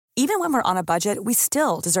Even when we're on a budget, we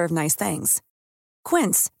still deserve nice things.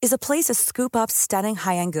 Quince is a place to scoop up stunning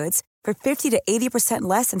high-end goods for 50 to 80%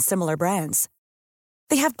 less than similar brands.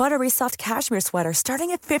 They have buttery soft cashmere sweaters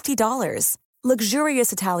starting at $50,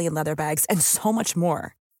 luxurious Italian leather bags, and so much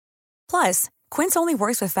more. Plus, Quince only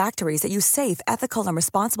works with factories that use safe, ethical, and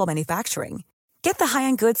responsible manufacturing. Get the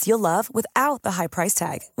high-end goods you'll love without the high price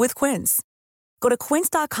tag with Quince. Go to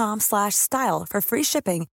quince.com/style for free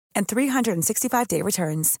shipping and 365-day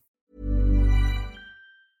returns.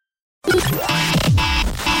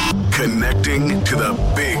 Connecting to the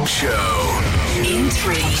big show. In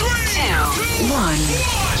 3, 2, 1.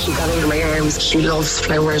 She got into my arms. She loves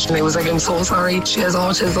flowers. And I was like, I'm so sorry. She has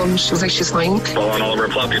autism. She was like, she's fine. Well, on Oliver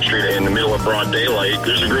Plunkett Street in the middle of broad daylight,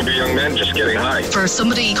 there's a group of young men just getting high. For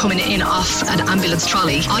somebody coming in off an ambulance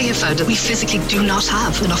trolley, I have found that we physically do not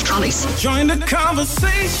have enough trolleys. Join the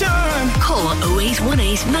conversation. Call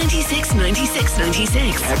 0818 96 96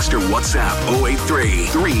 96. Text or WhatsApp 083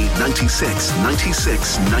 396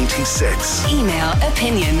 96 96. Email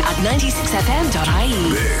opinion@96fm.ie.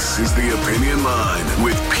 This is the Opinion Line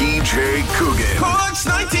with PJ Coogan. Cork's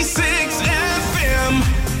 96 FM.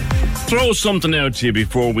 Throw something out to you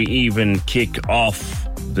before we even kick off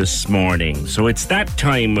this morning. So it's that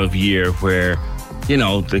time of year where, you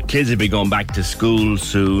know, the kids will be going back to school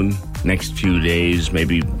soon, next few days,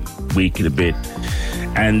 maybe week and a bit.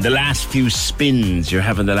 And the last few spins, you're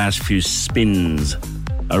having the last few spins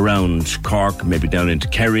around Cork, maybe down into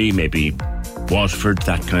Kerry, maybe Waterford,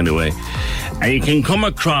 that kind of way. And you can come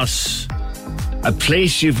across a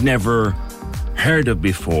place you've never heard of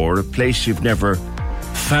before, a place you've never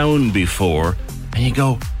found before, and you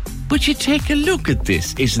go, but you take a look at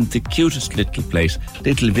this. Isn't the cutest little place?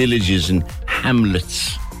 Little villages and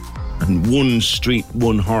hamlets and one street,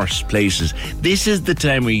 one horse places. This is the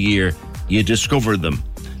time of year you discover them,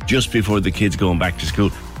 just before the kids going back to school,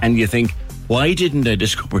 and you think, why didn't I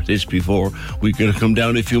discover this before? We could have come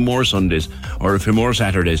down a few more Sundays, or a few more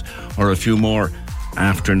Saturdays, or a few more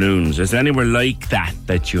afternoons. Is there anywhere like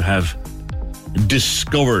that you have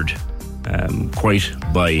discovered quite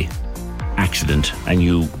by accident, and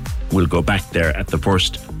you will go back there at the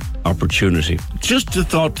first opportunity? Just a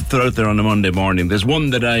thought to throw out there on a Monday morning. There's one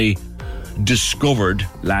that I discovered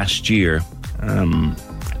last year,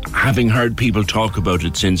 having heard people talk about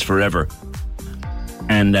it since forever,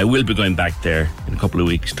 and I will be going back there in a couple of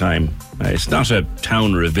weeks' time. It's not a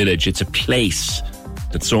town or a village, it's a place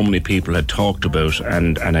that so many people had talked about,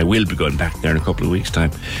 and I will be going back there in a couple of weeks'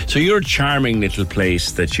 time. So your charming little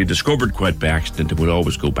place that you discovered quite by accident and will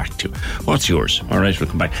always go back to. What's yours? All right, we'll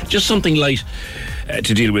come back. Just something light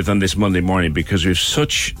to deal with on this Monday morning, because we have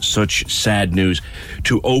such sad news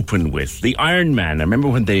to open with. The Ironman, I remember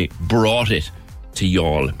when they brought it to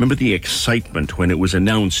y'all. Remember the excitement when it was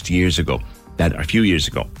announced a few years ago, that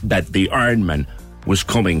the Ironman was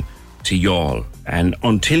coming to y'all. And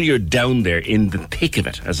until you're down there in the thick of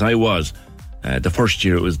it, as I was the first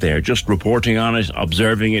year it was there, just reporting on it,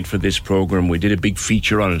 observing it for this programme. We did a big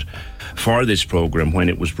feature on it for this programme when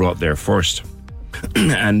it was brought there first.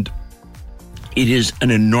 And it is an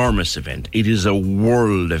enormous event. It is a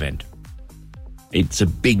world event. It's a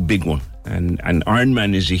big one. And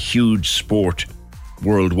Ironman is a huge sport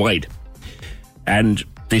worldwide. And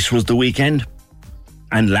this was the weekend.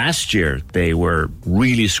 And last year, they were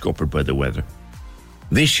really scuppered by the weather.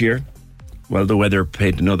 This year, well, the weather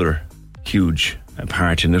played another huge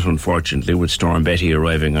part in it, unfortunately, with Storm Betty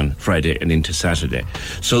arriving on Friday and into Saturday.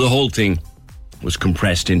 So the whole thing was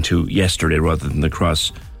compressed into yesterday rather than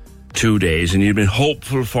across 2 days. And you'd been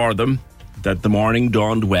hopeful for them that the morning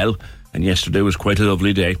dawned well, and yesterday was quite a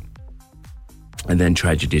lovely day. And then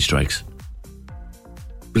tragedy strikes.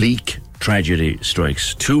 Bleak tragedy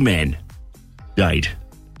strikes. 2 men died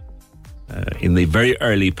in the very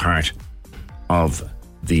early part of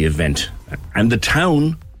the event. And the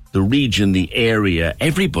town, the region, the area,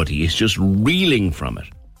 everybody is just reeling from it.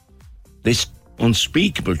 This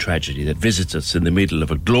unspeakable tragedy that visits us in the middle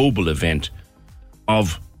of a global event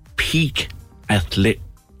of peak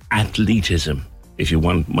athleticism, if you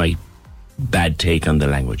want my bad take on the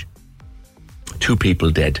language. 2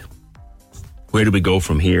 people dead. Where do we go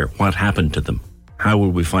from here? What happened to them? How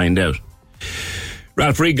will we find out?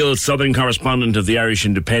 Ralph Riegel, Southern correspondent of the Irish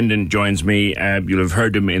Independent, joins me. You'll have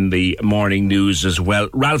heard him in the morning news as well.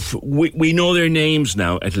 Ralph, we know their names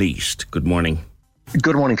now, at least. Good morning.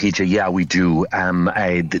 Good morning, PJ. Yeah, we do.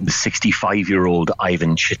 The 65-year-old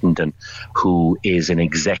Ivan Chittenden, who is an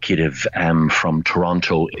executive from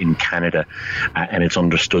Toronto in Canada, and it's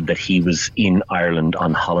understood that he was in Ireland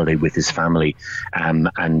on holiday with his family,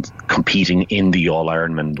 and competing in the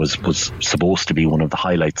All-Ironman was supposed to be one of the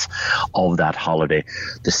highlights of that holiday.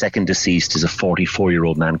 The second deceased is a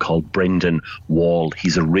 44-year-old man called Brendan Wall.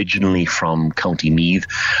 He's originally from County Meath,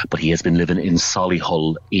 but he has been living in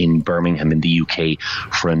Solihull in Birmingham in the UK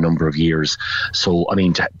for a number of years. So, I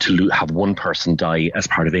mean, to have one person die as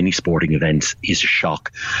part of any sporting event is a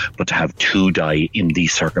shock, but to have two die in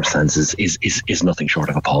these circumstances is nothing short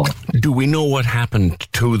of appalling. Do we know what happened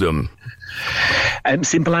to them?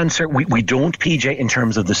 Simple answer, we don't, PJ, in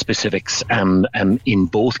terms of the specifics. In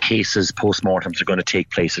both cases, postmortems are going to take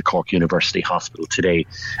place at Cork University Hospital today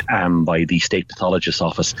by the State Pathologist's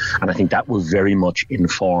Office, and I think that will very much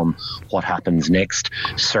inform what happens next.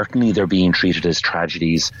 Certainly they're being treated as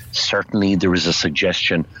tragedies. Certainly there is a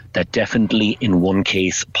suggestion that definitely in one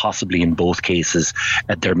case, possibly in both cases,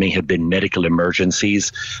 there may have been medical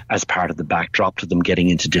emergencies as part of the backdrop to them getting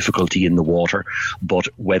into difficulty in the water, but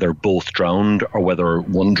whether both drowned or whether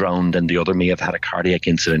one drowned and the other may have had a cardiac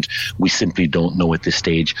incident, we simply don't know at this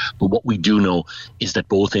stage. But what we do know is that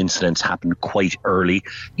both incidents happened quite early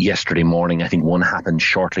yesterday morning. I think one happened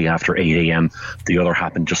shortly after 8 a.m. The other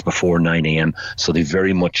happened just before 9 a.m. So they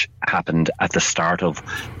very much happened at the start of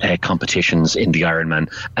competitions in the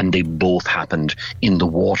Ironman, and they both happened in the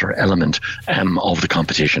water element of the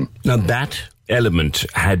competition. Now that element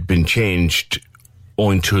had been changed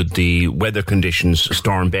owing to the weather conditions,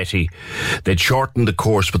 Storm Betty. They'd shortened the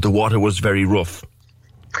course, but the water was very rough.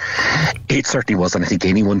 It certainly was, and I think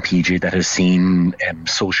anyone, PJ, that has seen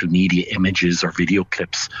social media images or video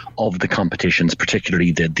clips of the competitions,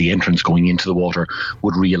 particularly the entrance going into the water,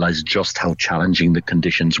 would realise just how challenging the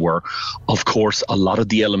conditions were. Of course, a lot of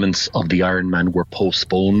the elements of the Ironman were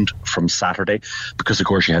postponed from Saturday because, of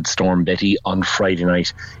course, you had Storm Betty on Friday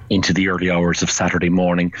night into the early hours of Saturday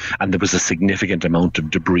morning, and there was a significant amount of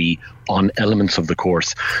debris on elements of the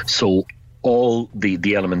course. So all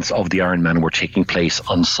the elements of the Ironman were taking place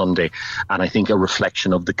on Sunday, and I think a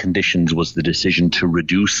reflection of the conditions was the decision to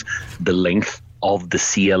reduce the length of the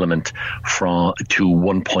sea element to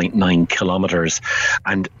 1.9 kilometres.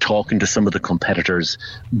 And talking to some of the competitors,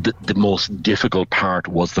 the most difficult part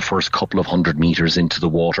was the first couple of 100 metres into the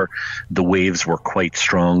water. The waves were quite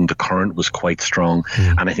strong, the current was quite strong,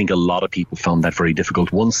 and I think a lot of people found that very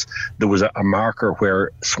difficult. Once there was a marker where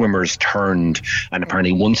swimmers turned, and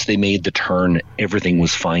apparently once they made the turn, everything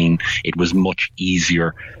was fine. It was much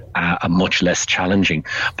easier and much less challenging.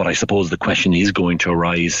 But I suppose the question is going to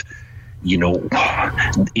arise, you know,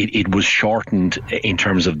 it was shortened in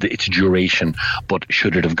terms of its duration, but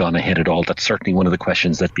should it have gone ahead at all? That's certainly one of the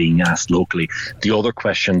questions that's being asked locally. The other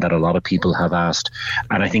question that a lot of people have asked,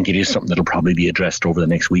 and I think it is something that will probably be addressed over the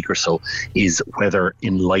next week or so, is whether,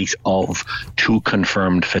 in light of two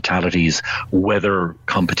confirmed fatalities, whether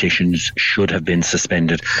competitions should have been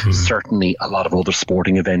suspended. Certainly a lot of other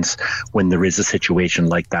sporting events, when there is a situation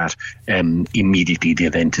like that, immediately the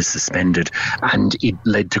event is suspended. And it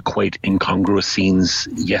led to quite incongruous scenes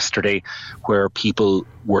yesterday where people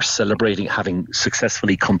were celebrating having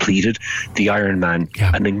successfully completed the Ironman,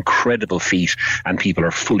 an incredible feat, and people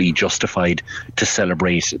are fully justified to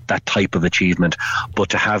celebrate that type of achievement. But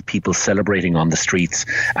to have people celebrating on the streets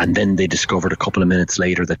and then they discovered a couple of minutes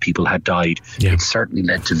later that people had died, it certainly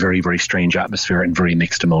led to very, very strange atmosphere and very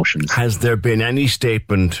mixed emotions. Has there been any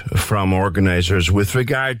statement from organisers with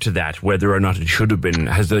regard to that, whether or not it should have been?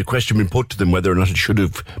 Has the question been put to them whether or not it should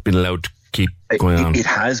have been allowed to keep going on? It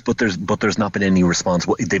has, but there's not been any response.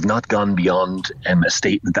 They've not gone beyond a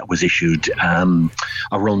statement that was issued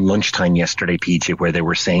around lunchtime yesterday, PJ, where they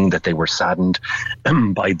were saying that they were saddened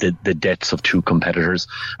by the deaths of two competitors,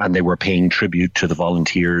 and they were paying tribute to the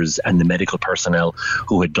volunteers and the medical personnel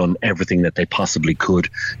who had done everything that they possibly could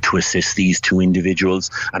to assist these two individuals.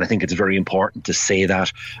 And I think it's very important to say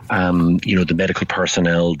that, the medical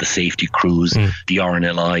personnel, the safety crews, the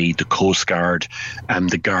RNLI, the Coast Guard,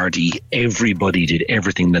 the Gardaí, everybody did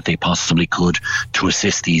everything that they possibly could to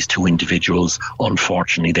assist these two individuals.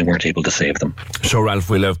 Unfortunately, they weren't able to save them. So,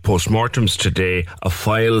 Ralph, we'll have postmortems today, a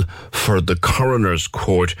file for the coroner's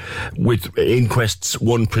court with inquests,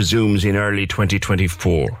 one presumes, in early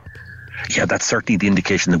 2024. Yeah, that's certainly the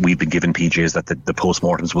indication that we've been given, PJ, is that the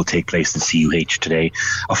postmortems will take place in CUH today.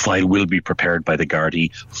 A file will be prepared by the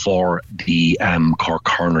Gardaí for the Cork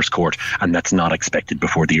Coroner's Court, and that's not expected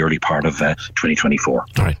before the early part of 2024.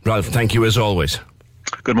 All right, Ralph, thank you as always.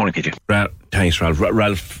 Good morning, PJ. Thanks, Ralph.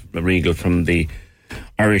 Ralph Regal from the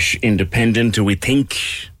Irish Independent. Do we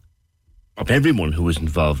think of everyone who was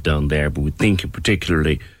involved down there, but we think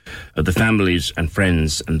particularly of the families and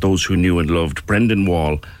friends and those who knew and loved Brendan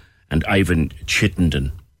Wall and Ivan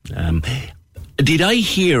Chittenden. Did I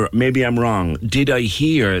hear, maybe I'm wrong, did I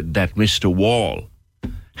hear that Mr. Wall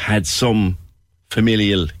had some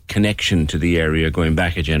familial connection to the area going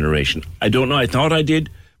back a generation? I don't know, I thought I did,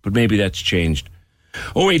 but maybe that's changed.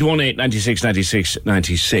 0818 96 96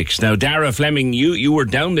 96. Now, Dara Fleming, you were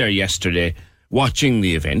down there yesterday watching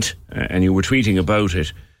the event, and you were tweeting about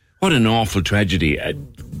it. What an awful tragedy. At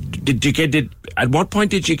what point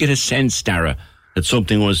did you get a sense, Dara, that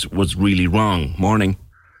something was really wrong? Morning.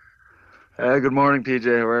 Good morning, PJ.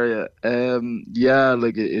 How are you? Yeah,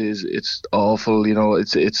 like it's awful. You know,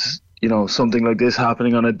 it's something like this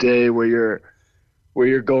happening on a day where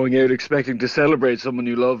you're going out expecting to celebrate someone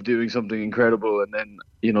you love doing something incredible, and then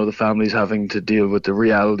the family's having to deal with the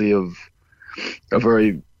reality of a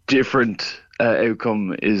very different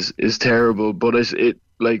outcome is terrible. But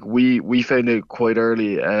we found out quite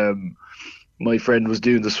early. My friend was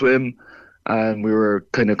doing the swim, and we were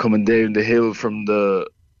kind of coming down the hill from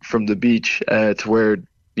the beach to where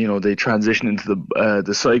they transition into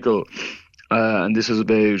the cycle, and this was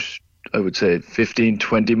about, I would say,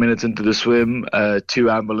 15-20 minutes into the swim. 2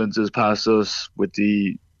 ambulances passed us with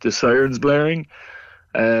the sirens blaring,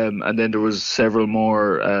 and then there was several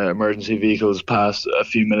more emergency vehicles passed a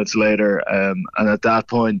few minutes later, and at that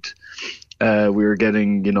point we were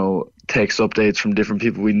getting text updates from different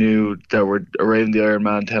people we knew that were around the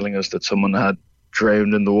Ironman telling us that someone had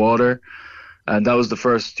drowned in the water. And that was the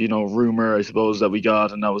first, rumour, I suppose, that we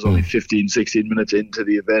got. And that was only 15-16 minutes into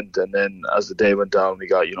the event. And then as the day went on, we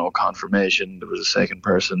got, confirmation there was a second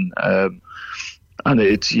person. And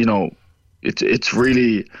it's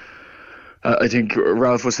really, I think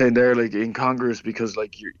Ralph was saying there, like, incongruous, because,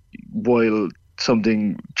 like, while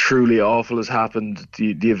something truly awful has happened,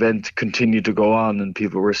 the event continued to go on, and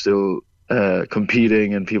people were still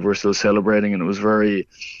competing, and people were still celebrating. And it was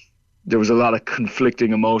there was a lot of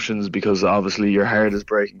conflicting emotions, because obviously your heart is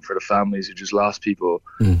breaking for the families who just lost people,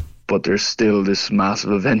 but there's still this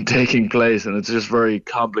massive event taking place, and it's just a very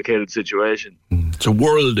complicated situation. It's a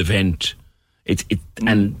world event.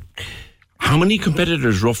 And how many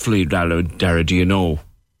competitors roughly, Dara, do you know?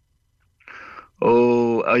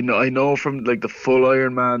 Oh, I know from like the full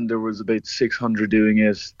Ironman there was about 600 doing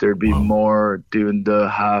it. There'd be more doing the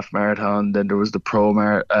half marathon. Then there was the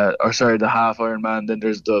the half Ironman. Then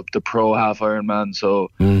there's the pro half Ironman. So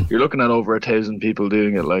you're looking at over 1,000 people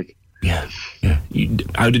doing it. Like, yeah.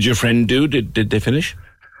 How did your friend do? Did they finish?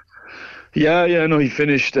 Yeah, no, he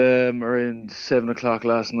finished around 7 o'clock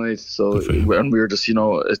last night. So, and we were just,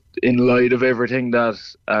 in light of everything that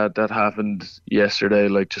happened yesterday,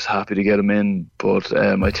 like, just happy to get him in. But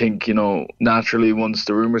I think, naturally, once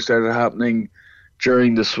the rumours started happening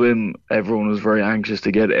during the swim, everyone was very anxious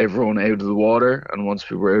to get everyone out of the water. And once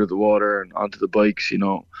people were out of the water and onto the bikes,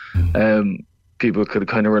 people could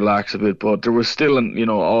kind of relax a bit. But there was still,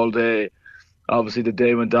 all day. Obviously, the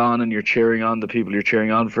day went on, and you're cheering on the people you're cheering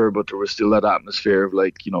on for, but there was still that atmosphere of,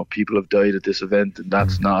 like, people have died at this event, and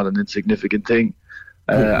that's not an insignificant thing.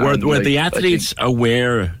 Were the athletes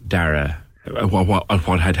aware, Dara, of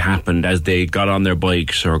what had happened as they got on their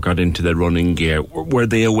bikes or got into their running gear? Were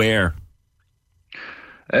they aware?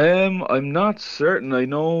 I'm not certain.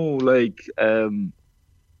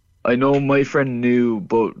 I know my friend knew,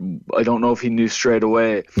 but I don't know if he knew straight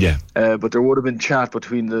away. Yeah. But there would have been chat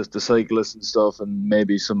between the cyclists and stuff, and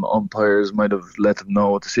maybe some umpires might have let them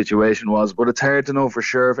know what the situation was. But it's hard to know for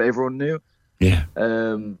sure if everyone knew. Yeah.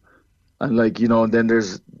 And then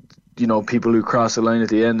there's, people who cross the line at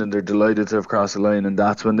the end, and they're delighted to have crossed the line, and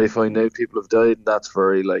that's when they find out people have died. And that's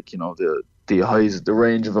very, the highs, the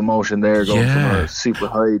range of emotion there, going from a super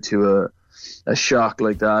high to a shock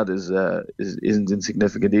like that isn't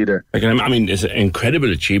insignificant either. It's an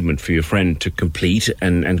incredible achievement for your friend to complete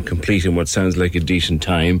and complete in what sounds like a decent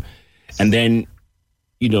time, and then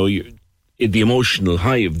the emotional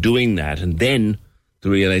high of doing that, and then the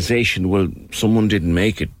realization, well, someone didn't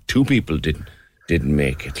make it, 2 people didn't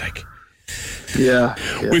make it. Like, yeah.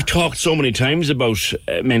 We've talked so many times about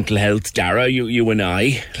mental health, Dara, you and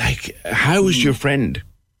I. Like, how is your friend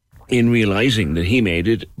in realising that he made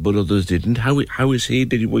it but others didn't? How is he?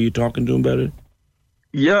 Were you talking to him about it?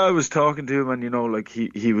 Yeah, I was talking to him, and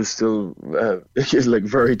he was still he was like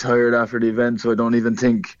very tired after the event, so I don't even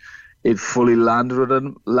think it fully landed with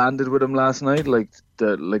him last night. Like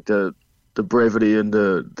the brevity and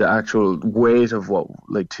the actual weight of what,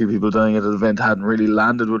 like, 2 people dying at an event hadn't really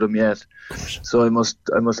landed with him yet. So I must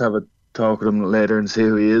have a talk with him later and see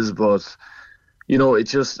who he is, but it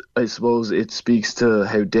just, I suppose it speaks to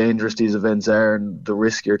how dangerous these events are and the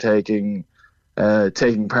risk you're taking.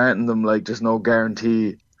 taking part in them, like there's no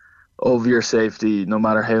guarantee of your safety, no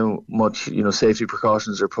matter how much safety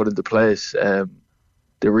precautions are put into place. They're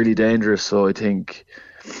really dangerous. So I think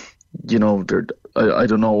I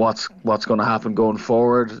don't know what's going to happen going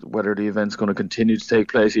forward, whether the event's going to continue to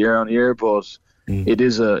take place year on year, but it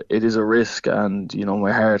is a risk, and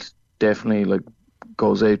my heart definitely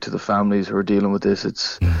goes out to the families who are dealing with this.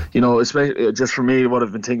 It's especially just for me, what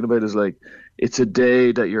I've been thinking about is it's a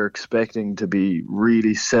day that you're expecting to be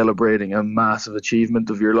really celebrating a massive achievement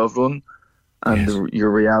of your loved one, and your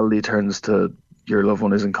reality turns to your loved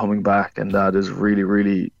one isn't coming back, and that is really,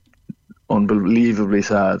 really unbelievably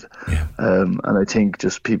sad. And I think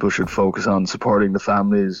just people should focus on supporting the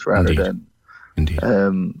families rather than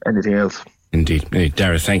anything else. Indeed.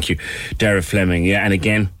 Dara, thank you. Dara Fleming, and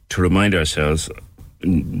again, to remind ourselves,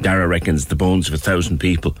 Dara reckons the bones of 1,000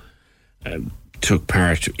 people took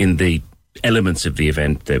part in the elements of the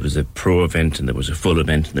event. There was a pro event, and there was a full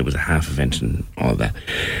event, and there was a half event, and all that.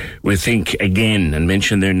 We'll think again and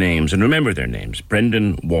mention their names and remember their names: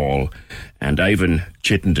 Brendan Wall and Ivan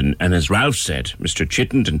Chittenden. And as Ralph said, Mr.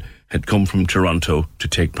 Chittenden had come from Toronto to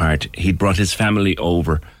take part. He'd brought his family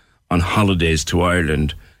over on holidays to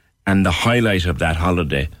Ireland, and the highlight of that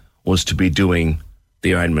holiday was to be doing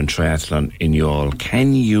the Ironman Triathlon in Youghal.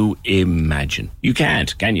 Can you imagine? You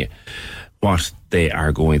can't, can you? What they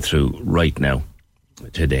are going through right now,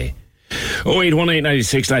 today. 0818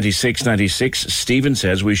 96 96 96. Stephen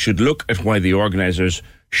says we should look at why the organisers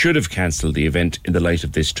should have cancelled the event in the light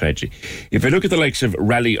of this tragedy. If I look at the likes of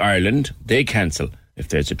Rally Ireland, they cancel if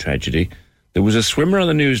there's a tragedy. There was a swimmer on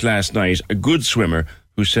the news last night, a good swimmer,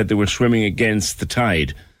 who said they were swimming against the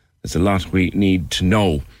tide. There's a lot we need to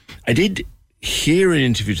know. I did hear an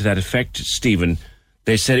interview to that effect, Stephen.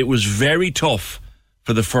 They said it was very tough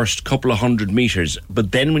for the first couple of 100 metres,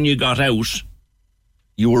 but then when you got out,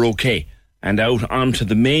 you were okay. And out onto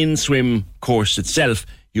the main swim course itself,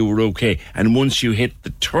 you were okay. And once you hit the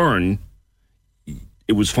turn,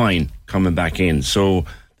 it was fine coming back in. So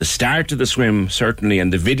the start of the swim, certainly,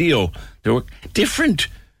 and the video, there were different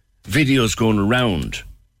videos going around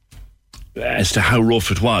as to how rough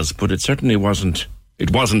it was, but it certainly wasn't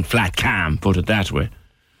flat calm, put it that way.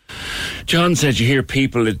 John said you hear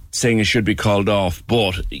people saying it should be called off,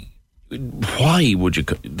 but why would you?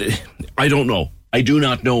 I don't know. I do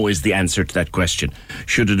not know is the answer to that question.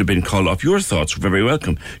 Should it have been called off? Your thoughts were very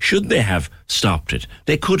welcome. Should they have stopped it?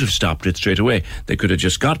 They could have stopped it straight away. They could have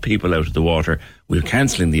just got people out of the water, we're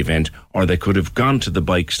cancelling the event, or they could have gone to the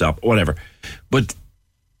bike stop, whatever. But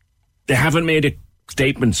they haven't made a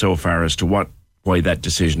statement so far as to why that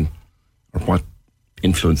decision, or what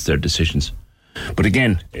influenced their decisions. But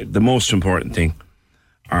again, the most important thing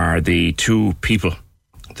are the two people,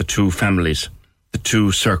 the two families, the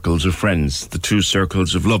two circles of friends, the two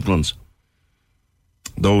circles of loved ones.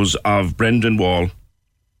 Those of Brendan Wall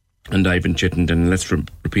and Ivan Chittenden. Let's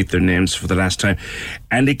repeat their names for the last time.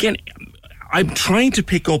 And again, I'm trying to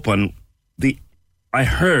pick up on I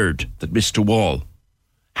heard that Mr. Wall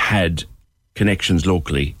had connections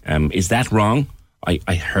locally. Is that wrong?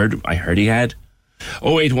 I heard he had.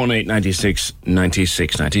 0818 96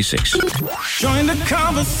 96 96. Join the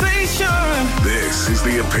conversation. This is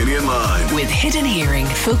the Opinion Line. With Hidden Hearing,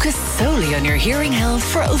 focused solely on your hearing health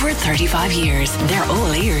for over 35 years. They're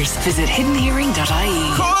all ears. Visit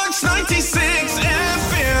hiddenhearing.ie. Corks 96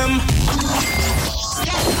 FM.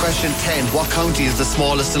 Question 10. What county is the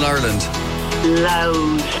smallest in Ireland?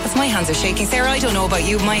 Loud. As my hands are shaking, Sarah, I don't know about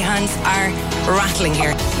you. My hands are rattling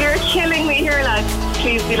here. You're killing me here, lad.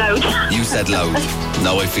 Please be loud. You said loud.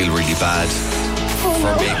 Now I feel really bad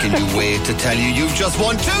for making you wait to tell you've just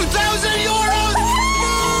won 2,000 euros.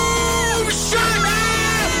 Boom! Shaka!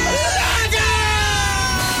 Laga!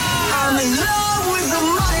 I'm in love with the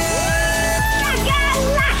money.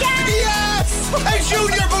 Yes! A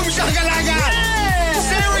junior boom shaka laga! Yes!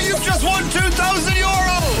 Sarah, you've just won 2,000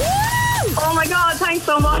 euros. Oh my God, thanks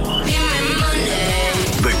so much.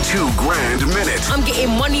 The $2,000 minute. I'm getting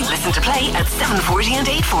money. Listen to play at 7:40 and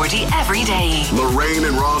 8:40 every day. Lorraine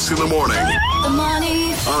and Ross in the morning. The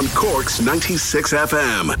money. On Corks 96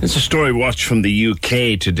 FM. There's a story watched from the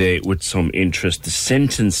UK today with some interest. The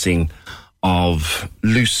sentencing of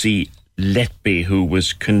Lucy Letby, who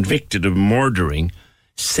was convicted of murdering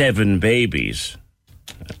 7 babies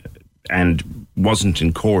and wasn't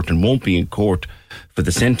in court and won't be in court for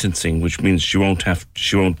the sentencing, which means she won't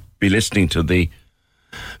be listening to the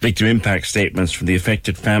victim impact statements from the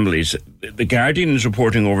affected families. The Guardian is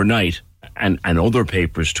reporting overnight, and other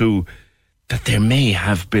papers too, that there may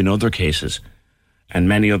have been other cases, and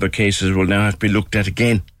many other cases will now have to be looked at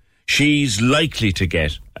again. She's likely to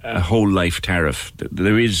get a whole life tariff.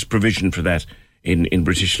 There is provision for that in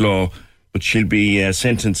British law, but she'll be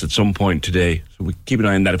sentenced at some point today. So we keep an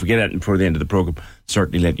eye on that. If we get that before the end of the programme,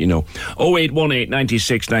 certainly let you know. 0818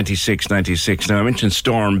 96 96 96. Now, I mentioned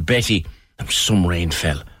Storm Betty. Some rain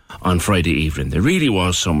fell on Friday evening. There really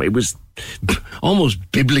was some. It was almost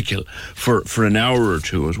biblical for an hour or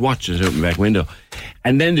two. I was watching it out the back window.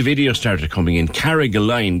 And then the video started coming in.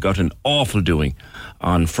 Carrigaline got an awful doing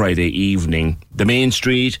on Friday evening. The main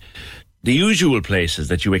street, the usual places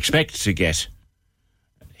that you expect to get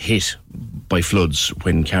hit by floods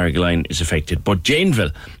when Carrigaline is affected. But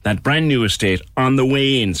Janeville, that brand new estate on the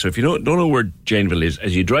way in. So if you don't know where Janeville is,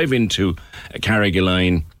 as you drive into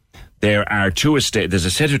Carrigaline, there are two estates. There's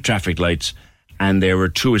a set of traffic lights, and there are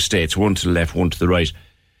two estates, one to the left, one to the right.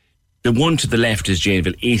 The one to the left is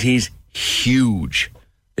Janeville. It is huge.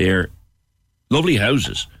 They're lovely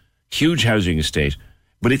houses, huge housing estate,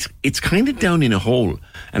 but it's kind of down in a hole.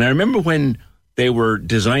 And I remember when they were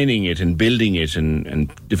designing it and building it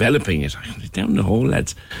and developing it, down in the hole,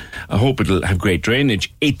 lads. I hope it'll have great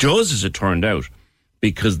drainage. It does, as it turned out,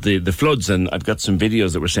 because the floods, and I've got some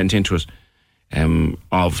videos that were sent in to us,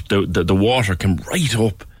 of the water come right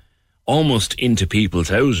up almost into people's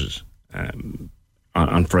houses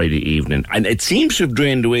on Friday evening. And it seems to have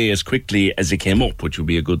drained away as quickly as it came up, which would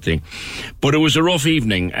be a good thing. But it was a rough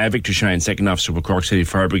evening. Victor Shine, Second Officer with Cork City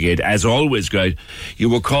Fire Brigade. As always, guys, you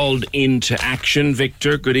were called into action.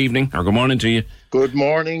 Victor, good evening, or good morning to you. Good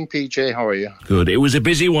morning, PJ. How are you? Good. It was a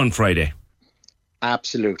busy one Friday.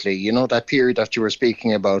 Absolutely. You know, that period that you were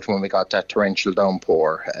speaking about when we got that torrential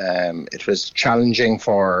downpour, it was challenging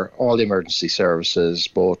for all the emergency services,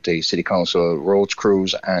 both the City Council, roads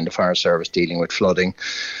crews and the fire service dealing with flooding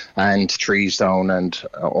and trees down and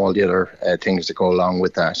all the other things that go along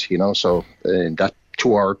with that, you know. So that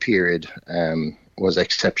 2-hour period was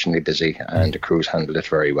exceptionally busy and the crews handled it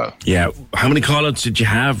very well. Yeah. How many call-outs did you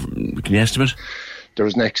have? Can you estimate? There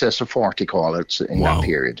was in excess of 40 call-outs in that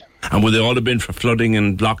period. And would they all have been for flooding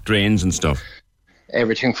and blocked drains and stuff?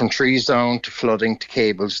 Everything from trees down to flooding to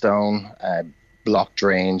cables down, blocked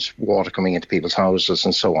drains, water coming into people's houses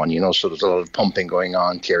and so on. You know, so there's a lot of pumping going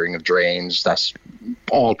on, clearing of drains. That's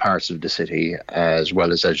all parts of the city, as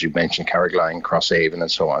well as you mentioned, Carrigaline, Crosshaven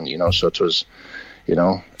and so on. You know, so it was, you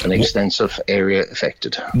know, an extensive area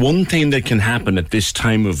affected. One thing that can happen at this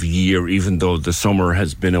time of year, even though the summer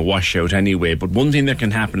has been a washout anyway, but one thing that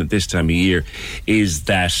can happen at this time of year is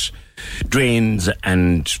that drains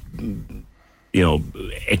and, you know,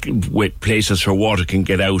 with places where water can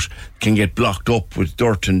get out, can get blocked up with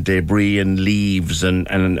dirt and debris and leaves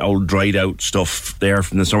and old dried out stuff there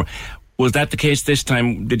from the summer. Was that the case this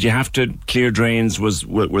time? Did you have to clear drains?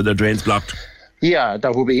 Were the drains blocked? Yeah,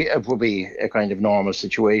 it would be a kind of normal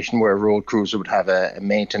situation where road crews would have a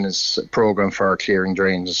maintenance program for clearing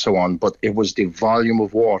drains and so on. But it was the volume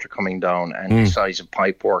of water coming down and the size of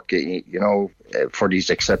pipe work, you know, for these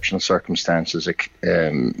exceptional circumstances,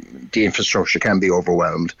 the infrastructure can be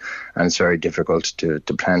overwhelmed and it's very difficult to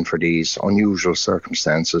plan for these unusual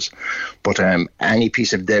circumstances. But any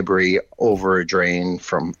piece of debris over a drain,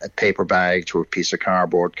 from a paper bag to a piece of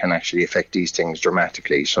cardboard, can actually affect these things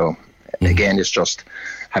dramatically. So again, it's just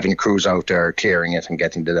having crews out there clearing it and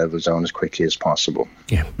getting the levels down as quickly as possible.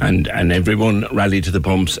 Yeah, and everyone rallied to the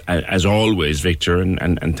pumps as always, Victor,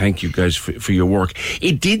 and thank you guys for your work.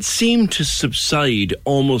 It did seem to subside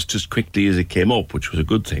almost as quickly as it came up, which was a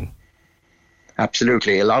good thing.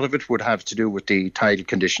 Absolutely. A lot of it would have to do with the tidal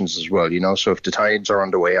conditions as well, you know. So if the tides are on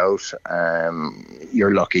the way out,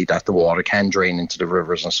 you're lucky that the water can drain into the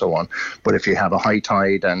rivers and so on. But if you have a high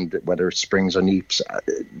tide, and whether it's springs or neaps,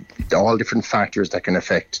 all different factors that can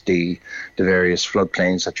affect the various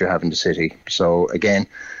floodplains that you have in the city. So again,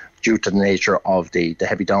 due to the nature of the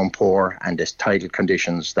heavy downpour and the tidal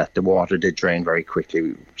conditions, that the water did drain very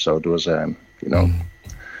quickly. So there was, you know...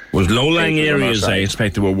 Was low-lying areas, I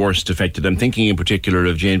expect, that were worst affected? I'm thinking in particular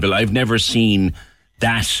of Janeville. I've never seen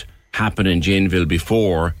that happen in Janeville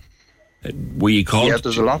before. Were you called? Yeah,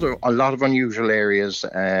 there's a lot of unusual areas.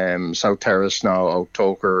 South Terrace now,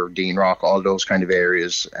 Oaktoker, Dean Rock, all those kind of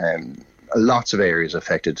areas. Lots of areas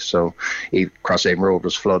affected. So Crosshaven Road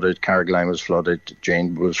was flooded, Carrigaline was flooded,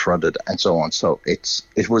 Janeville was flooded, and so on. So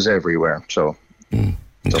it was everywhere. So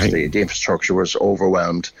just the infrastructure was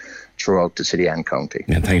overwhelmed throughout the city and county.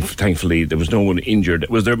 And thankfully there was no one injured.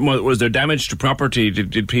 Was there damage to property?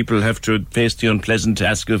 Did people have to face the unpleasant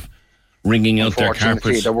task of wringing out their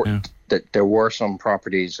carpets? There were some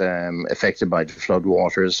properties affected by the flood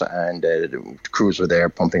waters, and the crews were there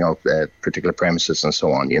pumping out particular premises and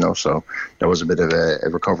so on, you know. So there was a bit of a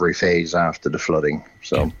recovery phase after the flooding.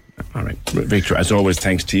 So All right. Victor, as always,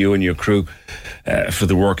 thanks to you and your crew for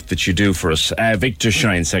the work that you do for us. Victor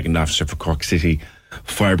Shine, Second Officer for Cork City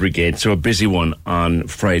Fire Brigade. So a busy one on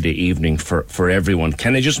Friday evening for everyone.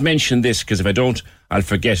 Can I just mention this? Because if I don't, I'll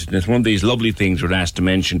forget it. And it's one of these lovely things we're asked to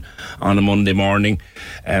mention on a Monday morning.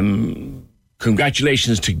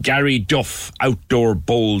 Congratulations to Gary Duff Outdoor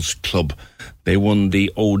Bowls Club. They won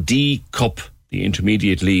the OD Cup, the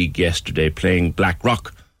Intermediate League, yesterday, playing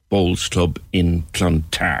Blackrock Bowls Club in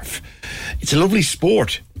Clontarf. It's a lovely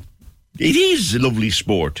sport. It is a lovely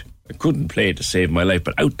sport. I couldn't play it to save my life,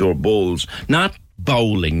 but outdoor bowls, not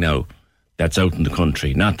bowling now, that's out in the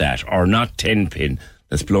country, not that, or not 10-pin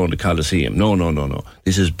that's blowing the Coliseum. No.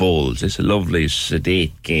 This is bowls. It's a lovely,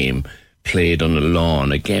 sedate game played on a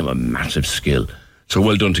lawn, a game of massive skill. So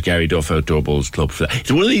well done to Gary Duff Outdoor Bowls Club for that.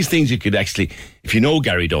 It's one of these things you could actually, if you know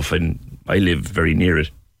Gary Duff, and I live very near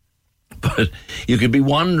it, but you could be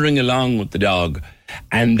wandering along with the dog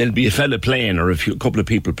and there'll be a fella playing or a couple of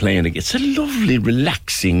people playing. It's a lovely,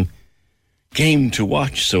 relaxing game to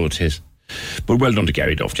watch, so it is. But well done to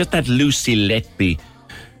Gary Duff. Just that Lucy Letby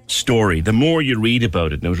story, the more you read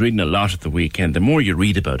about it, and I was reading a lot at the weekend, the more you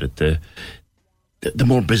read about it, the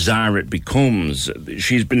more bizarre it becomes.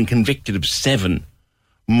 She's been convicted of 7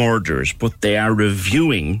 murders, but they are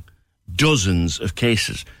reviewing dozens of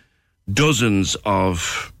cases, dozens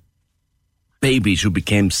of babies who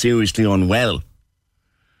became seriously unwell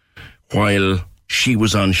while she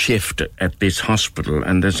was on shift at this hospital.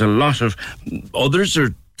 And there's a lot of others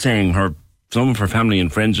are saying some of her family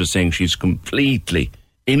and friends are saying she's completely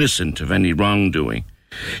innocent of any wrongdoing.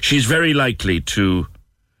 She's very likely to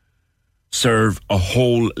serve a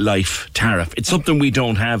whole life tariff. It's something we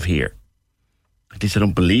don't have here. At least I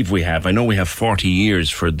don't believe we have. I know we have 40 years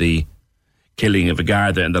for the killing of a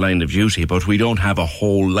Garda in the line of duty, but we don't have a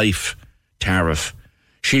whole life tariff.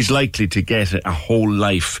 She's likely to get a whole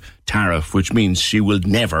life tariff, which means she will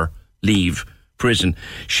never leave prison.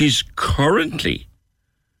 She's currently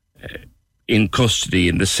in custody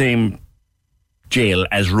in the same jail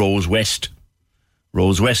as Rose West.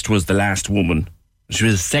 Rose West was the last woman. She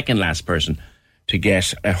was the second last person to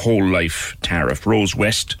get a whole life tariff. Rose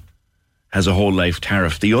West has a whole life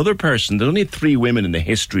tariff. The other person, there's only 3 women in the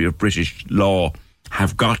history of British law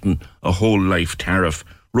have gotten a whole life tariff.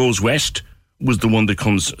 Rose West was the one that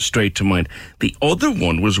comes straight to mind. The other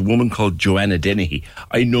one was a woman called Joanna Dennehy.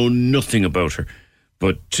 I know nothing about her,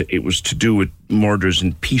 but it was to do with murders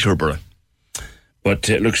in Peterborough. But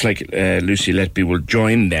it looks like Lucy Letby will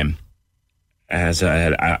join them as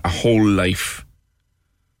a whole life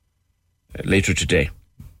later today.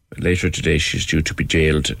 Later today, she's due to be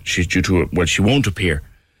jailed. She's due to, well, she won't appear,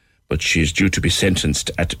 but she's due to be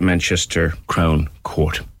sentenced at Manchester Crown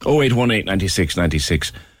Court. 0818 96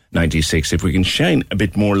 96 96. If we can shine a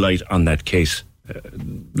bit more light on that case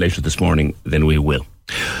later this morning, then we will.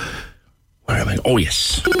 Where am I? Oh,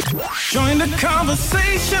 yes. Join the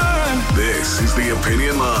conversation. This is the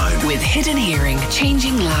Opinion Line. With Hidden Hearing,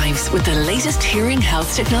 changing lives with the latest hearing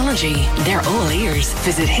health technology. They're all ears.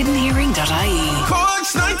 Visit hiddenhearing.ie.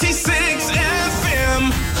 Cork's 96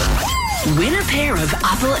 FM. Win a pair of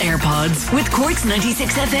Apple AirPods with Cork's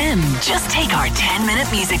 96 FM. Just take our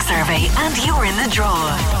 10-minute music survey and you're in the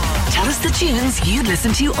draw. Tell us the tunes you'd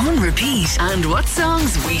listen to on repeat and what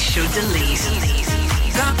songs we should delete.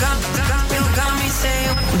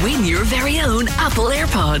 Win your very own Apple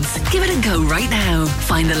AirPods. Give it a go right now.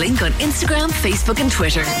 Find the link on Instagram, Facebook and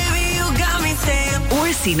Twitter. Or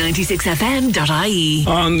c96fm.ie.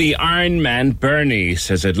 On the Iron Man, Bernie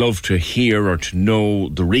says, I'd love to hear or to know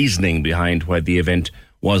the reasoning behind why the event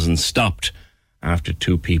wasn't stopped after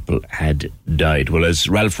 2 people had died. Well, as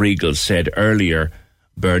Ralph Riegel said earlier,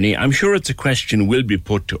 Bernie, I'm sure it's a question will be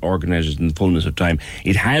put to organisers in the fullness of time.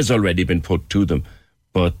 It has already been put to them,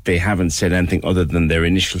 but they haven't said anything other than their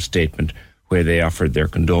initial statement where they offered their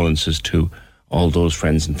condolences to all those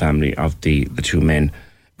friends and family of the 2 men,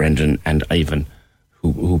 Brendan and Ivan,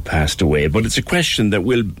 who passed away. But it's a question that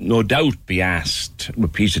will no doubt be asked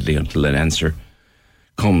repeatedly until an answer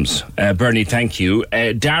comes. Bernie, thank you.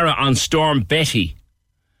 Dara on Storm Betty.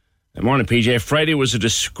 Good morning, PJ. Friday was a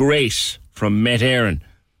disgrace from Met Éireann.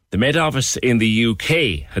 The Met Office in the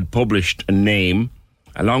UK had published a name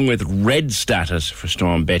along with red status for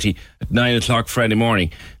Storm Betty at 9 o'clock Friday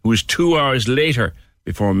morning. It was 2 hours later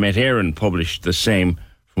before Met Éireann published the same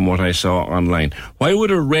from what I saw online. Why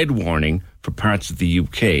would a red warning for parts of the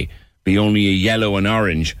UK be only a yellow and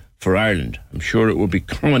orange for Ireland? I'm sure it would be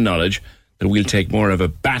common knowledge that we'll take more of a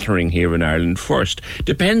battering here in Ireland first.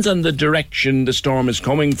 Depends on the direction the storm is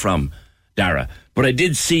coming from, Dara. But I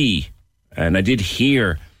did see and I did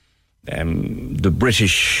hear the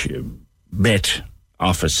British Met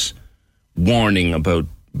office warning about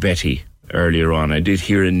Betty earlier on. I did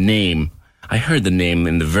hear a name. I heard the name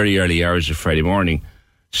in the very early hours of Friday morning,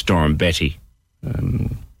 Storm Betty.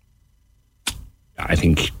 I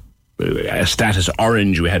think a status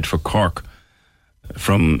orange we had for Cork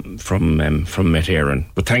from Met Éireann.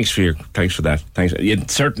 But thanks for that. Thanks.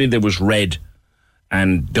 Certainly there was red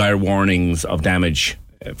and dire warnings of damage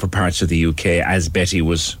for parts of the UK as Betty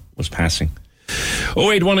was passing.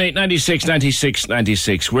 0818 96 96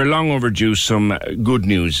 96. We're long overdue some good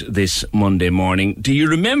news this Monday morning. Do you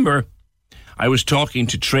remember I was talking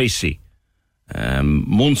to Tracy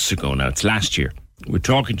months ago now? It's last year. We're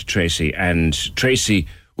talking to Tracy, and Tracy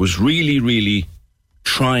was really, really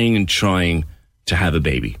trying to have a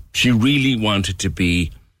baby. She really wanted to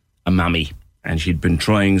be a mammy, and she'd been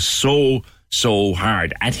trying so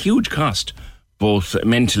hard at huge cost, both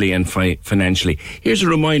mentally and financially. Here's a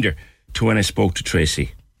reminder to when I spoke to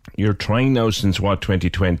Tracy. You're trying now since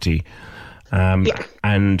 2020? Yeah.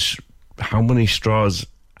 And how many straws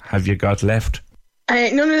have you got left?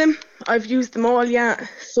 None of them. I've used them all, yeah.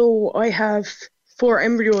 So I have 4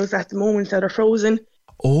 embryos at the moment that are frozen.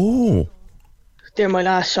 Oh. They're my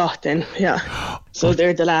last shot then, yeah. So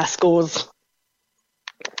they're the last goals.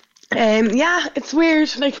 Yeah, it's weird.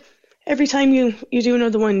 Like, every time you do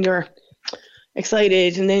another one, you're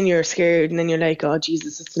excited, and then you're scared, and then you're like, oh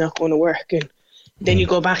Jesus, it's not going to work, and then you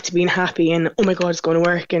go back to being happy, and oh my God, it's going to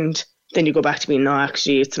work, and then you go back to being, no,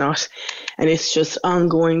 actually it's not, and it's just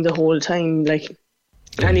ongoing the whole time. Like,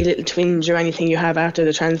 any little twinge or anything you have after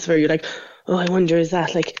the transfer, you're like, oh, I wonder, is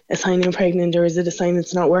that like a sign you're pregnant, or is it a sign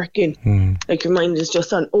it's not working? Like, your mind is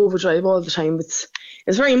just on overdrive all the time. It's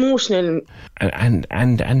very emotional. And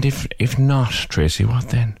if not, Tracy, what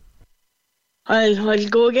then? I'll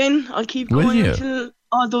go again. I'll keep going until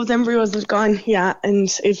all those embryos are gone. Yeah, and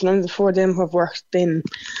if none of the 4 of them have worked, then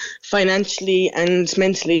financially and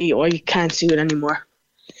mentally, I can't do it anymore.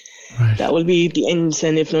 Right. That will be the end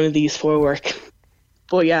then if none of these 4 work.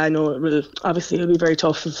 But yeah, I know it'll be very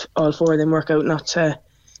tough if all 4 of them work out not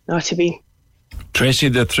to be. Tracy,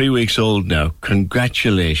 they're 3 weeks old now.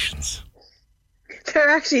 Congratulations. They're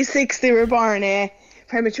actually 6. They were born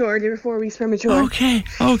premature. They were 4 weeks premature. Okay.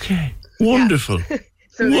 Wonderful. Yeah.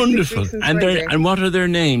 So wonderful. And what are their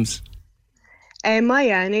names?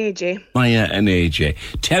 Maya and AJ. Maya and AJ.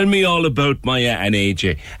 Tell me all about Maya and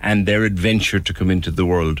AJ and their adventure to come into the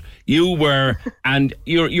world. You were, and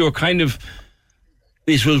you're kind of,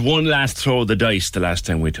 this was one last throw of the dice the last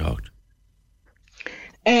time we talked.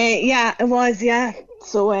 Yeah, it was, yeah.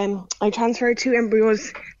 So I transferred 2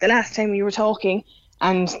 embryos the last time we were talking,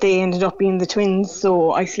 and they ended up being the twins,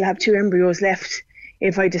 so I still have 2 embryos left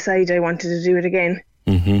if I decide I wanted to do it again.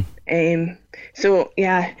 Mm-hmm. So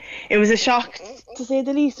yeah, it was a shock to say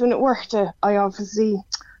the least when it worked. I obviously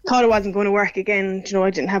thought it wasn't going to work again. You know, I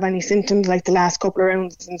didn't have any symptoms like the last couple of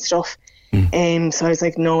rounds and stuff. So I was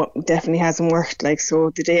like, no, it definitely hasn't worked. Like, so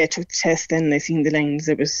the day I took the test and I seen the lines,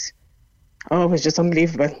 it was just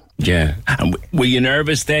unbelievable. Yeah. And were you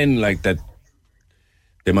nervous then, like that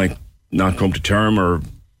they might not come to term or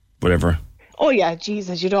whatever? Oh yeah,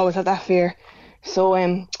 Jesus, you'd always have that fear. So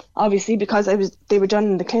obviously, because they were done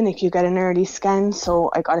in the clinic, you get an early scan. So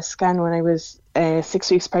I got a scan when I was 6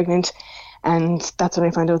 weeks pregnant, and that's when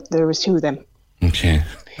I found out there was 2 of them. Okay.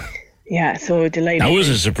 Yeah, so delighted. That was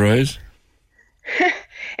a surprise.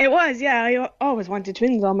 It was, yeah. I always wanted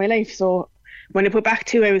twins all my life, so when I put back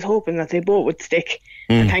 2, I was hoping that they both would stick,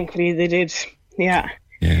 and thankfully they did. Yeah.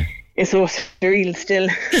 It's so surreal still.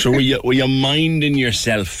 So were you minding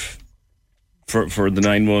yourself for the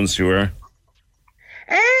 9 months you were?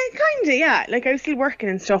 Kinda, yeah. Like, I was still working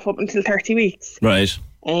and stuff up until 30 weeks. Right.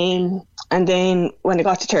 And then when I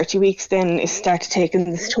got to 30 weeks, then it started taking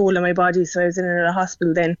this toll on my body. So I was in a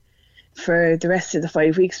hospital then for the rest of the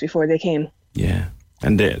 5 weeks before they came. Yeah.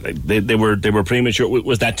 And they were premature.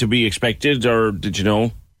 Was that to be expected, or did you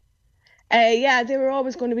know? Yeah, they were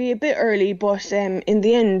always going to be a bit early, but in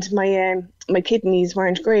the end, my kidneys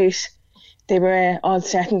weren't great. They were all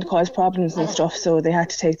starting to cause problems and stuff, so they had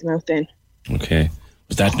to take them out then. Okay.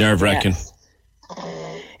 Was that nerve-wracking? Yes.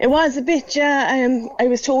 It was a bit, yeah. I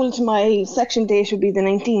was told my section date would be the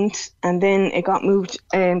 19th, and then it got moved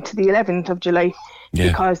to the 11th of July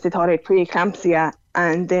because they thought I had pre-eclampsia.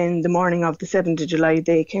 And then the morning of the 7th of July,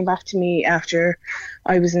 they came back to me after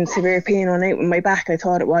I was in severe pain all night with my back. I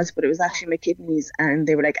thought it was, but it was actually my kidneys. And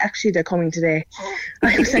they were like, actually, they're coming today.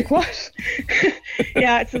 I was like, what?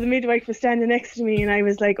 Yeah, so the midwife was standing next to me, and I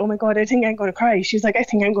was like, oh my God, I think I'm going to cry. She was like, I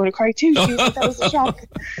think I'm going to cry too. She was like, that was a shock.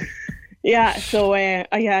 Yeah, so I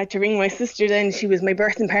had to ring my sister then. She was my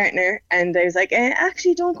birthing partner, and I was like,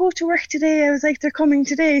 actually, don't go to work today. I was like, they're coming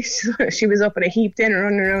today. So she was up in a heap then,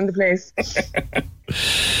 running around the place.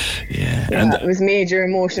 Yeah, and it was major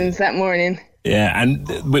emotions that morning. Yeah, and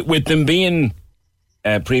with them being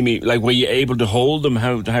preemie, like, were you able to hold them?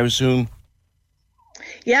 How soon?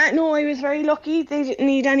 Yeah, no, I was very lucky. They didn't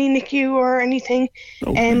need any NICU or anything.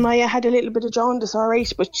 Okay. I had a little bit of jaundice, all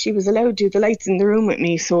right, but she was allowed to do the lights in the room with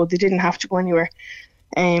me, so they didn't have to go anywhere.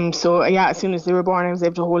 So yeah, as soon as they were born, I was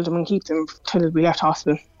able to hold them and keep them till we left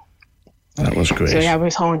hospital. That was great. So yeah, I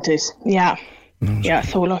was haunted. Yeah, yeah,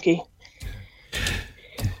 so lucky.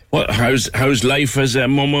 Well, how's life as a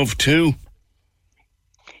mum of two?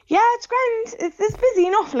 Yeah, it's grand. It's busy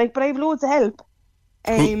enough, like, but I have loads of help.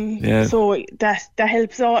 So that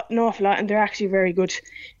helps out an awful lot, and they're actually very good.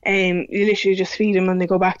 You literally just feed them and they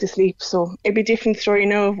go back to sleep. So it'd be a different story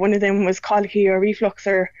now if one of them was colicky or reflux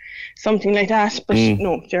or something like that. But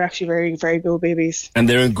no, they're actually very, very good babies. And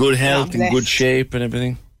they're in good health, in good shape and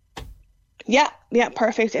everything? Yeah,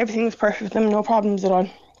 perfect. Everything was perfect with them, no problems at all.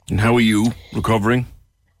 And how are you recovering?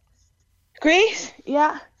 Great,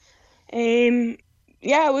 yeah.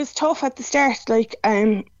 Yeah, it was tough at the start. Like,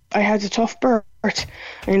 I had a tough birth. I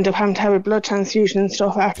ended up having to have a blood transfusion and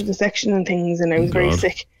stuff after the section and things, and I was very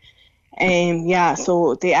sick. Yeah,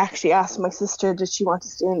 so they actually asked my sister did she want to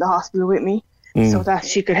stay in the hospital with me so that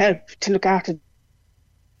she could help to look after.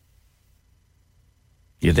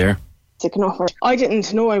 You there? Sick enough. I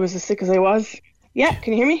didn't know I was as sick as I was. Yeah,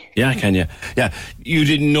 can you hear me? Yeah, I can. Yeah. You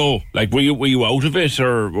didn't know. Like, were you out of it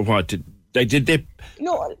or what? Did they?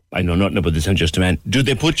 No. I know nothing about this. I'm just a man. Did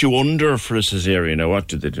they put you under for a cesarean or what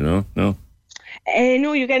did they do? No.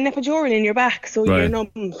 No, you get an epidural in your back, so you're numb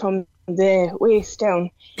from the waist down.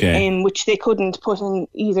 Okay. Which they couldn't put in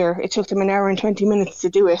either. It took them an hour and 20 minutes to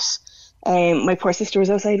do it. My poor sister was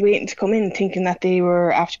outside waiting to come in, thinking that they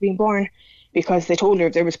were after being born, because they told her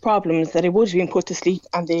if there was problems that I would have been put to sleep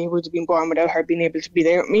and they would have been born without her being able to be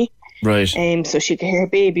there with me. Right. So she could hear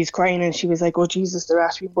babies crying, and she was like, "Oh Jesus, they're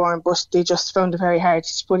after being born," but they just found it very hard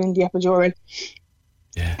to put in the epidural.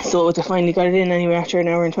 Yeah. So they finally got it in anyway after an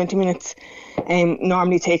hour and 20 minutes.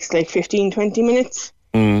 Normally takes like 15-20 minutes.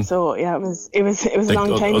 So yeah, it was a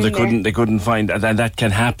long time. They couldn't find that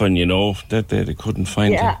can happen, you know, that they couldn't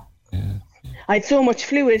find it. Yeah. I had so much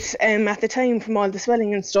fluid at the time from all the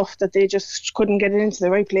swelling and stuff that they just couldn't get it into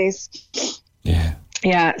the right place. Yeah.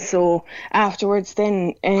 Yeah, so afterwards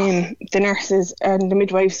then the nurses and the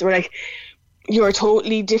midwives were like, "You're a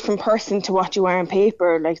totally different person to what you are on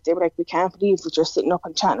paper." Like, they were like, "We can't believe that you're sitting up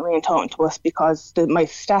and chatting away and talking to us, because my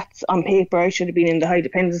stats on paper, I should have been in the high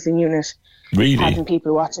dependency unit." Really? Having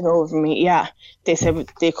people watching over me. Yeah, they said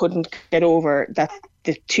they couldn't get over that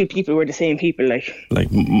the two people were the same people. Like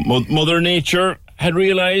Mother Nature had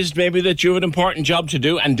realised maybe that you have an important job to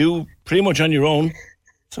do and do pretty much on your own.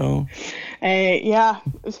 So yeah,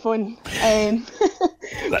 it was fun. Fun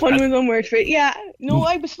was one word for it. Yeah, no,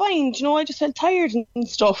 I was fine. You know, I just felt tired and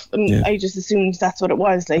stuff, and I just assumed that's what it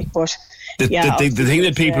was. Like, but the thing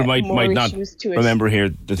that people might not remember here,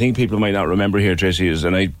 the thing people might not remember here, Tracy, is,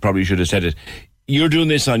 and I probably should have said it, you're doing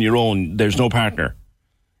this on your own. There's no partner.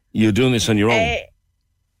 You're doing this on your own.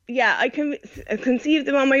 Yeah, I conceived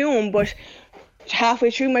them on my own, but halfway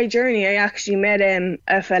through my journey, I actually met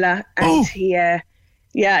a fella, and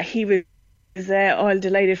he was all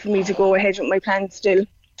delighted for me to go ahead with my plans still.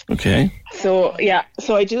 Okay. So yeah,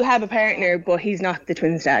 so I do have a partner, but he's not the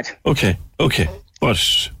twins' dad. Okay.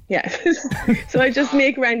 But yeah, so I just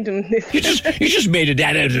make random. You just made a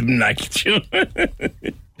dad out of him, like, you know?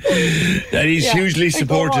 That he's hugely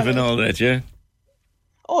supportive and all that, yeah.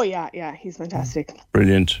 Oh yeah, he's fantastic.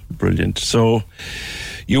 Brilliant. So,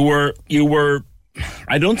 you were.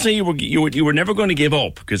 I don't say you were never going to give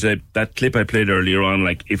up, because that clip I played earlier on,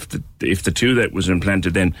 like, if the two that was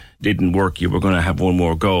implanted then didn't work, you were going to have one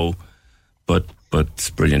more go. But it's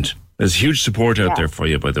brilliant. There's huge support out there for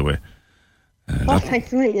you, by the way.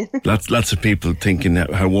 Thanks a million. Lots of people thinking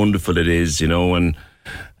how wonderful it is, you know, and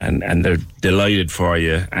they're delighted for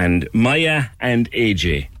you. And Maya and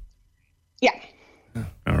AJ. Yeah.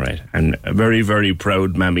 All right. And a very, very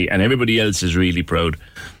proud mammy, and everybody else is really proud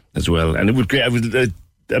as well. And it would great.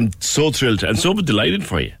 I'm so thrilled and so delighted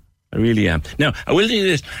for you. I really am. Now, I will tell you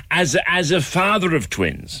this: as a father of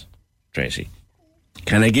twins, Tracy,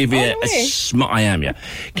 can I give you a small? I am, yeah.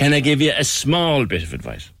 Can I give you a small bit of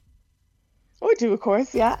advice? Oh, I do, of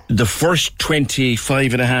course, yeah. The first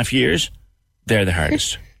 25 and a half years, they're the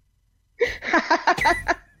hardest.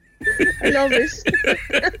 I love it.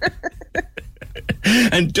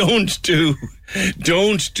 And don't do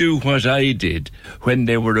what I did when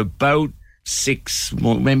they were about 6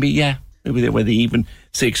 months, maybe, Maybe they were even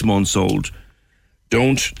 6 months old.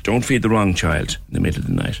 Don't feed the wrong child in the middle of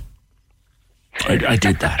the night. I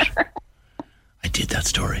did that. I did that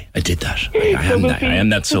story. I did that. I am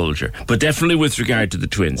that soldier. But definitely with regard to the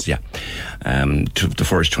twins, yeah. To the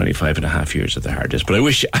first 25 and a half years of the hardest. But I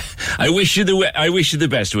wish you the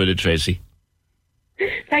best with it, Tracy.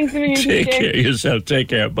 Thanks a million. Take care of yourself. Take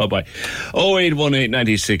care. Bye-bye. 0818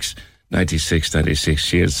 96 96 96.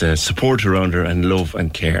 She has support around her and love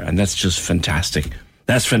and care. And that's just fantastic.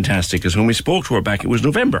 That's fantastic. Because when we spoke to her back, it was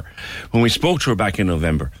November. When we spoke to her back in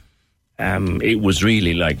November, it was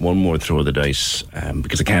really like one more throw of the dice,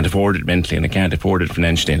 because I can't afford it mentally and I can't afford it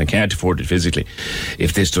financially and I can't afford it physically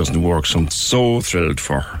if this doesn't work. So I'm so thrilled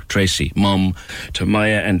for her. Tracy, Mum, to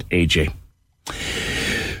Maya and AJ.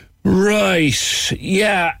 Right.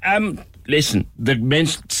 Yeah. Listen, the men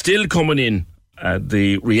still coming in,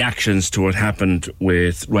 the reactions to what happened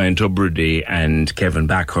with Ryan Tubridy and Kevin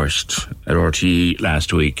Backhurst at RTE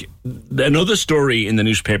last week. Another story in the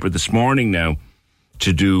newspaper this morning now,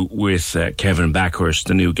 to do with Kevin Backhurst,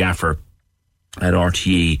 the new gaffer at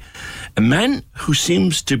RTE. A man who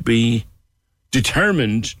seems to be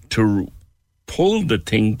determined to pull the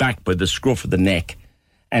thing back by the scruff of the neck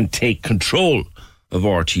and take control of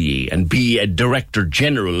RTE and be a director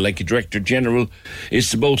general like a director general is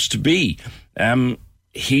supposed to be.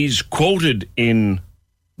 He's quoted in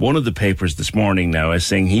one of the papers this morning now as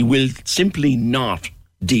saying he will simply not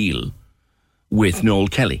deal with Noel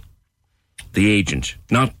Kelly, the agent,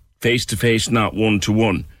 not face-to-face, not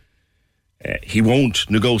one-to-one. He won't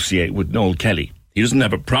negotiate with Noel Kelly. He doesn't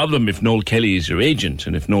have a problem if Noel Kelly is your agent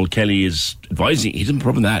and if Noel Kelly is advising. He doesn't have a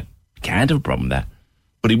problem with that. He can't have a problem with that.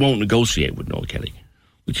 But he won't negotiate with Noel Kelly,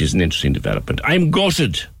 which is an interesting development. I'm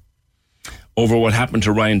gutted over what happened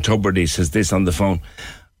to Ryan Tubridy, says this on the phone.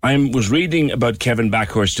 I was reading about Kevin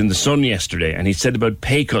Backhurst in The Sun yesterday, and he said about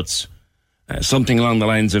pay cuts, something along the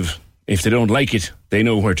lines of, if they don't like it, they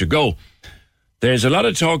know where to go. There's a lot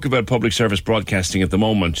of talk about public service broadcasting at the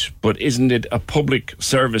moment, but isn't it a public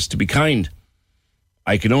service to be kind?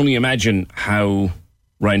 I can only imagine how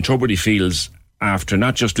Ryan Tubridy feels after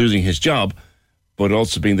not just losing his job, but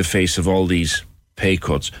also being the face of all these pay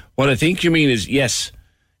cuts. What I think you mean is, yes,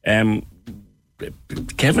 Kevin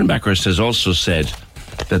Backhurst has also said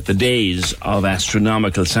that the days of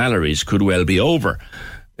astronomical salaries could well be over.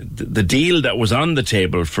 The deal that was on the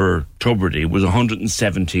table for Tubridy was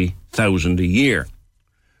 $170,000 a year,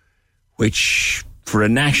 which for a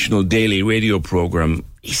national daily radio programme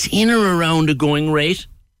is in or around a going rate,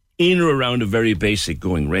 in or around a very basic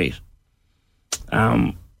going rate.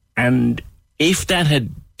 And if that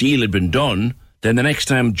deal had been done, then the next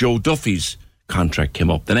time Joe Duffy's contract came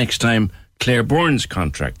up, the next time Claire Bourne's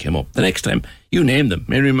contract came up, the next time, you name them,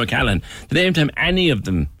 Mary McCallan, the next time any of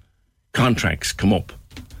them contracts come up,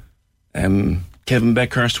 Kevin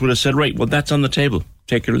Backhurst would have said, right, well, that's on the table.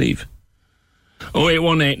 Take your leave.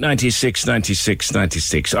 0818 96 96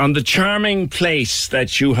 96. On the charming place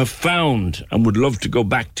that you have found and would love to go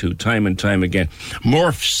back to time and time again.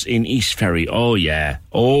 Murph's in East Ferry. Oh, yeah.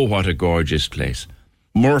 Oh, what a gorgeous place.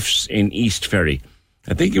 Murph's in East Ferry.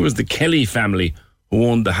 I think it was the Kelly family who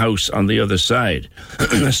owned the house on the other side.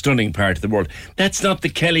 A stunning part of the world. That's not the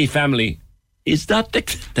Kelly family. That's not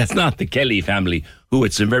the Kelly family who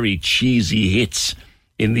had some very cheesy hits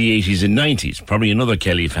in the 80s and 90s. Probably another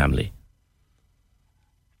Kelly family.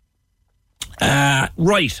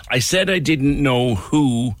 Right. I said I didn't know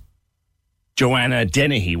who Joanna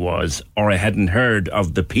Dennehy was, or I hadn't heard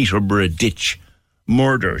of the Peterborough Ditch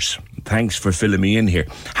murders. Thanks for filling me in here.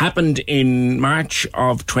 Happened in March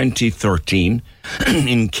of 2013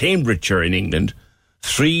 in Cambridgeshire in England.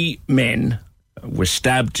 3 men were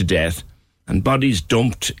stabbed to death and bodies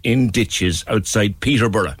dumped in ditches outside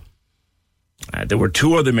Peterborough. There were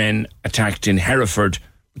 2 other men attacked in Hereford.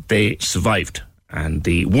 They survived. And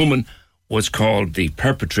the woman was called, the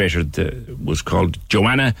perpetrator was called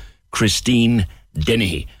Joanna Christine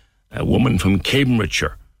Dennehy, a woman from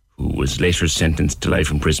Cambridgeshire who was later sentenced to life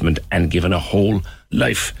imprisonment and given a whole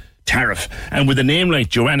life tariff. And with a name like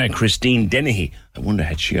Joanna Christine Dennehy, I wonder,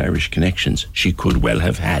 had she Irish connections? She could well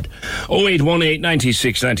have had. 0818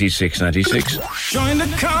 96 96 96. Join the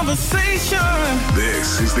conversation.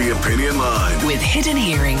 This is the Opinion Line. With Hidden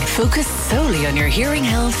Hearing, focused solely on your hearing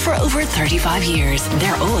health for over 35 years.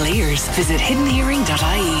 They're all ears. Visit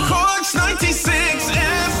hiddenhearing.ie. Corks 96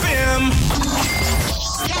 FM.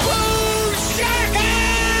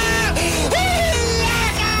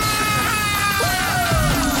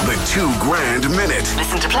 The $2 Minute.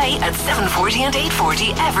 Listen to play at 7:40 and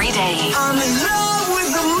 8:40 every day. I'm in love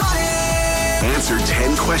with the money. Answer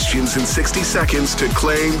 10 questions in 60 seconds to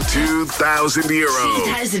claim €2,000.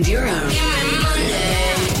 €2,000.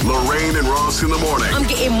 Lorraine and Ross in the morning. I'm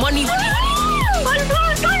getting money. Oh my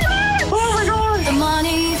God. The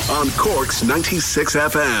money. On Cork's 96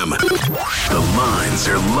 FM. The lines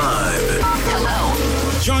are live. Hello.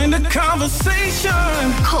 Join the conversation.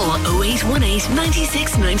 Call 0818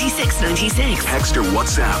 96 96 96. Text or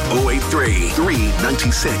WhatsApp 083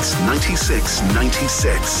 396 96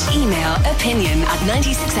 96. Email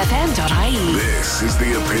opinion@96fm.ie. This is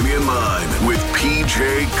the Opinion Line with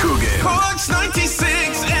PJ Coogan. Cork's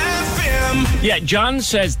 96 FM. Yeah, John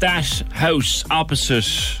says that house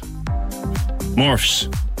opposite Murph's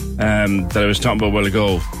that I was talking about a while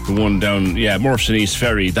ago, the one down, Murph's in East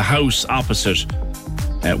Ferry, the house opposite,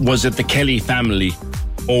 was it the Kelly family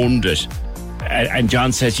owned it? And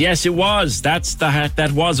John says, yes, it was.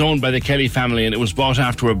 That was owned by the Kelly family, and it was bought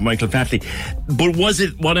afterward by Michael Flatley. But was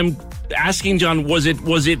it, what I'm asking, John, was it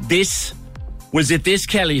this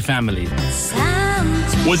Kelly family?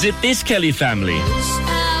 Was it this Kelly family?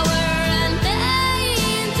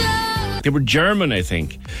 They were German, I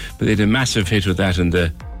think, but they had a massive hit with that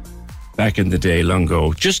back in the day, long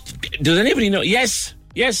ago. Just, does anybody know? Yes,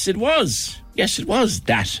 it was. Yes, it was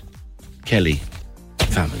that Kelly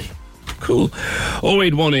family. Cool.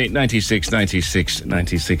 0818 96 96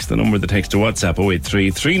 96. The number, the text to WhatsApp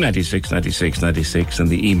 083 396 96 96, and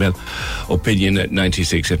the email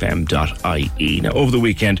opinion@96fm.ie. Now, over the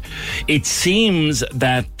weekend, it seems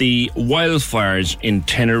that the wildfires in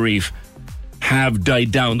Tenerife have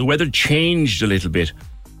died down. The weather changed a little bit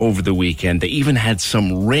over the weekend. They even had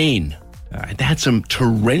some rain. They had some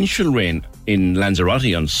torrential rain in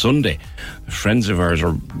Lanzarote on Sunday. Friends of ours,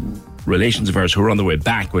 or relations of ours who were on the way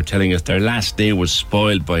back, were telling us their last day was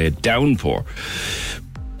spoiled by a downpour.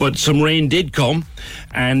 But some rain did come,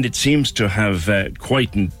 and it seems to have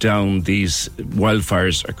quietened down these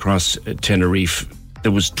wildfires across Tenerife.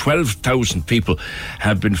 There was 12,000 people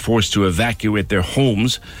have been forced to evacuate their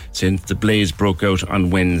homes since the blaze broke out on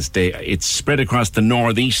Wednesday. It's spread across the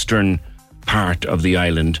northeastern part of the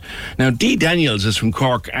island. Now, Dee Daniels is from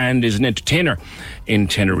Cork and is an entertainer in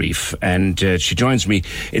Tenerife, and she joins me.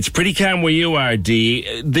 It's pretty calm where you are, Dee.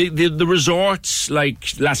 The resorts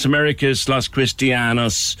like Las Americas, Los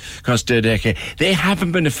Cristianos, Costa Deca, they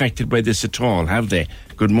haven't been affected by this at all, have they?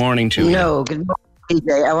 Good morning to you. No, good morning,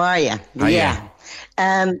 PJ. How are you? Hiya.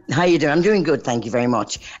 How you doing? I'm doing good, thank you very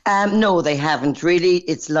much. No, they haven't really.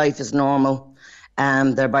 It's life as normal.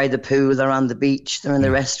 They're by the pool, they're on the beach, they're in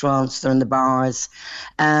the restaurants, they're in the bars.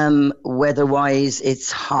 Weather-wise,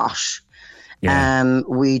 it's hot. Yeah.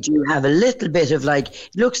 We do have a little bit of it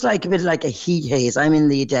looks like a bit like a heat haze. I'm in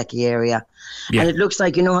the Adeje area. Yeah. And it looks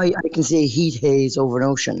like, I can see a heat haze over an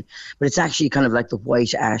ocean, but it's actually kind of like the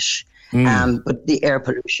white ash. But the air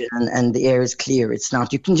pollution and the air is clear. It's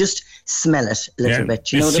not. You can just smell it a little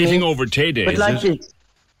bit. You know it's what I sitting mean? over Tay-Day, but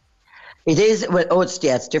it is. Well, it's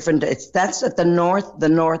different. That's at the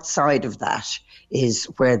north side of that is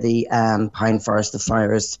where the pine forest, the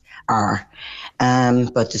fires are.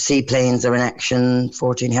 But the seaplanes are in action.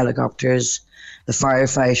 14 helicopters. The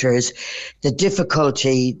firefighters. The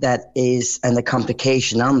difficulty that is and the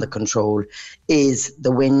complication on the control is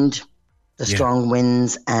the wind. The strong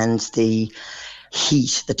winds and the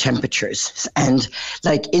heat, the temperatures. And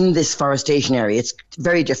in this forestation area, it's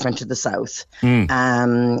very different to the south.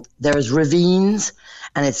 There's ravines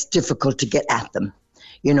and it's difficult to get at them,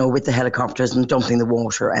 with the helicopters and dumping the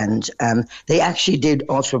water. And they actually did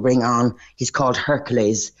also bring on, he's called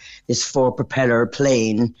Hercules, this 4-propeller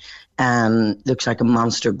plane. Looks like a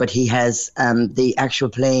monster, but he has the actual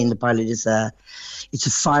plane, the pilot is it's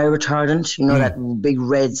a fire retardant, that big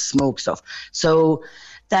red smoke stuff. So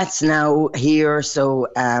that's now here, so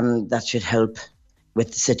that should help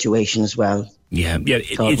with the situation as well. Yeah.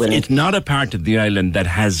 It's not a part of the island that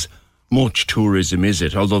has much tourism, is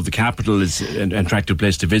it? Although the capital is an attractive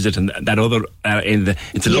place to visit, and that other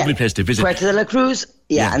it's a lovely place to visit. Puerto de la Cruz,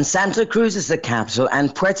 and Santa Cruz is the capital,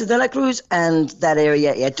 and Puerto de la Cruz and that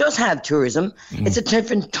area, it does have tourism. It's a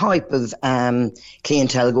different type of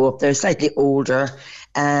clientele go up there, slightly older.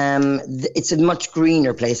 It's a much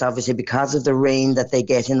greener place, obviously, because of the rain that they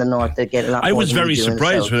get in the north. They get a lot. I more was than very we do in the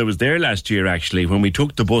surprised south. when I was there last year, actually, when we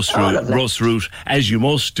took the bus route, as you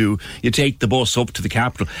must do. You take the bus up to the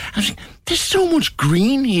capital. I was thinking, there's so much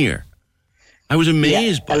green here. I was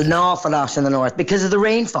amazed by an awful lot in the north because of the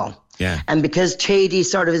rainfall. Yeah. And because Chady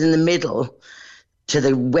sort of is in the middle to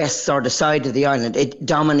the west sort of side of the island, it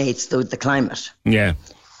dominates the climate. Yeah.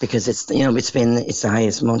 because it's the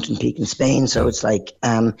highest mountain peak in Spain, so it's like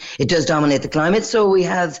it does dominate the climate. So we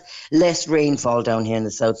have less rainfall down here in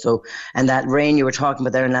the south. So, and that rain you were talking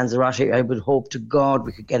about there in Lanzarote, I would hope to God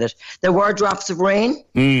we could get it. There were drops of rain,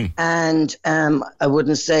 and I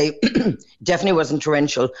wouldn't say definitely wasn't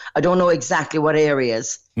torrential. I don't know exactly what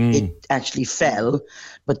areas it actually fell,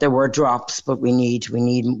 but there were drops. But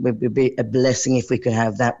would be a blessing if we could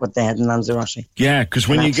have that what they had in Lanzarote. Yeah, because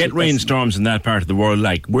when you get rainstorms in that part of the world,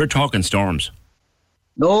 like we're talking storms.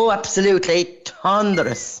 Oh, absolutely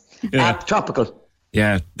thunderous, tropical.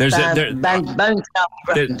 Yeah, there's a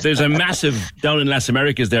massive down in Las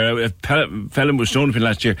Americas there. A fellow was showing me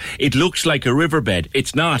last year. It looks like a riverbed.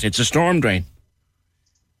 It's not. It's a storm drain.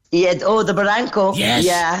 Yeah, the Barranco. Yes.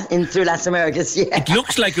 Yeah, in through Las Americas. Yeah. It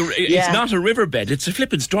looks like it's not a riverbed. It's a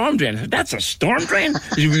flipping storm drain. That's a storm drain.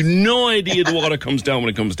 You have no idea the water comes down when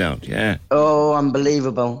it comes down. Yeah. Oh,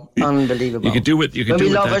 unbelievable. Unbelievable. You could do it. We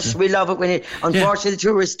love it. We love it when it. Unfortunately, the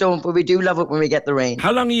tourists don't, but we do love it when we get the rain.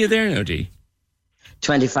 How long are you there now, Dee?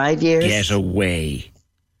 25 years. Get away.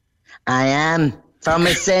 I am. For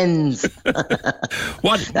my sins.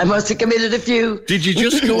 What? I must have committed a few. Did you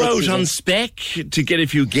just go out on spec to get a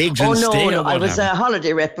few gigs and stay? No. I was a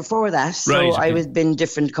holiday rep before that. So right, okay. I was in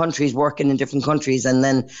different countries, working in different countries. And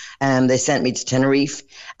then they sent me to Tenerife.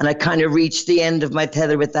 And I kind of reached the end of my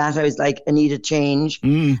tether with that. I was like, I need a change.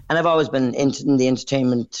 And I've always been in the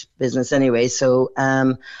entertainment business anyway. So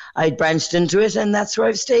I branched into it, and that's where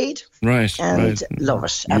I've stayed. Right. And love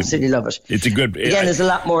it. Absolutely love it. It's a good... Again, there's a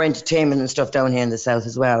lot more entertainment and stuff down here in the south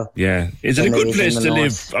as well. Yeah. Is it a good place to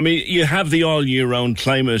live? I mean, you have the all year round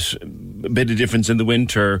climate, a bit of difference in the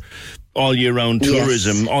winter, all year round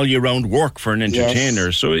tourism, all year round work for an entertainer.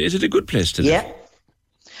 Yes. So is it a good place to live? Yeah.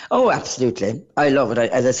 Oh, absolutely. I love it.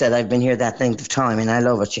 As I said, I've been here that length of time and I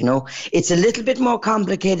love it, you know. It's a little bit more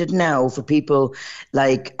complicated now for people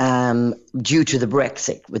like due to the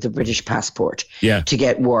Brexit with the British passport to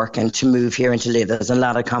get work and to move here and to live. There's a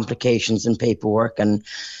lot of complications and paperwork, and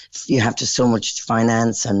you have to so much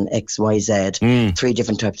finance and XYZ, 3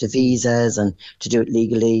 different types of visas, and to do it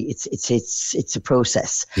legally, it's a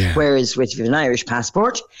process. Yeah. Whereas if you have an Irish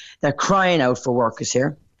passport, they're crying out for workers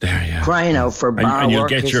here. Crying out for bar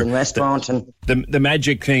workers and restaurant and the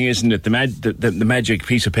magic thing, isn't it? The magic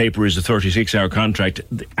piece of paper is a 36-hour contract,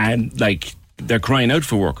 and like they're crying out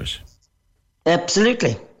for workers.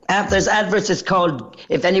 Absolutely. There's adverts. It's called,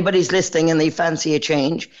 if anybody's listening and they fancy a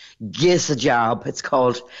change, Giz a Job. It's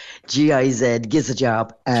called GIZ, Giz a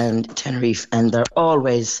Job, and Tenerife, and they're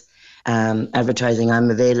always advertising I'm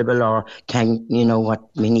available, or can you know what,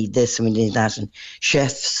 we need this and we need that, and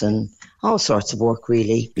chefs and all sorts of work,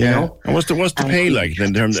 really. You know? And what's the pay like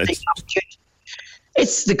in terms of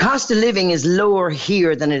it's the cost of living is lower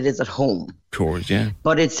here than it is at home. Of course, yeah.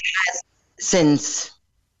 But it's since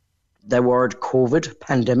the word COVID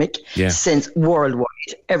pandemic, since worldwide,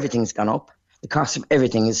 everything's gone up. The cost of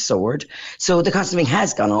everything is soared. So the cost of living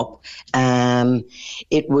has gone up.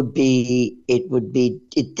 It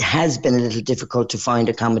has been a little difficult to find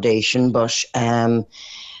accommodation, but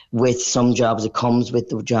with some jobs, it comes with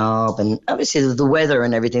the job, and obviously the weather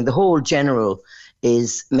and everything. The whole general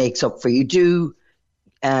makes up for you.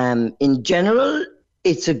 In general,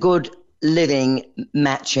 it's a good living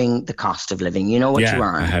matching the cost of living. You know what you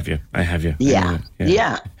earn. I have you. Yeah.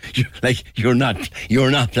 You're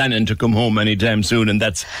not planning to come home anytime soon, and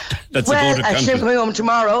that's well, actually, I'm coming home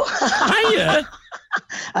tomorrow. Are you?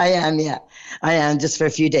 I am, yeah. I am, just for a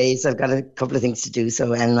few days. I've got a couple of things to do.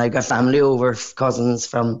 So, and I've got family over, cousins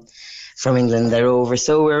from England. They're over.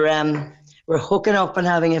 So we're hooking up and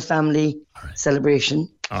having a family celebration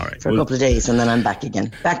for a couple of days, and then I'm back again.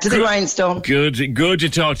 Back to the grindstone. Good to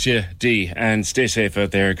talk to you, Dee, and stay safe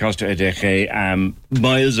out there. Costa Adeje,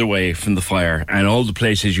 miles away from the fire, and all the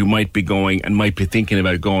places you might be going and might be thinking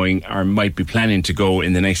about going, or might be planning to go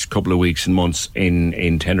in the next couple of weeks and months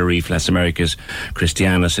in Tenerife, Las Americas,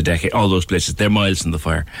 Cristianas, Adeje, all those places. They're miles from the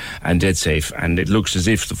fire and dead safe, and it looks as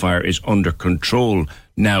if the fire is under control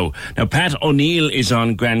now. Pat O'Neill is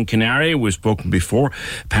on Gran Canaria. We've spoken before.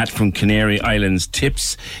 Pat from Canary Islands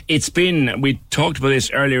Tips. We talked about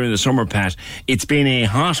this earlier in the summer, Pat. It's been a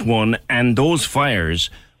hot one, and those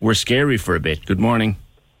fires were scary for a bit. Good morning.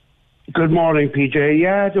 Good morning, PJ.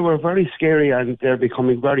 Yeah, they were very scary, and they're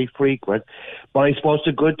becoming very frequent. But I suppose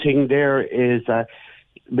the good thing there is that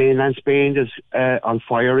mainland Spain is on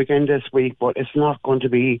fire again this week, but it's not going to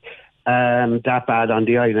be that bad on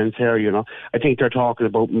the islands here, you know. I think they're talking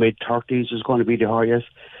about mid-30s is going to be the highest.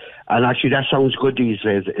 And actually, that sounds good these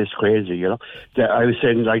days. It's crazy, you know. I was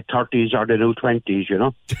saying like 30s are the new 20s, you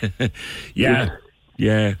know. Yeah.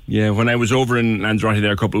 Yeah. When I was over in Lanzarote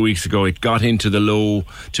there a couple of weeks ago, it got into the low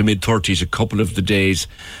to mid-30s a couple of the days,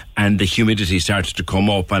 and the humidity started to come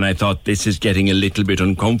up, and I thought, this is getting a little bit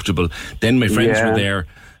uncomfortable. Then my friends were there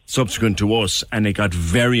subsequent to us, and it got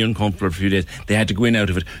very uncomfortable for a few days. They had to go in out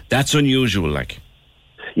of it. That's unusual, like.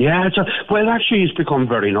 Yeah, well, actually, it's become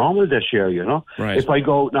very normal this year, you know. Right. If I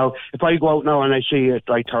go out now and I see it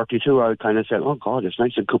like 32, I kind of say, oh God, it's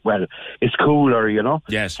nice and cool. Well, it's cooler, you know.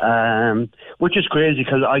 Yes. Which is crazy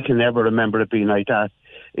because I can never remember it being like that.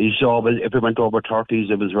 You saw, if it went over 30s,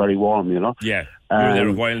 it was very warm, you know. Yeah. You're there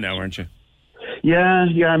a while now, aren't you? Yeah,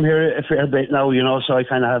 I'm here a fair bit now, you know, so I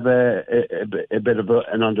kind of have a bit of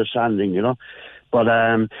an understanding, you know. But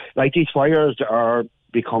like these fires are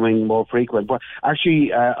becoming more frequent. But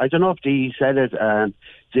actually, I don't know if Dee said it.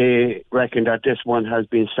 They reckon that this one has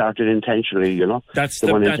been started intentionally. You know, that's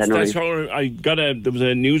how I got there was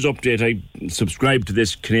a news update. I subscribed to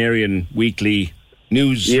this Canarian weekly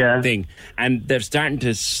news thing, and they're starting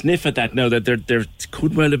to sniff at that now. That there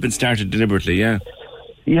could well have been started deliberately. Yeah.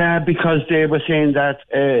 Yeah, because they were saying that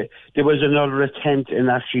there was another attempt in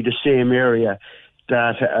actually the same area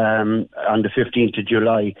that on the 15th of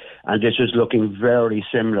July, and this is looking very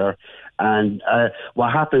similar. And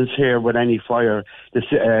what happens here with any fire,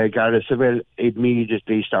 the Garda Civil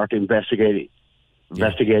immediately start investigating,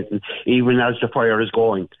 even as the fire is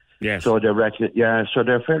going. Yes. So they're so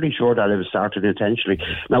they're fairly sure that it was started intentionally.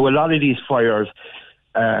 Now, a lot of these fires,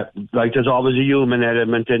 like there's always a human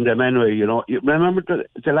element in them anyway, you know. You remember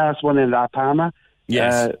the last one in La Palma?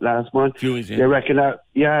 Yes. Last month. They reckon that,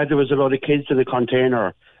 there was a lot of kids in a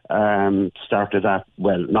container started that,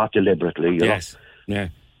 well, not deliberately, you know. Yeah.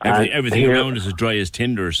 Everything around is as dry as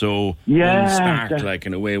tinder, so one spark, like,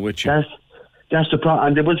 in a way with you. That's the problem.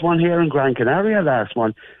 And there was one here in Gran Canaria last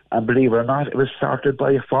one, and believe it or not, it was started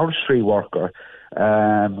by a forestry worker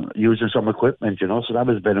using some equipment, you know, so that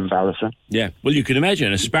was a bit embarrassing. Yeah, well, you can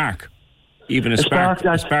imagine a spark. Even a spark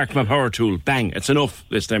from a power tool, bang, it's enough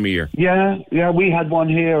this time of year. Yeah, we had one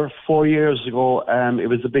here 4 years ago. It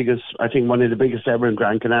was the biggest, I think one of the biggest ever in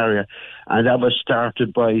Gran Canaria, and that was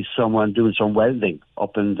started by someone doing some welding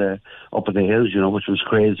up in the hills, you know, which was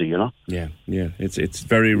crazy, you know. Yeah, it's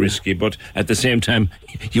very risky, but at the same time,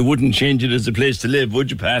 you wouldn't change it as a place to live,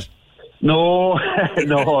 would you, Pat? No, not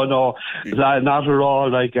at all.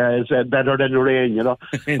 Like, it's better than the rain, you know.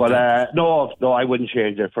 But no, I wouldn't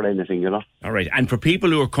change it for anything, you know. All right. And for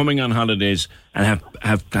people who are coming on holidays and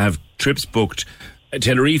have trips booked,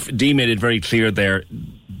 Tenerife, Dee made it very clear there,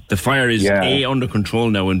 the fire is A, under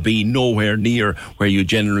control now, and B, nowhere near where you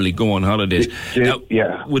generally go on holidays.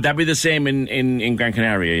 Would that be the same in Gran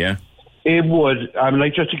Canaria, yeah? It would.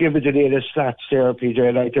 Like, just to give you the latest stats there,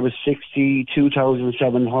 PJ, like, there was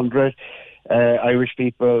 62,700 Irish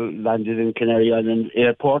people landed in Canary Island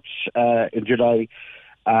airports in July,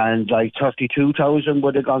 and like 32,000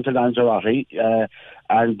 would have gone to Lanzarote,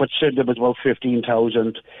 but still there was about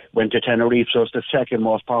 15,000 went to Tenerife, so it's the second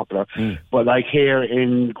most popular. But like here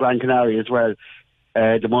in Gran Canaria as well,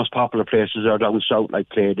 the most popular places are down south, like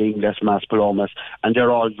Clading, Les Maspalomas, and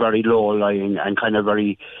they're all very low-lying and kind of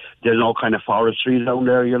very, there's no kind of forestry down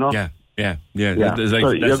there, you know? Yeah. So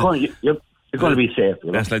you're going to be safe,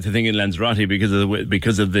 you know? That's like the thing in Lanzarote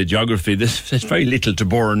because of the geography. There's very little to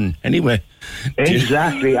burn anyway.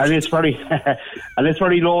 Exactly, and it's very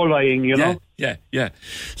low-lying, you know? Yeah.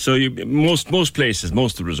 So most places,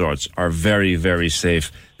 most of the resorts are very, very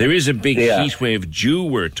safe. There is a big heat wave due,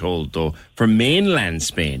 we're told, though, for mainland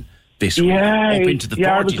Spain this week, up into the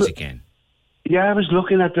 40s again. Yeah, I was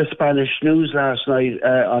looking at the Spanish news last night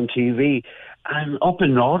on TV, and up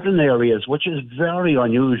in northern areas, which is very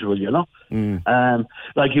unusual, you know.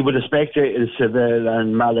 Like you would expect it in Seville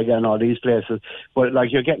and Malaga and all these places, but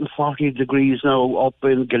like you're getting 40 degrees now up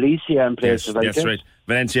in Galicia and places like that. That's right.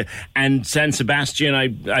 Valencia and San Sebastian.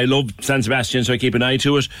 I love San Sebastian, so I keep an eye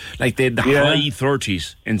to it. Like the high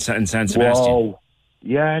 30s in San Sebastian. Wow.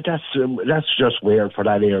 Yeah, that's just weird for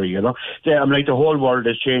that area, you know. I'm like, the whole world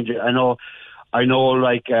is changing. I know.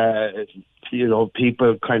 Like, you know,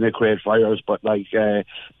 people kind of create fires, but like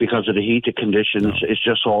because of the heated conditions, it's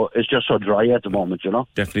just so dry at the moment, you know.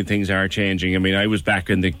 Definitely, things are changing. I mean, I was back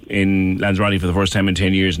in Lanzarote for the first time in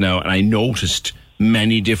 10 years now, and I noticed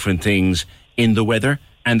many different things in the weather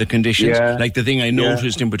and the conditions. Like the thing I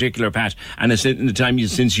noticed in particular, Pat, and in the time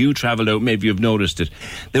since you travelled out, maybe you've noticed it,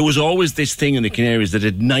 there was always this thing in the Canaries that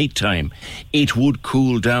at night time it would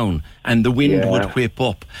cool down and the wind would whip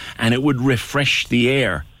up and it would refresh the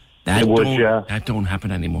air. That don't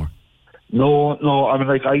happen anymore. No, I mean,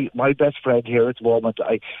 like, my best friend here at the moment,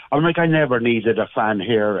 I never needed a fan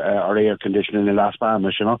here or air conditioning in Las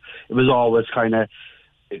Palmas, you know. It was always kind of,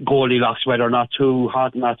 Goldilocks weather, not too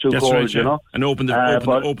hot, not too That's cold, right, you know. And open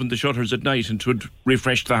the shutters at night, and 'twould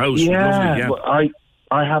refresh the house. Yeah, Lovely, but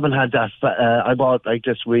I haven't had that. I bought like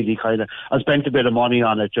this really kind of. I spent a bit of money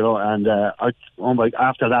on it, you know, and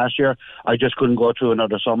after last year, I just couldn't go through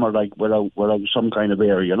another summer like without some kind of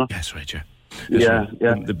air, you know. That's right, yeah. Yeah.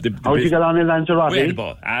 How did you get on in Lanzarote?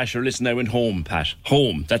 Sure, listen, I went home, Pat.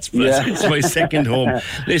 Home. That's my second home.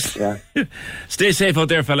 Listen, stay safe out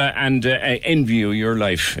there, fella, and envy your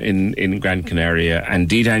life in Gran Canaria and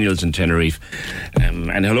D. Daniels in Tenerife.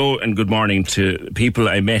 And hello and good morning to people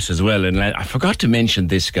I met as well. And I forgot to mention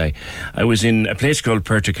this guy. I was in a place called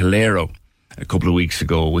Puerto Calero a couple of weeks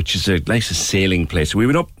ago, which is a nice sailing place. We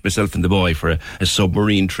went up, myself and the boy, for a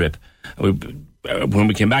submarine trip. When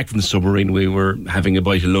we came back from the submarine, we were having a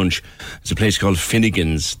bite of lunch. It's a place called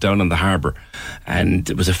Finnegan's down on the harbour, and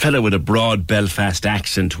it was a fellow with a broad Belfast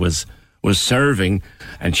accent was serving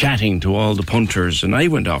and chatting to all the punters, and I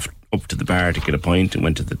went off up to the bar to get a pint and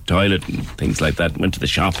went to the toilet and things like that, went to the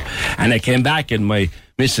shop, and I came back and my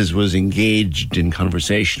missus was engaged in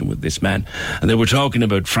conversation with this man, and they were talking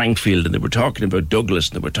about Frankfield, and they were talking about Douglas,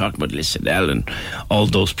 and they were talking about Lissadell and all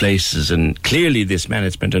those places, and clearly this man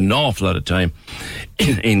had spent an awful lot of time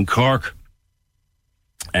in Cork.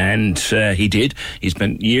 And he did. He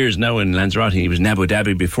spent years now in Lanzarote. He was in Abu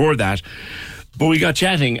Dhabi before that. But we got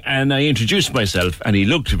chatting, and I introduced myself, and he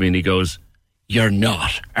looked at me and he goes, "You're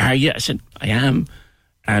not, are you?" I said, "I am."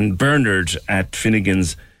 And Bernard at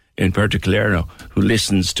Finnegan's in Puerto Calero, who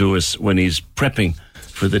listens to us when he's prepping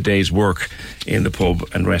for the day's work in the pub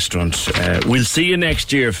and restaurant. We'll see you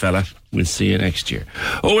next year, fella. We'll see you next year.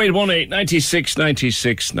 0818 96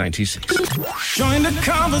 96 96. Join the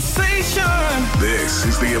conversation. This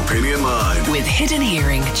is the Opinion Line. With Hidden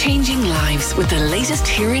Hearing, changing lives with the latest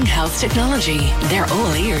hearing health technology. They're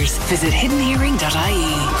all ears. Visit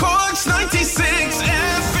hiddenhearing.ie. Corks 96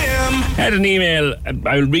 FM. Had an email,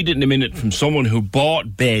 I'll read it in a minute, from someone who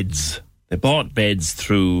bought beds. They bought beds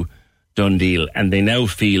through Dundee, and they now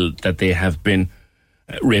feel that they have been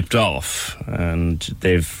ripped off, and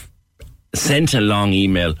they've sent a long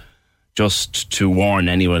email just to warn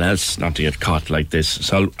anyone else not to get caught like this.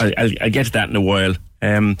 So I'll get to that in a while.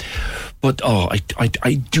 But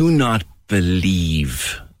I do not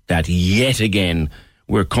believe that yet again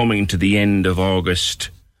we're coming to the end of August,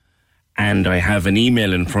 and I have an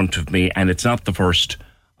email in front of me, and it's not the first.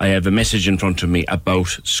 I have a message in front of me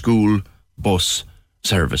about school bus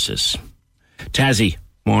services. Tazzy,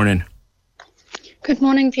 morning. Good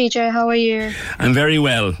morning, PJ. How are you? I'm very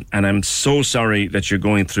well, and I'm so sorry that you're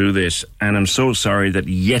going through this, and I'm so sorry that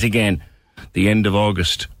yet again the end of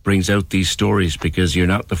August brings out these stories, because you're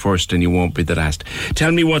not the first and you won't be the last.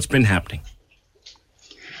 Tell me what's been happening.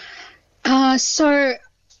 So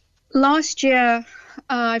last year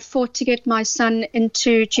I fought to get my son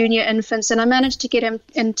into junior infants, and I managed to get him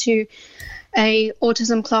into a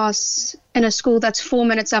autism class in a school that's 4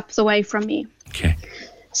 minutes up the way from me. Okay.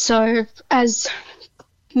 So as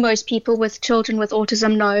most people with children with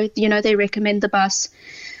autism know, they recommend the bus.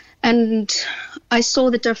 And I saw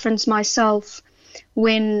the difference myself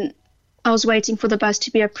when I was waiting for the bus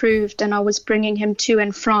to be approved and I was bringing him to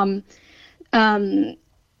and from.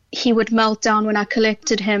 He would melt down when I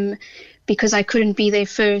collected him because I couldn't be there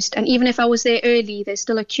first. And even if I was there early, there's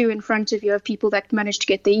still a queue in front of you of people that managed to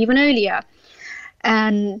get there even earlier.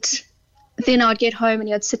 And then I'd get home and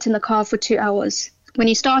he'd sit in the car for 2 hours. When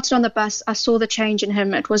he started on the bus, I saw the change in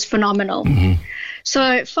him. It was phenomenal. Mm-hmm.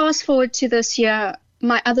 So fast forward to this year,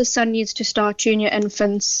 my other son needs to start junior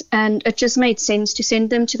infants, and it just made sense to send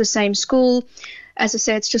them to the same school. As I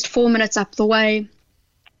said, it's just 4 minutes up the way.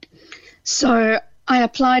 So I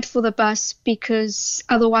applied for the bus because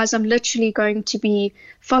otherwise I'm literally going to be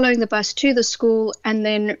following the bus to the school and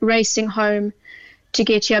then racing home to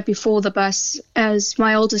get here before the bus, as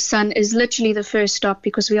my oldest son is literally the first stop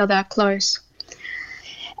because we are that close.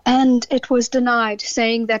 And it was denied,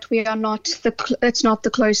 saying that we are it's not the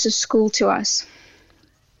closest school to us.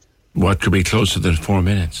 What could be closer than 4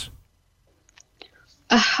 minutes?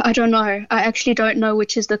 I don't know. I actually don't know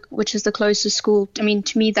which is the closest school. I mean,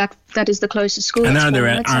 to me, that is the closest school. And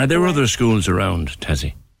are there other schools around,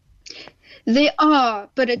 Tessie? There are,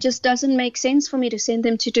 but it just doesn't make sense for me to send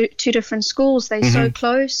them to two different schools. They're so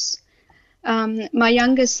close. My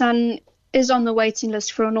youngest son is on the waiting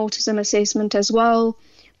list for an autism assessment as well,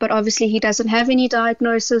 but obviously he doesn't have any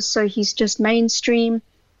diagnosis, so he's just mainstream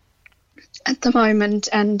at the moment,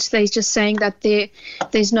 and they're just saying that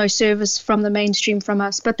there's no service from the mainstream from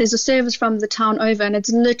us, but there's a service from the town over, and it's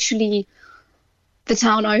literally the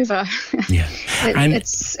town over. Yeah.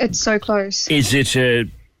 It's so close. Is it a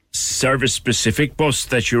service-specific bus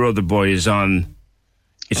that your other boy is on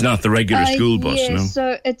It's not the regular school bus, yeah, no?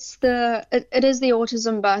 so it is the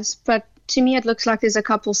autism bus, but to me it looks like there's a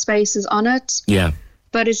couple spaces on it. Yeah.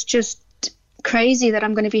 But it's just crazy that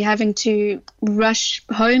I'm going to be having to rush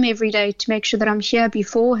home every day to make sure that I'm here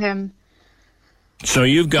before him. So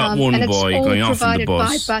you've got one and boy going off on the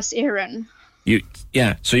bus. It's all provided by Bus Erin.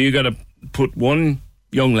 So you got to put one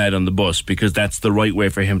young lad on the bus because that's the right way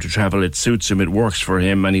for him to travel. It suits him, it works for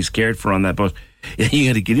him, and he's cared for on that bus. You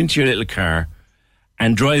got to get into your little car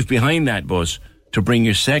and drive behind that bus to bring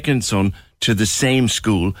your second son to the same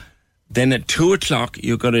school. Then at 2:00,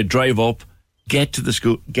 you've got to drive up, get to the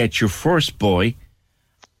school, get your first boy,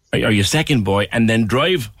 or your second boy, and then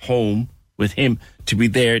drive home with him to be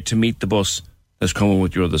there to meet the bus that's coming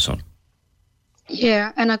with your other son.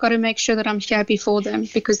 Yeah, and I got to make sure that I'm here before them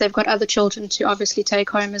because they've got other children to obviously take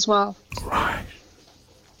home as well. Right.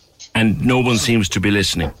 And no one seems to be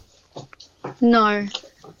listening. No.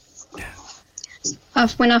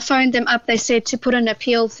 When I phoned them up, they said to put an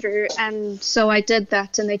appeal through, and so I did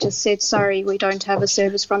that, and they just said, sorry, we don't have a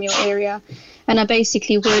service from your area. And I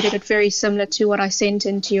basically worded it very similar to what I sent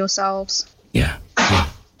in to yourselves. Yeah.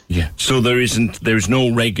 So there's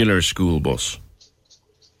no regular school bus?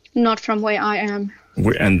 Not from where I am.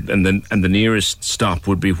 And the nearest stop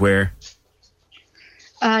would be where?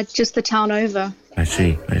 Just the town over. I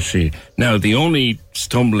see. Now, the only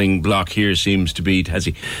stumbling block here seems to be,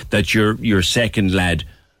 Tassie, that your second lad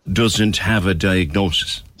doesn't have a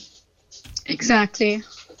diagnosis. Exactly.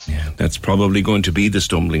 Yeah, that's probably going to be the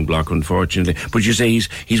stumbling block, unfortunately. But you say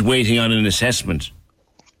he's waiting on an assessment.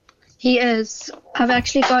 He is. I've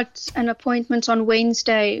actually got an appointment on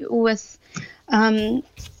Wednesday with the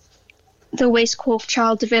West Cork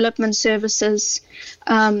Child Development Services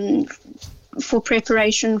for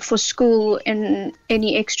preparation for school and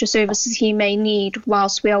any extra services he may need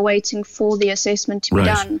whilst we are waiting for the assessment to be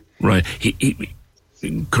done. Right. He,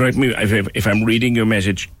 correct me if I'm reading your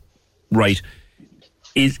message right.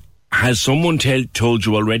 Has someone told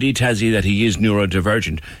you already, Tassie, that he is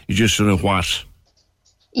neurodivergent? You just don't know what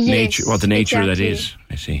the nature of that is.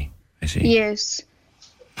 I see. Yes,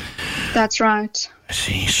 that's right. I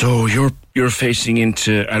see. So you're facing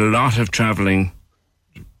into a lot of travelling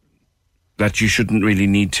that you shouldn't really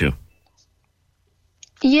need to.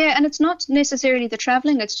 Yeah, and it's not necessarily the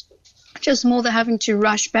travelling, it's just more the having to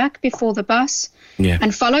rush back before the bus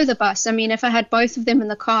and follow the bus. I mean, if I had both of them in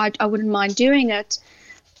the car, I wouldn't mind doing it,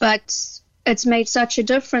 but it's made such a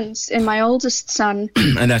difference in my oldest son.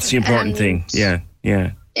 And that's the important thing. Yeah.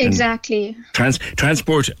 Exactly.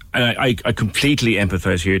 Transport, I completely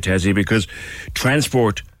empathise here, Tassie, because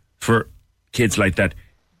transport for kids like that,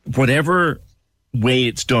 whatever way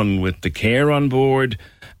it's done with the care on board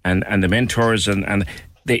and the mentors and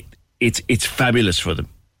it's fabulous for them.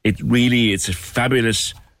 It really is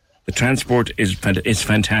fabulous. The transport is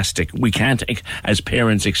fantastic. We can't, as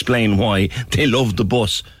parents, explain why they love the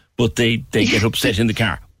bus, but they get upset in the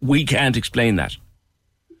car. We can't explain that.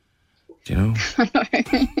 You know?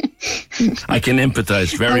 I can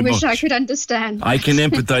empathise very much. I wish I could understand. I can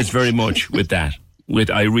empathise very much with that.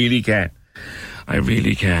 I really can.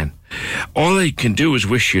 All I can do is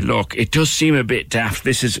wish you luck. It does seem a bit daft.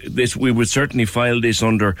 This we would certainly file this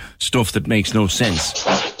under stuff that makes no sense.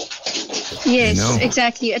 Yes,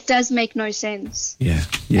 exactly. It does make no sense. Yeah.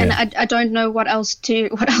 And I don't know what else to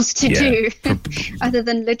do other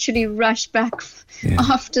than literally rush back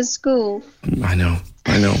after school. I know.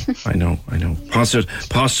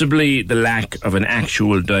 Possibly the lack of an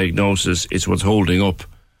actual diagnosis is what's holding up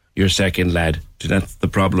your second lad. That's the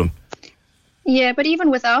problem. Yeah, but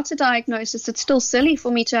even without a diagnosis, it's still silly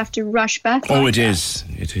for me to have to rush back. It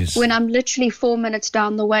is. When I'm literally 4 minutes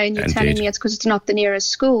down the way and you're telling me it's because it's not the nearest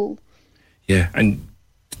school. Yeah, and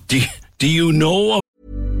do you know?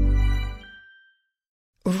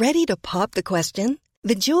 Ready to pop the question?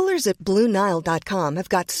 The jewelers at BlueNile.com have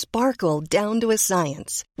got sparkle down to a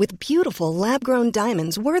science with beautiful lab-grown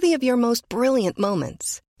diamonds worthy of your most brilliant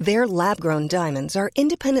moments. Their lab-grown diamonds are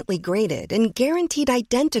independently graded and guaranteed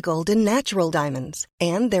identical to natural diamonds,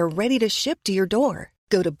 and they're ready to ship to your door.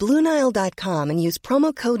 Go to BlueNile.com and use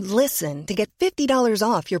promo code LISTEN to get $50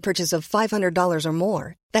 off your purchase of $500 or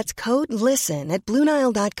more. That's code LISTEN at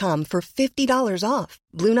BlueNile.com for $50 off.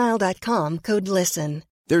 BlueNile.com, code LISTEN.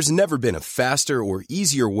 There's never been a faster or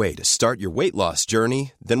easier way to start your weight loss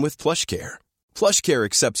journey than with PlushCare. PlushCare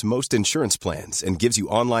accepts most insurance plans and gives you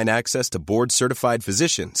online access to board-certified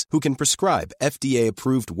physicians who can prescribe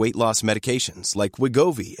FDA-approved weight loss medications like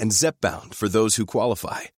Wegovy and Zepbound for those who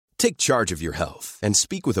qualify. Take charge of your health and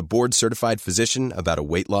speak with a board-certified physician about a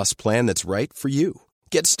weight loss plan that's right for you.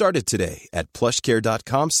 Get started today at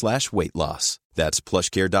plushcare.com/weight loss. That's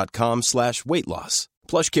plushcare.com/weight loss.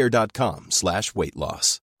 PlushCare.com/weight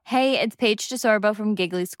loss. Hey, it's Paige DeSorbo from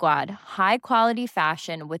Giggly Squad. High quality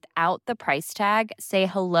fashion without the price tag. Say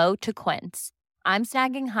hello to Quince. I'm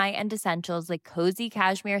snagging high-end essentials like cozy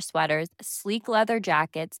cashmere sweaters, sleek leather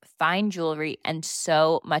jackets, fine jewelry, and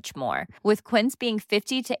so much more. With Quince being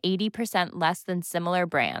 50 to 80% less than similar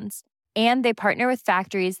brands. And they partner with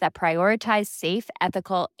factories that prioritize safe,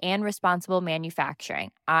 ethical, and responsible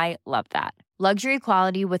manufacturing. I love that. Luxury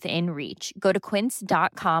quality within reach. Go to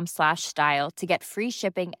quince.com/style to get free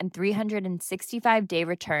shipping and 365-day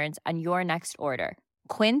returns on your next order.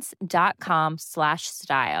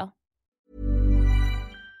 Quince.com/style.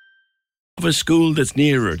 Of a school that's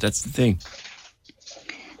nearer, that's the thing.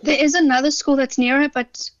 There is another school that's nearer,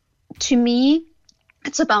 but to me,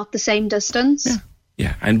 it's about the same distance.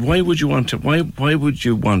 Yeah, and why would you want to? Why would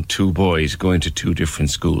you want two boys going to two different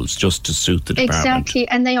schools just to suit the department? Exactly,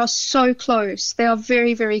 and they are so close. They are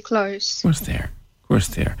very, very close. Of course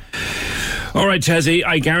they are. All right, Tassie,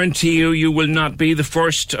 I guarantee you will not be the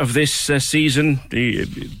first of this season.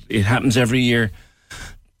 It happens every year.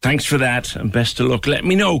 Thanks for that, and best of luck. Let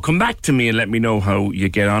me know. Come back to me and let me know how you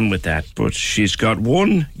get on with that. But she's got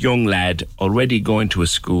one young lad already going to a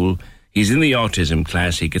school. He's in the autism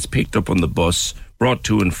class. He gets picked up on the bus, brought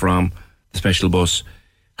to and from the special bus.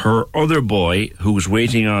 Her other boy, who's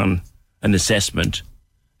waiting on an assessment,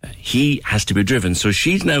 he has to be driven. So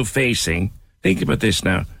she's now facing, think about this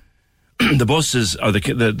now, the buses, or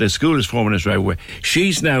the school is 4 minutes right away.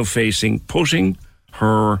 She's now facing putting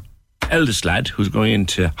her eldest lad, who's going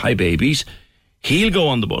into high babies, he'll go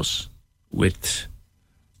on the bus with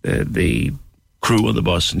the crew on the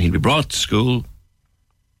bus and he'll be brought to school.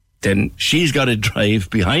 Then she's got to drive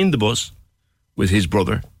behind the bus with his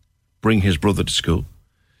brother, bring his brother to school.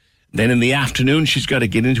 Then in the afternoon, she's got to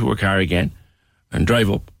get into her car again and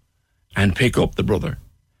drive up and pick up the brother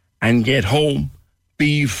and get home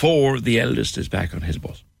before the eldest is back on his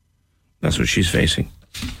bus. That's what she's facing.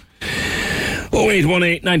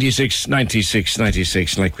 0818 96 96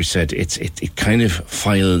 96. Like we said, it kind of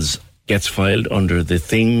gets filed under the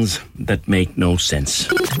things that make no sense.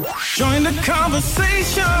 Join the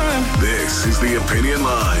conversation. This is the Opinion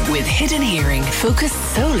Line. With Hidden Hearing, focused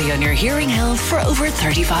solely on your hearing health for over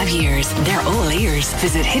 35 years. They're all ears.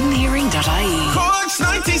 Visit hiddenhearing.ie. Corks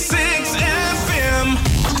 96 FM.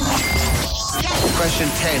 Question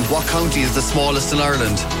 10. What county is the smallest in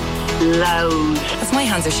Ireland? Loud. As my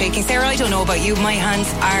hands are shaking. Sarah, I don't know about you. My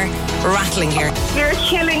hands are rattling here. You're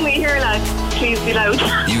killing me here, lad. Please be loud.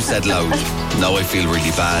 You said loud. Now I feel really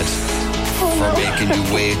bad for making you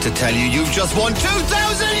wait to tell you you've just won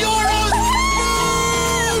 €2,000!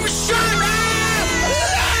 Boom! Shut up!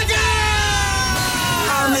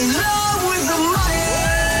 I'm in love with the money.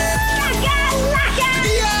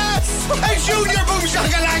 Yes! Hey, Junior, boom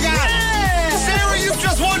shakalaka! Sarah, you've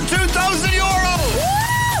just won €2,000!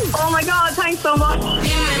 Oh my God, thanks so much.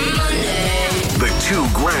 The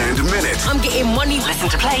 $2,000 minute. I'm getting money. Listen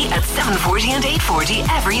to play at 7:40 and 8:40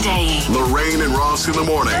 every day. Lorraine and Ross in the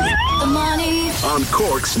morning. The money. On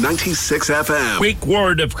Corks 96 FM. Quick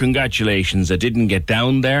word of congratulations. I didn't get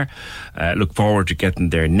down there. Look forward to getting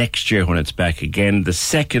there next year when it's back again. The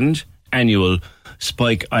second annual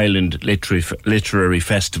Spike Island Literary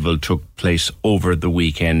Festival took place over the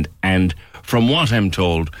weekend, and from what I'm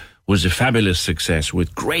told, was a fabulous success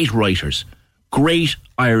with great writers, great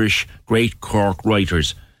Irish, great Cork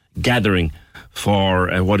writers gathering for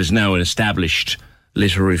what is now an established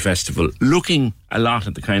literary festival, looking a lot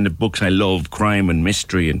at the kind of books I love, crime and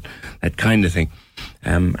mystery and that kind of thing.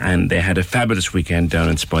 And they had a fabulous weekend down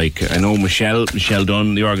in Spike. I know Michelle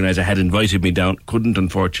Dunn, the organiser, had invited me down, couldn't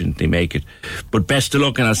unfortunately make it. But best of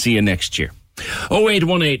luck and I'll see you next year.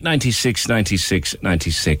 0818 96 96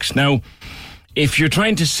 96. Now, if you're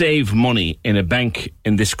trying to save money in a bank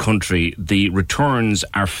in this country, the returns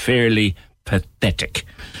are fairly pathetic.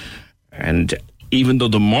 And even though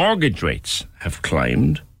the mortgage rates have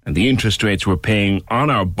climbed and the interest rates we're paying on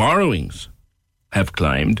our borrowings have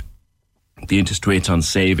climbed, the interest rates on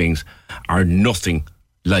savings are nothing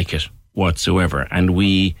like it whatsoever. And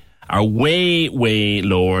we are way, way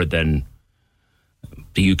lower than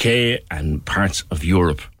the UK and parts of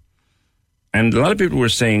Europe. And a lot of people were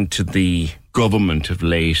saying to the government of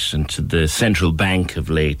late and to the central bank of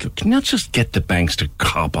late, look, can you not just get the banks to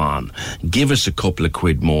cop on? Give us a couple of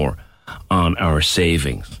quid more on our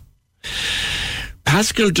savings.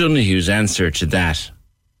 Pascal Donohue's answer to that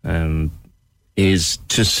is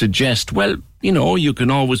to suggest, well, you know, you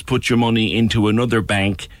can always put your money into another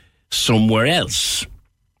bank somewhere else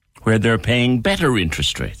where they're paying better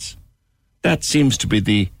interest rates. That seems to be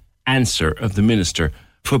the answer of the Minister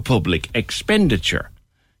for Public Expenditure.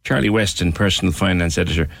 Charlie Weston, personal finance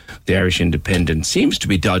editor, the Irish Independent, seems to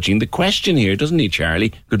be dodging the question here, doesn't he,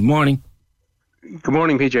 Charlie? Good morning. Good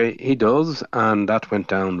morning, PJ. He does, and that went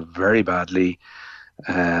down very badly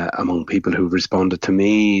among people who responded to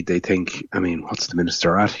me. They think, I mean, what's the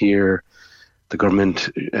minister at here? The government,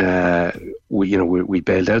 we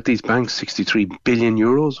bailed out these banks, 63 billion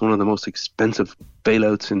euros, one of the most expensive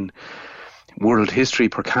bailouts in world history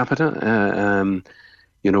per capita.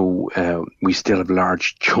 We still have a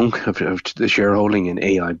large chunk of the shareholding in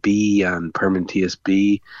AIB and Permanent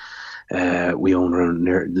TSB. We own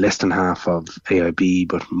around less than half of AIB,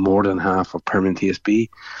 but more than half of Permanent TSB.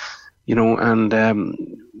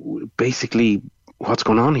 Basically, what's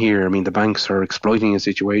going on here? I mean, the banks are exploiting a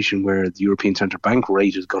situation where the European Central Bank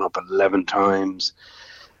rate has gone up 11 times.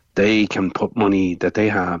 They can put money that they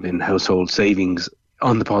have in household savings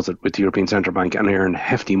on deposit with the European Central Bank and earn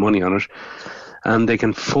hefty money on it. And they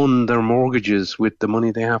can fund their mortgages with the money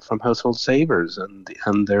they have from household savers.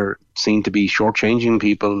 And they're seen to be shortchanging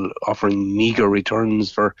people, offering meagre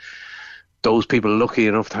returns for those people lucky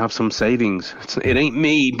enough to have some savings. It ain't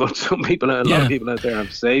me, but a lot of people out there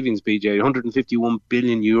have savings, PJ. 151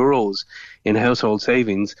 billion euros in household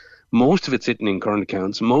savings. Most of it sitting in current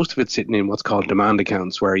accounts. Most of it sitting in what's called demand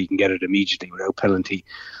accounts, where you can get it immediately without penalty.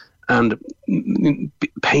 And being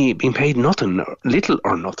paid nothing, little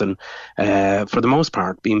or nothing, for the most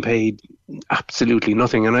part, being paid absolutely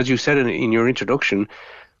nothing. And as you said in your introduction,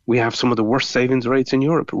 we have some of the worst savings rates in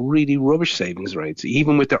Europe, really rubbish savings rates,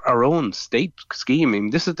 even with our own state scheme. I mean,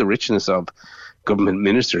 this is the richness of government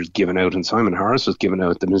ministers given out, and Simon Harris was given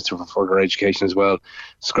out, the Minister for Further Education as well,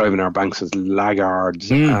 describing our banks as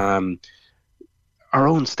laggards. Our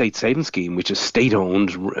own state savings scheme, which is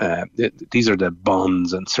state-owned, these are the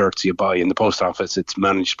bonds and certs you buy in the post office. It's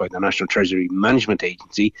managed by the National Treasury Management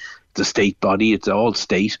Agency. It's a state body. It's all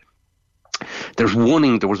state. There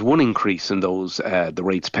was one increase in those the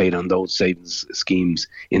rates paid on those savings schemes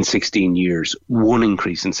in 16 years. One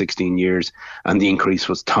increase in 16 years, and the increase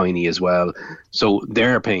was tiny as well. So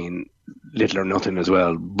they're paying little or nothing as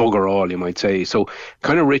well, bugger all, you might say. So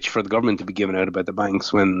kind of rich for the government to be giving out about the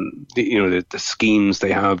banks when the schemes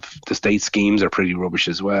they have, the state schemes, are pretty rubbish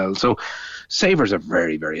as well. So savers are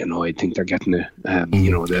very, very annoyed. Think they're getting the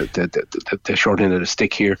short end of the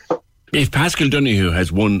stick here. If Pascal Donoghue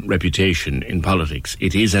has one reputation in politics,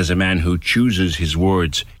 it is as a man who chooses his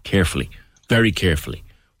words carefully, very carefully.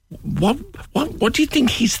 What do you think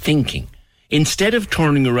he's thinking? Instead of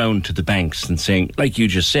turning around to the banks and saying, like you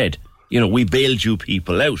just said, we bailed you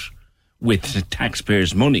people out with the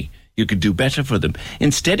taxpayers' money. You could do better for them.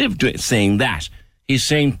 Instead of saying that, he's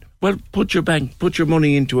saying, well, put your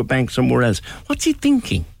money into a bank somewhere else. What's he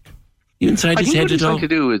thinking? You inside his head at all?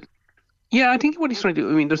 I think what he's trying to do,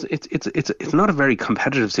 I mean, it's not a very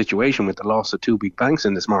competitive situation with the loss of two big banks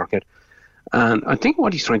in this market. And I think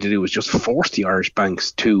what he's trying to do is just force the Irish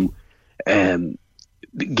banks to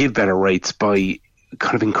give better rates by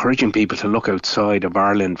kind of encouraging people to look outside of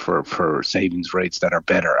Ireland for savings rates that are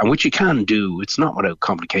better, and which you can do. It's not without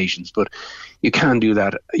complications, but you can do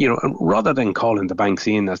that, rather than calling the banks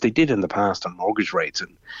in, as they did in the past on mortgage rates,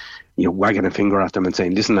 and wagging a finger at them and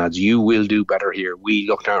saying, listen lads, you will do better here. We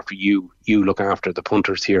looked after you. You look after the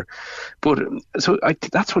punters here. But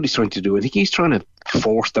that's what he's trying to do. I think he's trying to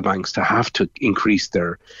force the banks to have to increase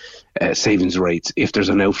their savings rates if there's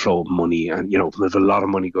an outflow of money. And, if a lot of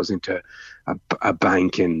money goes into a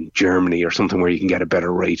bank in Germany or something where you can get a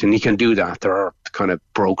better rate. And you can do that. There are kind of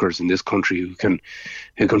brokers in this country who can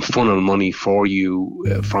funnel money for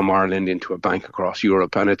you from Ireland into a bank across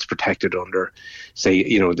Europe, and it's protected under, say,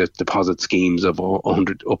 the deposit schemes of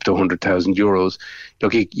up to 100,000 euros.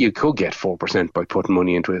 Look, you could get 4% by putting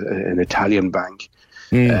money into an Italian bank.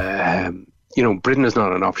 Britain is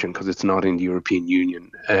not an option because it's not in the European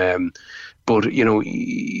Union. But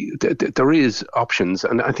there is options,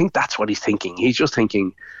 and I think that's what he's thinking. He's just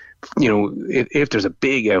thinking, if there's a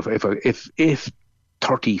big, if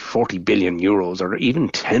 30, 40 billion euros, or even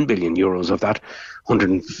 10 billion euros of that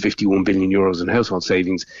 151 billion euros in household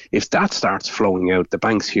savings, if that starts flowing out, the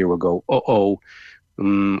banks here will go,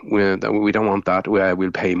 we don't want that.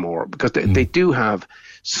 We'll pay more, because they do have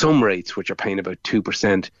some rates which are paying about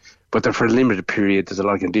 2%. But they're for a limited period. There's a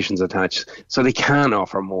lot of conditions attached, so they can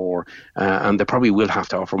offer more, and they probably will have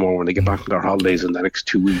to offer more when they get back from their holidays in the next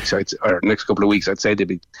 2 weeks, or next couple of weeks. I'd say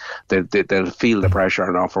they'll feel the pressure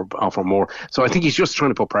and offer more. So I think he's just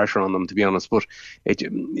trying to put pressure on them, to be honest. But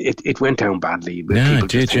it went down badly. No, it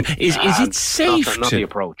did. Is it safe? Not the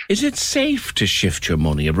approach. Is it safe to shift your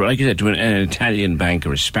money abroad, like I said, to an Italian bank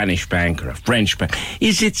or a Spanish bank or a French bank?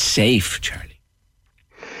 Is it safe, Charlie?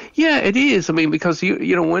 Yeah, it is. I mean, because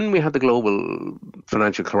you know, when we had the global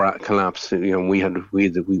financial collapse, you know,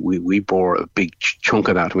 we bore a big chunk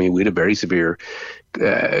of that. I mean, we had a very severe,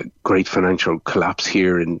 great financial collapse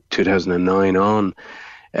here in 2009 on.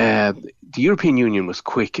 The European Union was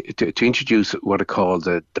quick to introduce what it called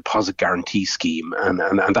a deposit guarantee scheme, and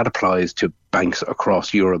that applies to banks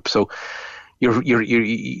across Europe. So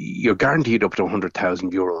you're guaranteed up to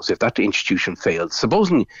 100,000 euros if that institution fails.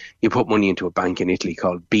 Supposing you put money into a bank in Italy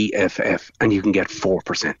called BFF and you can get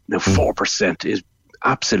 4%. Now 4% is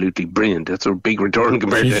absolutely brilliant. That's a big return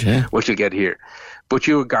compared to what you'll get here. But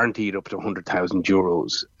you're guaranteed up to 100,000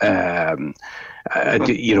 euros.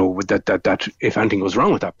 You know, that if anything goes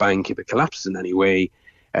wrong with that bank, if it collapses in any way,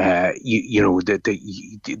 you know,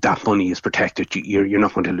 that money is protected. You're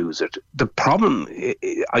not going to lose it. The problem,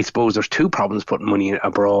 I suppose, there's two problems putting money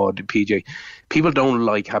abroad, PJ. People don't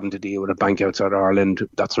like having to deal with a bank outside Ireland.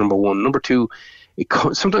 That's number one. Number two, it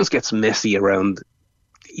sometimes gets messy around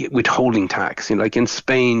withholding tax. You know, like in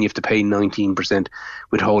Spain, you have to pay 19%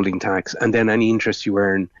 withholding tax, and then any interest you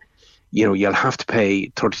earn, you know, you'll have to pay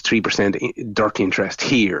 33% dirty interest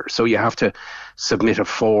here. So you have to submit a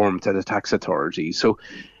form to the tax authority. So,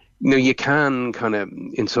 you know, you can kind of,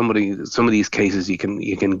 in some of these cases, you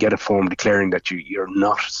can get a form declaring that you're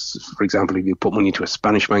not, for example, if you put money into a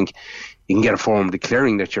Spanish bank, you can get a form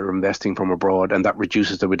declaring that you're investing from abroad, and that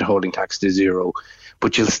reduces the withholding tax to zero.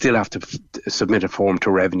 But you'll still have to submit a form to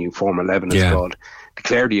Revenue, Form 11 it's called,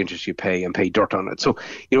 declare the interest you pay and pay dirt on it. So,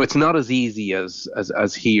 you know, it's not as easy as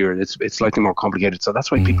here. It's slightly more complicated. So that's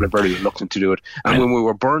why people are very reluctant to do it. And when we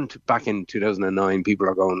were burnt back in 2009, people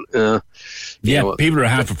are going, yeah, know, people are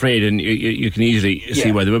half afraid, and you can easily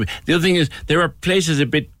see why they will be. The other thing is, there are places a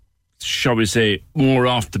bit, shall we say, more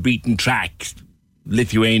off the beaten track,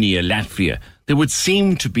 Lithuania, Latvia. There would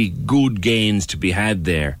seem to be good gains to be had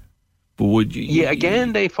there. Would you, yeah,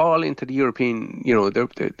 again, they fall into the European, you know,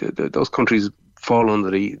 those countries fall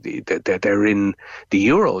under they're in the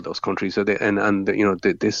euro, those countries. So and you know,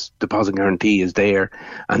 this deposit guarantee is there,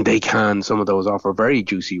 and they can, some of those offer very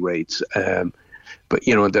juicy rates. But,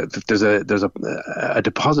 you know, there's a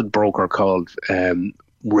deposit broker called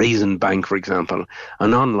Raisin Bank, for example,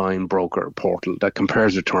 an online broker portal that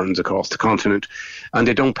compares returns across the continent, and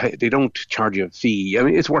they don't charge you a fee. I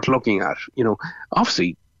mean, it's worth looking at. You know,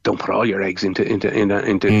 obviously, don't put all your eggs into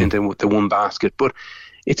the one basket, but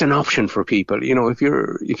it's an option for people. You know, if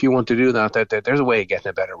you want to do that, there's a way of getting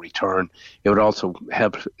a better return. It would also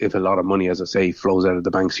help if a lot of money, as I say, flows out of the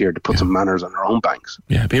banks here to put some manners on our own banks.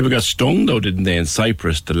 Yeah, people got stung though, didn't they, in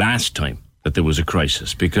Cyprus the last time that there was a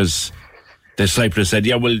crisis, because the Cyprus said,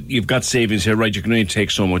 yeah, well, you've got savings here, right? You can only take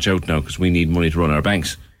so much out now because we need money to run our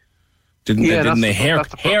banks. Didn't they?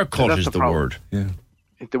 Haircut is the word. Yeah.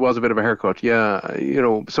 There was a bit of a haircut, yeah. You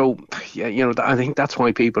know, so, yeah, you know, I think that's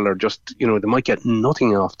why people are just, you know, they might get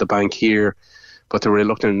nothing off the bank here, but they're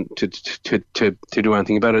reluctant to do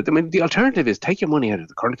anything about it. I mean, the alternative is take your money out of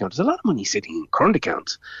the current account. There's a lot of money sitting in current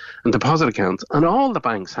accounts and deposit accounts, and all the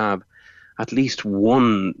banks have at least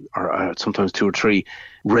one or sometimes two or three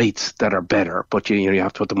rates that are better, but you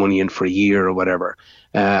have to put the money in for a year or whatever.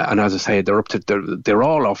 And as I say, they're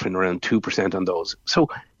all offering around 2% on those. So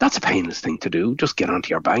that's a painless thing to do. Just get onto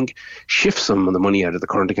your bank, shift some of the money out of the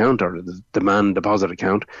current account or the demand deposit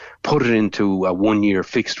account, put it into a 1 year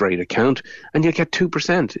fixed rate account, and you'll get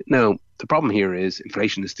 2%. Now, the problem here is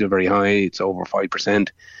inflation is still very high. It's over 5%,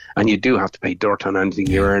 and you do have to pay dirt on anything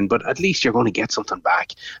you earn, but at least you're going to get something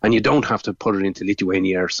back, and you don't have to put it into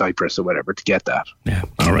Lithuania or Cyprus or whatever to get that. Yeah,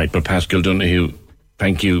 all right. But Pascal Donoghue,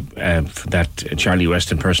 thank you for that. Charlie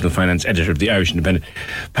Weston, personal finance editor of the Irish Independent.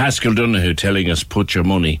 Pascal Donoghue telling us, put your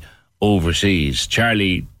money overseas.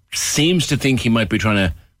 Charlie seems to think he might be trying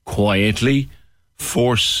to quietly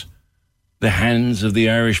force the hands of the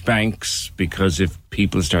Irish banks, because if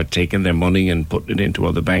people start taking their money and putting it into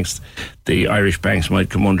other banks, the Irish banks might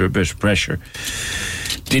come under a bit of pressure.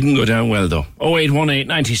 Didn't go down well though. 0818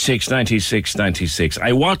 96 96 96.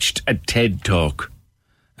 I watched a TED Talk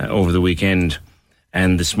over the weekend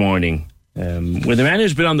and this morning with a man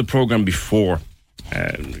who's been on the programme before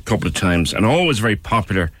a couple of times, and always very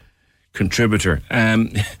popular contributor,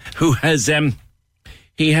 who has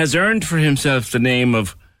he has earned for himself the name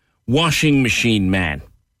of Washing Machine Man.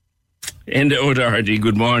 Enda O'Doherty,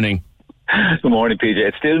 good morning. Good morning, PJ.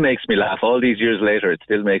 It still makes me laugh. All these years later, it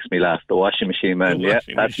still makes me laugh. The Washing Machine Man.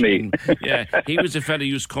 That's me. Yeah, he was a fella who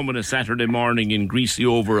used to come on a Saturday morning in greasy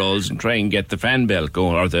overalls and try and get the fan belt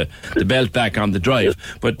going, or the belt back on the drive.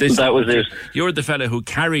 But that was it. You're the fella who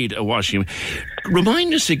carried a washing.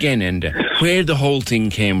 Remind us again, Enda, where the whole thing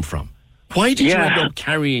came from. Why did you end up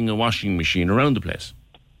carrying a washing machine around the place?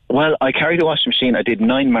 Well, I carried a washing machine. I did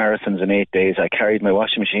 9 marathons in 8 days. I carried my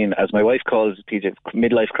washing machine, as my wife calls it, PJ,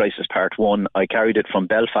 midlife crisis part 1. I carried it from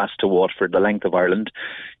Belfast to Waterford, the length of Ireland.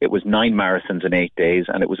 It was 9 marathons in 8 days,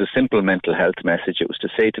 and it was a simple mental health message. It was to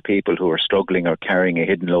say to people who are struggling or carrying a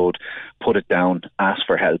hidden load, put it down, ask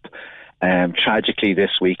for help. Tragically,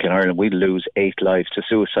 this week in Ireland, we lose 8 lives to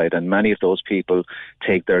suicide, and many of those people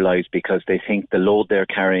take their lives because they think the load they're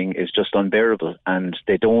carrying is just unbearable, and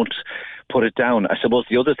they don't put it down. I suppose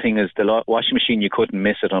the other thing is the washing machine, you couldn't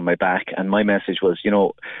miss it on my back, and my message was,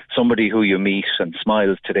 somebody who you meet and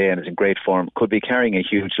smiles today and is in great form could be carrying a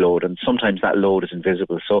huge load, and sometimes that load is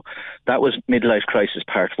invisible. So that was midlife crisis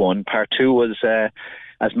part 1. Part 2 was...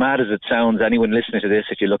 as mad as it sounds, anyone listening to this,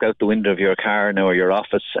 if you look out the window of your car now or your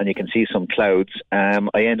office and you can see some clouds,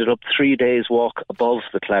 I ended up 3 days walk above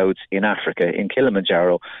the clouds in Africa, in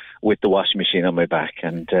Kilimanjaro, with the washing machine on my back.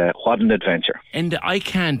 And what an adventure. And I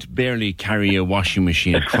can't barely carry a washing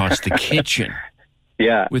machine across the kitchen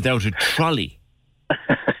without a trolley.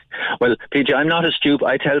 Well, PJ, I'm not as stupid.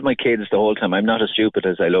 I tell my kids the whole time, I'm not as stupid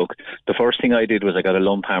as I look. The first thing I did was I got a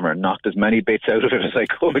lump hammer and knocked as many bits out of it as I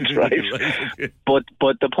could, right? But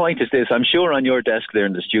the point is this, I'm sure on your desk there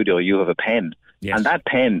in the studio you have a pen. Yes. And that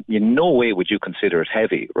pen, in no way would you consider it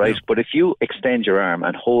heavy, right? No. But if you extend your arm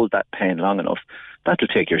and hold that pen long enough, that'll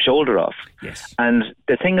take your shoulder off. Yes. And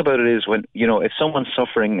the thing about it is when, if someone's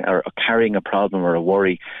suffering or carrying a problem or a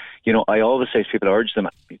worry, I always say to people, urge them,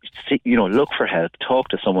 look for help, talk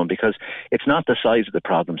to someone, because it's not the size of the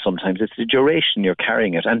problem sometimes, it's the duration you're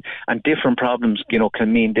carrying it. And different problems,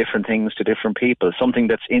 can mean different things to different people. Something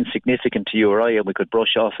that's insignificant to you or I, and we could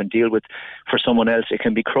brush off and deal with, for someone else, it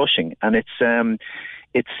can be crushing. And I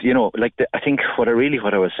think what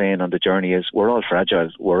I was saying on the journey is we're all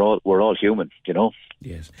fragile. We're all human,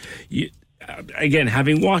 Yes. Again,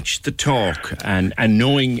 having watched the talk and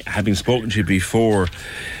knowing, having spoken to you before,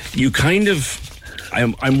 you kind of...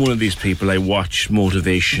 I'm one of these people, I watch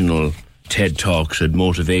motivational TED Talks and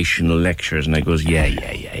motivational lectures, and I goes,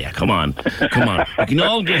 yeah, come on. We can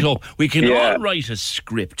all get up. We can all write a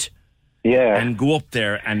script and go up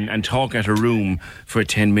there and talk at a room for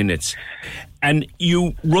 10 minutes. And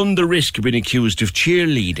you run the risk of being accused of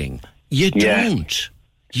cheerleading. You don't.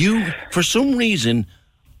 You, for some reason...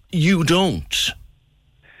 You don't.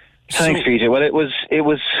 Thanks, PJ. Well, it was.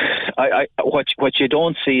 What you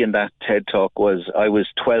don't see in that TED Talk was I was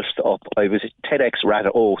 12th up. I was TEDx Rat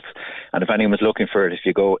Oath, and if anyone was looking for it, if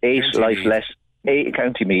you go 8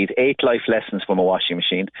 County Meath, 8 life lessons from a washing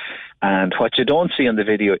machine. And what you don't see on the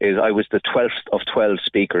video is I was the 12th of 12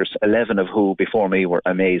 speakers, 11 of who before me were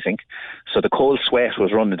amazing. So the cold sweat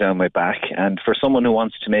was running down my back. And for someone who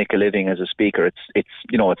wants to make a living as a speaker, it's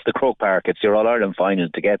the Croke Park, it's your All-Ireland final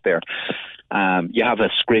to get there. You have a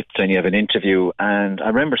script and you have an interview, and I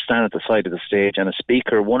remember standing at the side of the stage and a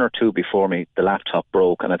speaker, 1 or 2 before me, the laptop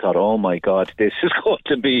broke, and I thought, oh my God, this is going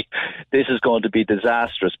to be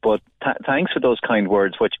disastrous. But thanks for those kind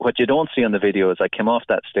words. What you don't see on the video is I came off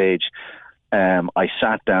that stage, I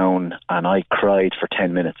sat down and I cried for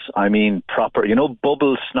 10 minutes. I mean, proper,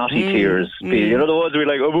 bubble snotty tears. The ones where you're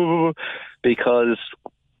like, oh, because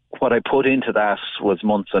what I put into that was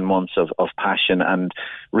months and months of passion, and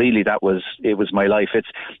really it was my life.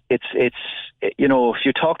 It's if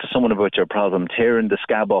you talk to someone about your problem, tearing the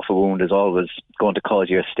scab off a wound is always going to cause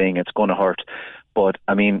you a sting. It's going to hurt. But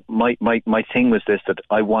I mean, my thing was this, that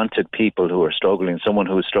I wanted people who are struggling, someone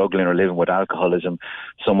who is struggling or living with alcoholism,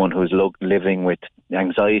 someone who's living with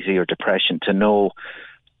anxiety or depression, to know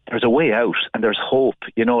there's a way out and there's hope.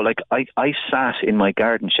 I sat in my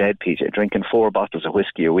garden shed, PJ, drinking 4 bottles of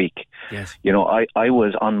whiskey a week. Yes. I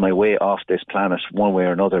was on my way off this planet one way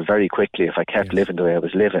or another very quickly if I kept living the way I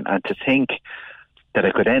was living. And to think that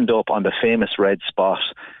I could end up on the famous red spot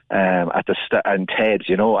at the and TED,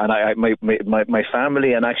 and my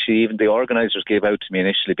family and actually even the organisers gave out to me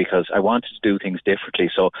initially because I wanted to do things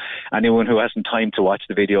differently. So anyone who hasn't time to watch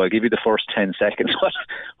the video, I'll give you the first 10 seconds.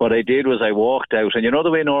 What I did was I walked out, and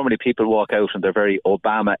the way normally people walk out and they're very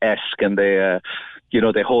Obama-esque and they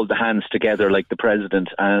hold the hands together like the president.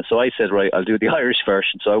 And so I said, right, I'll do the Irish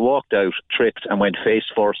version. So I walked out, tripped, and went face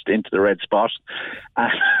first into the red spot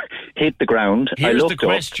and hit the ground. Here's the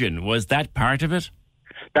question. Was that part of it?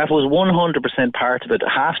 That was 100% part of it.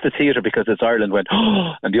 Half the theatre, because it's Ireland, went,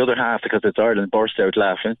 oh, and the other half, because it's Ireland, burst out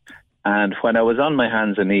laughing. And when I was on my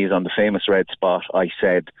hands and knees on the famous red spot, I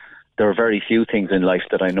said, there are very few things in life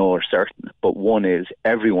that I know are certain, but one is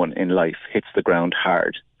everyone in life hits the ground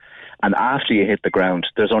hard. And after you hit the ground,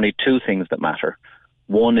 there's only 2 things that matter.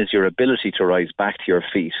 One is your ability to rise back to your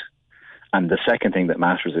feet. And the second thing that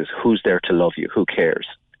matters is who's there to love you, who cares.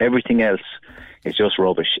 Everything else is just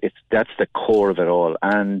rubbish. That's the core of it all.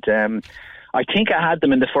 And I think I had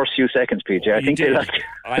them in the first few seconds, PJ. I think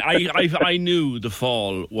they I knew the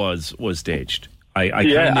fall was staged. I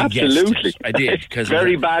yeah, kind of absolutely. guessed it. I did, because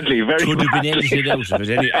very badly. Could have been edited out of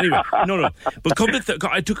it anyway. No. But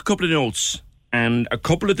I took a couple of notes, and a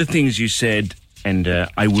couple of the things you said, and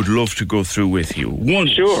I would love to go through with you. One,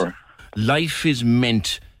 sure. Life is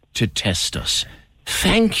meant to test us.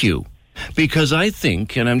 Thank you, because I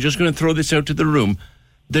think, and I'm just going to throw this out to the room,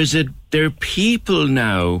 there are people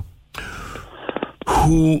now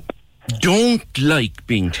who don't like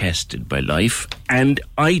being tested by life, and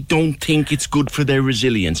I don't think it's good for their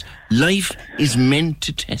resilience. Life is meant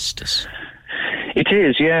to test us. It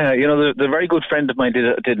is, yeah. You know, the very good friend of mine did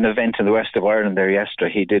an event in the west of Ireland there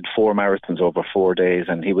yesterday. He did 4 marathons over 4 days,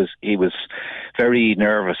 and he was very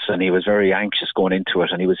nervous and he was very anxious going into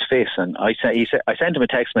it, and he was fit. And I sent him a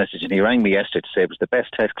text message, and he rang me yesterday to say it was the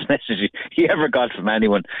best text message he ever got from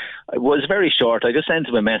anyone. It was very short. I just sent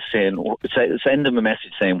him a message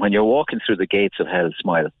saying, when you're walking through the gates of hell,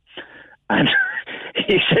 smile. And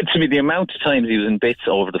he said to me the amount of times he was in bits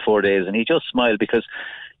over the 4 days, and he just smiled because,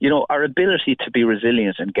 you know, our ability to be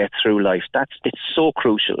resilient and get through life, it's so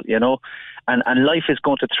crucial, you know. And life is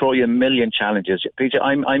going to throw you a million challenges. PJ,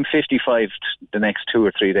 I'm 55 the next 2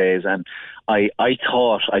 or 3 days, and I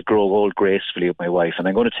thought I'd grow old gracefully with my wife. And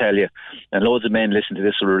I'm going to tell you, and loads of men listen to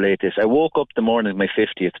this will relate this. I woke up the morning of my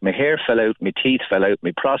 50th. My hair fell out, my teeth fell out,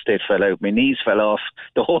 my prostate fell out, my knees fell off.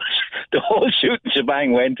 The whole shooting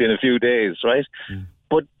shebang went in a few days, right? Mm.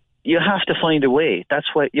 But you have to find a way. That's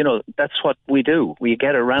what we do. We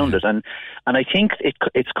get around it. And I think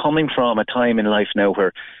it's coming from a time in life now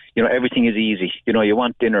where, you know, everything is easy. You know, you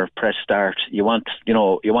want dinner, press start. You want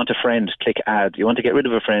a friend, click add. You want to get rid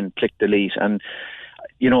of a friend, click delete. And,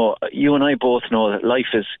 you know, you and I both know that life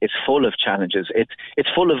it's full of challenges. It's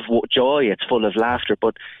full of joy. It's full of laughter.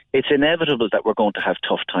 But it's inevitable that we're going to have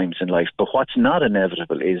tough times in life. But what's not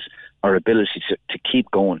inevitable is our ability to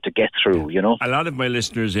keep going, to get through, you know. A lot of my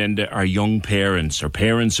listeners, Enda, are young parents or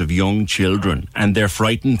parents of young children, and they're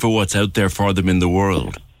frightened for what's out there for them in the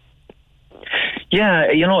world.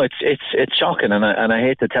 Yeah, you know, it's shocking, and I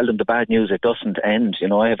hate to tell them the bad news. It doesn't end. You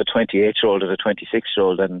know, I have a 28-year-old and a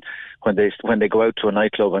 26-year-old, and when they go out to a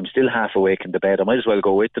nightclub, I'm still half awake in the bed. I might as well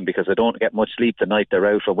go with them because I don't get much sleep the night they're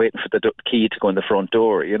out. I'm waiting for the key to go in the front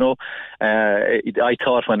door. You know, I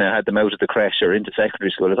thought when I had them out of the creche or into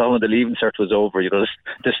secondary school, I thought when the leaving cert was over, you know,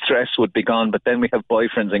 the stress would be gone. But then we have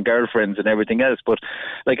boyfriends and girlfriends and everything else. But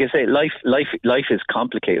like I say, life is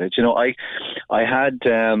complicated. You know, I had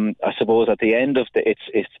I suppose at the end of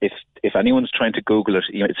if anyone's trying to Google it,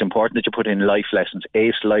 you know, it's important that you put in life lessons,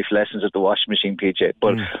 8 life lessons at the washing machine, PJ.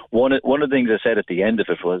 But one of the things I said at the end of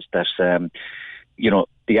it was that you know,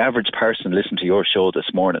 the average person listening to your show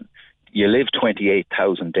this morning, you live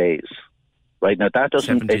 28,000 days. Right now, it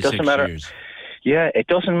doesn't matter. Years. Yeah, it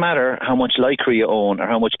doesn't matter how much lycra you own or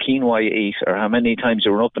how much quinoa you eat or how many times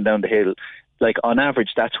you run up and down the hill. Like, on average,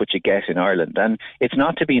 that's what you get in Ireland. And it's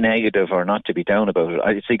not to be negative or not to be down about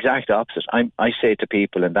it. It's the exact opposite. I say to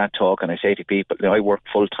people in that talk, and I say to people, you know, I work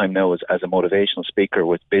full-time now as a motivational speaker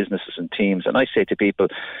with businesses and teams, and I say to people,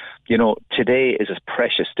 you know, today is a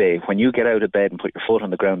precious day. When you get out of bed and put your foot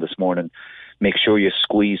on the ground this morning, make sure you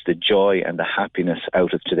squeeze the joy and the happiness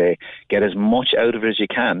out of today. Get as much out of it as you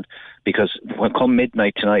can, because when come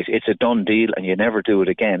midnight tonight, it's a done deal and you never do it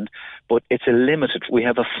again. But it's a limited, we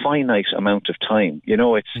have a finite amount of time. You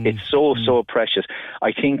know, it's so precious.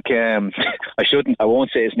 I think, I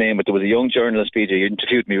won't say his name, but there was a young journalist, PJ, who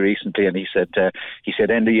interviewed me recently, and he said,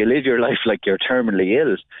 Enda, you live your life like you're terminally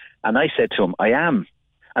ill. And I said to him, I am.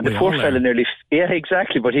 And the poor fella nearly, yeah,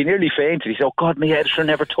 exactly, but he nearly fainted. He said, oh God, my editor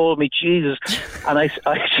never told me, Jesus. And I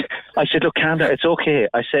said, look, calm down, it's okay.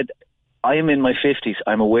 I said, I am in my 50s.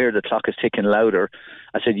 I'm aware the clock is ticking louder.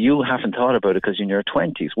 I said, you haven't thought about it because you're in your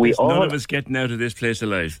 20s. None of us getting out of this place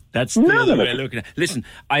alive. That's the other way of looking at it. Listen,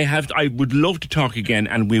 I would love to talk again,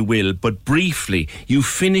 and we will, but briefly, you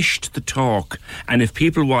finished the talk, and if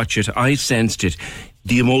people watch it, I sensed it.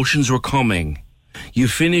 The emotions were coming. You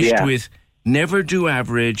finished with, never do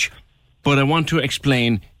average, but I want to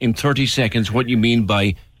explain in 30 seconds what you mean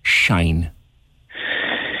by shine.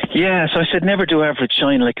 Yeah, so I said never do average,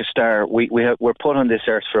 shine like a star. We're put on this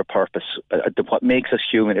earth for a purpose. What makes us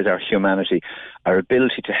human is our humanity, our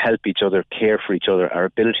ability to help each other, care for each other, our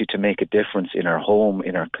ability to make a difference in our home,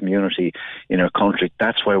 in our community, in our country.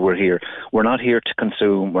 That's why we're here. We're not here to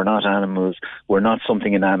consume. We're not animals. We're not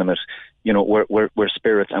something inanimate. You know, we're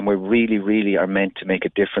spirits, and we really, really are meant to make a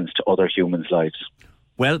difference to other humans' lives.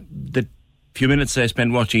 Well, the few minutes I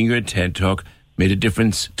spent watching your TED Talk made a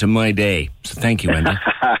difference to my day. So thank you, Wendy.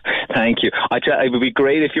 Thank you. It would be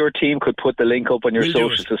great if your team could put the link up on your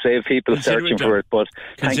socials to save people searching for it. But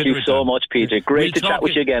thank you so much, PJ. Great to chat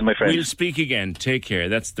with you again, my friend. We'll speak again. Take care.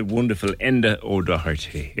 That's the wonderful Enda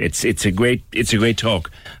O'Doherty. It's a great talk,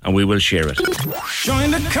 and we will share it. Join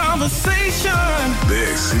the conversation.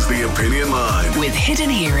 This is the Opinion Line. With Hidden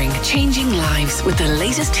Hearing, changing lives with the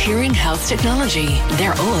latest hearing health technology.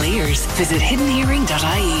 They're all ears. Visit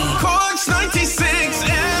hiddenhearing.ie. Corks 96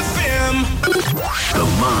 FM. The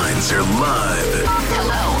lines are live.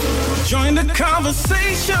 Hello. Join the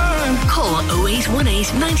conversation. Call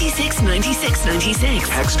 0818 96 96 96.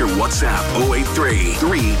 Text or WhatsApp 083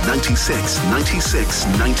 396 96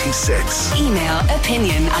 96. Email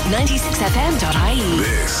opinion@96fm.ie.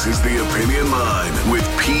 This is the Opinion Line with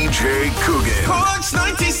PJ Coogan. Corks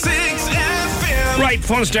 96 FM. Right,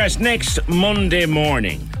 fun starts next Monday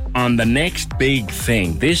morning on the next big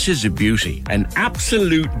thing. This is a beauty, an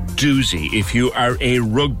absolute doozy if you are a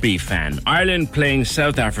rugby fan. Ireland playing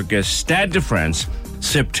South Africa, Stade de France,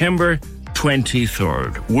 September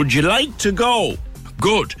 23rd. Would you like to go?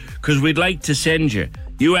 Good, because we'd like to send you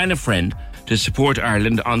and a friend, to support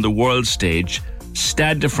Ireland on the world stage,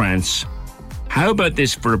 Stade de France. How about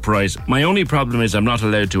this for a prize? My only problem is I'm not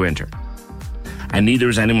allowed to enter, and neither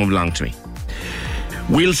is anyone belong to me.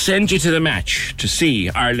 We'll send you to the match to see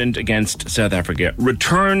Ireland against South Africa.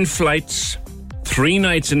 Return flights, 3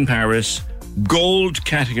 nights in Paris, gold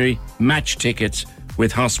category match tickets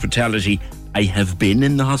with hospitality. I have been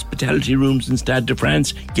in the hospitality rooms in Stade de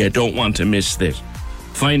France. You don't want to miss this.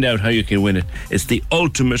 Find out how you can win it. It's the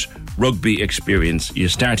ultimate rugby experience. You're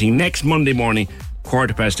starting next Monday morning,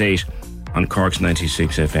 8:15 on Corks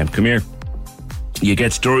 96 FM. Come here. You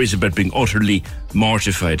get stories about being utterly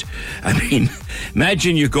mortified. I mean,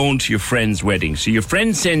 imagine you're going to your friend's wedding. So your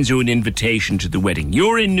friend sends you an invitation to the wedding.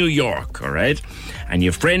 You're in New York, all right? And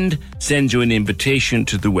your friend sends you an invitation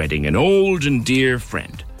to the wedding, an old and dear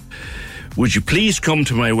friend. Would you please come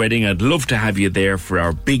to my wedding? I'd love to have you there for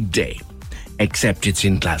our big day. Except it's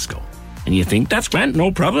in Glasgow. And you think, that's grand,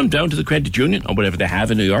 no problem, down to the credit union or whatever they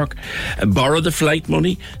have in New York. Borrow the flight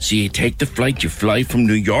money. So you take the flight, you fly from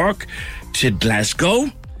New York to Glasgow,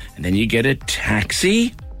 and then you get a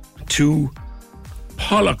taxi to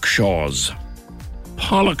Pollockshaw's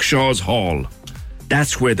Hall.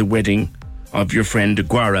 That's where the wedding of your friend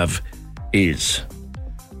Gaurav is.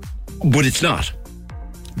 But it's not.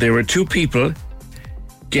 There are 2 people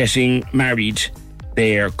getting married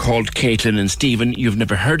there called Caitlin and Stephen. You've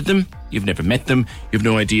never heard of them, you've never met them, you've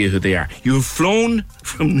no idea who they are. You've flown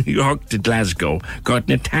from New York to Glasgow,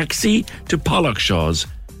 gotten a taxi to Pollockshaw's,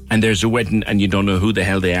 and there's a wedding and you don't know who the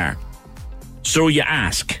hell they are. So you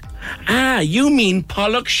ask, you mean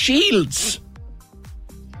Pollock Shields?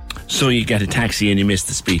 So you get a taxi and you miss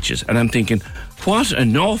the speeches. And I'm thinking, what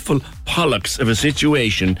an awful Pollocks of a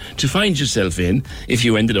situation to find yourself in if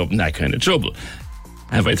you ended up in that kind of trouble.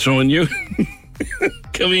 Have I thrown you?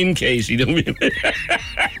 Come in, Casey. Don't be...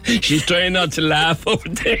 She's trying not to laugh over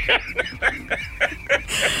there.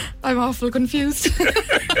 I'm awful confused.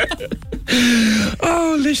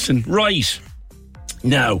 Oh, listen. Right.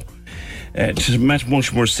 Now, to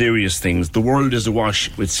much more serious things. The world is awash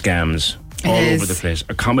with scams all over the place.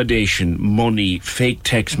 Accommodation, money, fake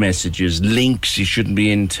text messages, links you shouldn't be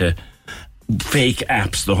into, fake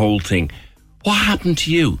apps, the whole thing. What happened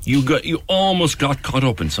to you? You almost got caught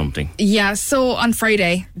up in something. Yeah, so on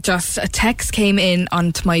Friday, just a text came in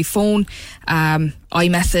onto my phone,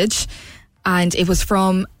 iMessage, and it was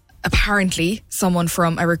from apparently someone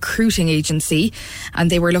from a recruiting agency,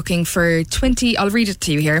 and they were looking for 20, I'll read it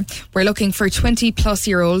to you here. We're looking for 20 plus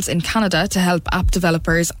year olds in Canada to help app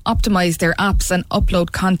developers optimize their apps and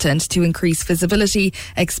upload content to increase visibility,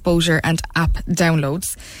 exposure and app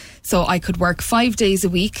downloads. So I could work 5 days a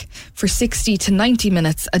week for 60 to 90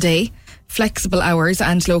 minutes a day, flexible hours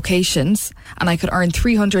and locations, and I could earn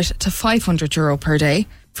 300 to 500 euro per day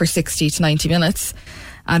for 60 to 90 minutes.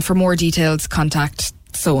 And for more details, contact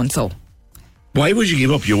so-and-so. Why would you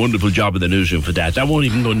give up your wonderful job in the newsroom for that? That won't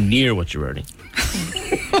even go near what you're earning.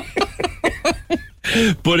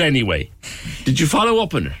 But anyway, did you follow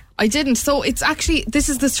up on it? I didn't. So it's actually, this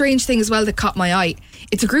is the strange thing as well that caught my eye.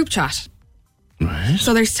 It's a group chat. Right.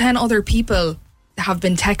 So there's 10 other people that have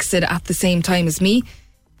been texted at the same time as me,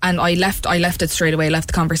 and I left it straight away, left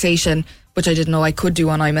the conversation, which I didn't know I could do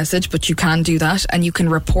on iMessage, but you can do that and you can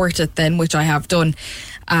report it then, which I have done.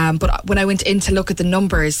 But when I went in to look at the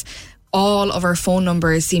numbers, all of our phone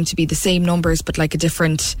numbers seem to be the same numbers, but like a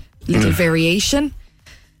different little variation.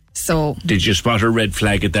 So did you spot a red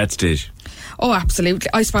flag at that stage? Oh, absolutely.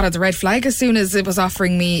 I spotted the red flag as soon as it was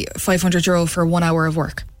offering me 500 euro for 1 hour of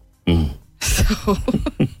work. So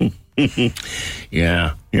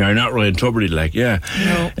Yeah, you're not Ryan Tubridy, like, yeah.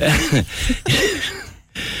 No.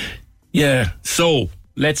 Yeah, so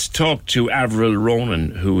let's talk to Avril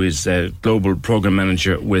Ronan, who is Global Program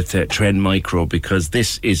Manager with Trend Micro, because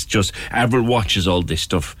this is just, Avril watches all this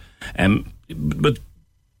stuff. But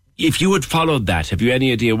if you had followed that, have you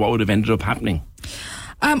any idea what would have ended up happening?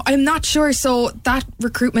 I'm not sure. So that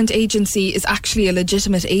recruitment agency is actually a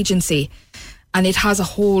legitimate agency, and it has a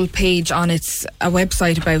whole page on its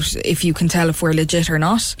website about if you can tell if we're legit or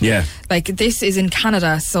not. Yeah. Like, this is in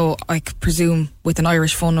Canada, so I presume with an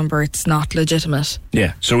Irish phone number it's not legitimate.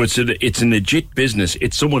 Yeah, so it's a legit business.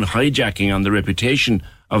 It's someone hijacking on the reputation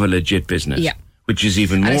of a legit business. Yeah. Which is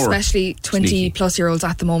even more And especially 20-plus-year-olds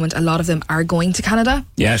at the moment, a lot of them are going to Canada.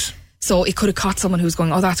 Yes. So it could have caught someone who's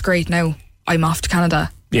going, oh, that's great, now I'm off to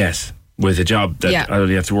Canada. Yes, with a job that I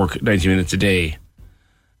only have to work 90 minutes a day.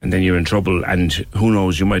 And then you're in trouble, and who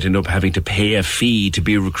knows, you might end up having to pay a fee to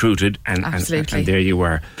be recruited, and there you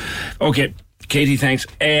are. Okay, Katie, thanks.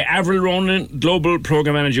 Avril Ronan, Global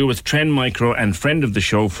Program Manager with Trend Micro and friend of the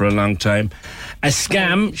show for a long time. A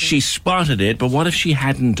scam, she spotted it, but what if she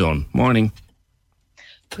hadn't done? Morning.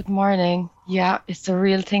 Good morning. Yeah, it's a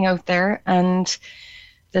real thing out there, and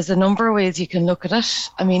there's a number of ways you can look at it.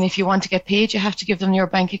 I mean, if you want to get paid, you have to give them your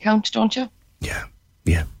bank account, don't you? Yeah.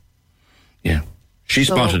 She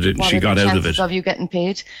spotted it and she got out of it. What are the chances of you getting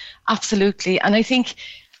paid? Absolutely. And I think,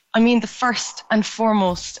 the first and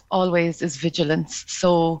foremost always is vigilance.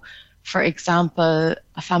 So, for example,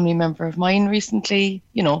 a family member of mine recently,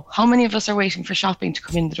 how many of us are waiting for shopping to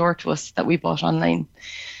come in the door to us that we bought online?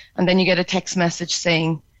 And then you get a text message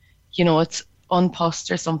saying, it's unpost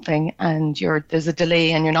or something, and there's a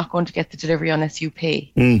delay and you're not going to get the delivery unless you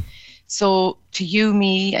pay. So to you,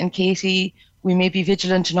 me and Katie, we may be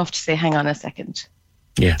vigilant enough to say, hang on a second.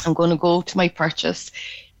 Yeah. I'm going to go to my purchase,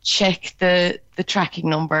 check the tracking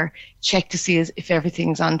number, check to see if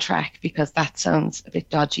everything's on track, because that sounds a bit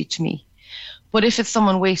dodgy to me. But if it's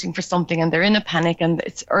someone waiting for something and they're in a panic and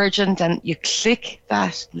it's urgent and you click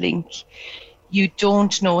that link, you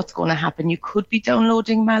don't know what's going to happen. You could be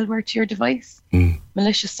downloading malware to your device,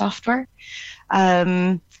 malicious software.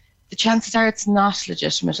 The chances are it's not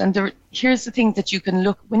legitimate. And here's the thing that you can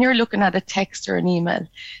look, when you're looking at a text or an email,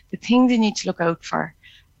 the things you need to look out for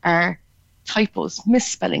are typos,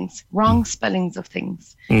 misspellings, wrong spellings of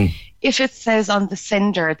things. If it says on the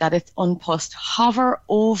sender that it's unpost, hover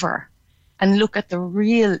over and look at the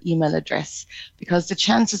real email address, because the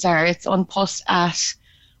chances are it's unpost at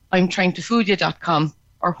imtryingtofoodya.com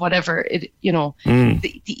or whatever the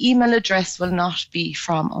email address will not be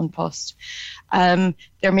from unpost.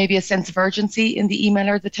 There may be a sense of urgency in the email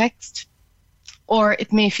or the text, or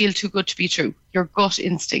it may feel too good to be true. Your gut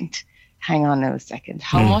instinct. Hang on now a second.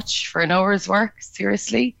 How much for an hour's work?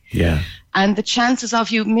 Seriously? Yeah. And the chances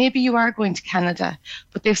of maybe you are going to Canada,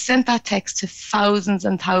 but they've sent that text to thousands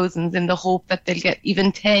and thousands in the hope that they'll get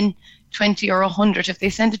even 10, 20 or 100. If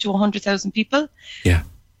they send it to 100,000 people,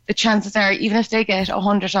 the chances are, even if they get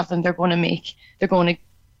 100 of them, they're going to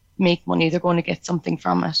make money. They're going to get something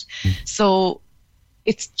from it. So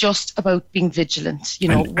it's just about being vigilant.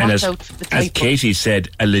 Watch out for the typo. As Katie said,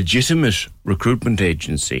 a legitimate recruitment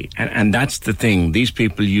agency, and that's the thing. These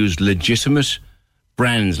people use legitimate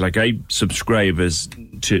brands. Like, I subscribe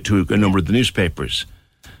to a number of the newspapers,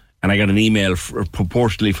 and I got an email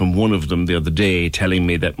purportedly from one of them the other day telling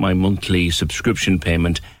me that my monthly subscription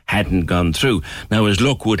payment hadn't gone through. Now, as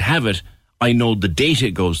luck would have it, I know the date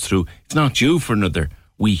it goes through. It's not due for another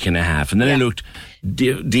week and a half. And then I looked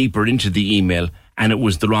deeper into the email, and it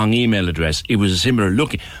was the wrong email address. It was a similar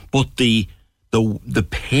looking, but the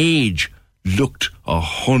page looked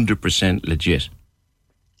 100% legit.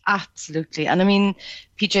 Absolutely. And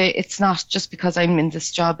PJ, it's not just because I'm in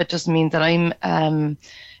this job, it doesn't mean that I'm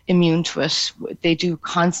immune to it. They do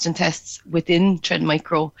constant tests within Trend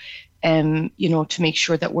Micro, to make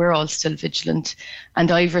sure that we're all still vigilant.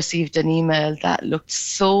 And I've received an email that looked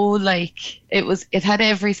so like it had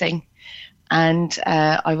everything. And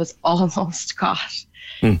I was almost caught.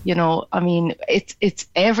 It's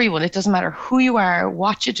everyone. It doesn't matter who you are,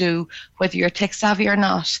 what you do, whether you're tech savvy or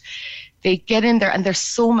not. They get in there, and there's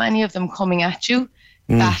so many of them coming at you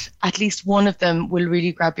that at least one of them will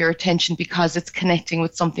really grab your attention because it's connecting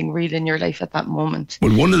with something real in your life at that moment.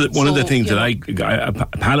 Well, one of the things that a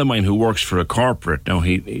pal of mine who works for a corporate, now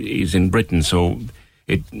he's in Britain, so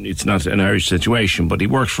it's not an Irish situation, but he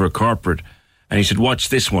works for a corporate, and he said, watch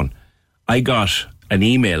this one. I got an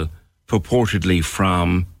email purportedly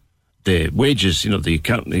from the wages, the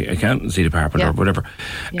accountancy department or whatever,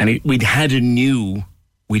 and we'd had a new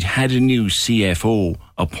CFO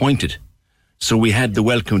appointed. So we had the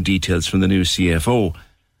welcome details from the new CFO.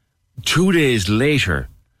 2 days later,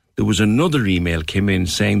 there was another email came in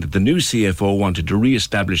saying that the new CFO wanted to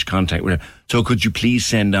re-establish contact with her. So could you please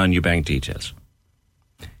send on your bank details?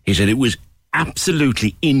 He said it was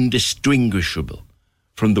absolutely indistinguishable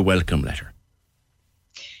from the welcome letter.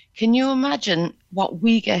 Can you imagine what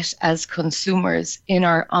we get as consumers on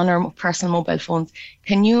our personal mobile phones?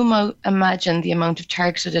 Can you imagine the amount of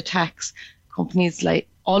targeted attacks companies like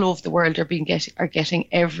all over the world are getting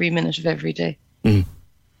every minute of every day? Mm.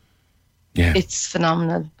 Yeah. It's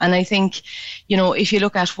phenomenal. And I think, if you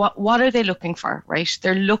look at what are they looking for, right?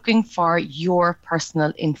 They're looking for your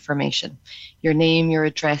personal information, your name, your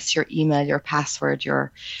address, your email, your password,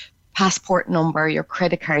 your passport number, your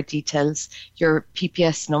credit card details, your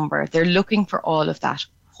PPS number. They're looking for all of that.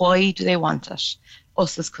 Why do they want it?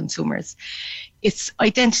 Us as consumers. It's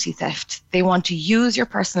identity theft. They want to use your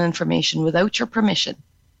personal information without your permission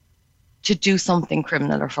to do something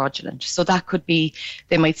criminal or fraudulent. So that could be,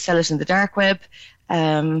 they might sell it in the dark web.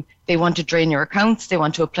 They want to drain your accounts. They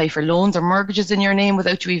want to apply for loans or mortgages in your name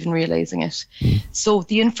without you even realizing it. So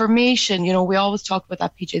the information, we always talk about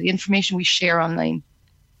that, PJ, the information we share online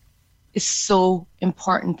is so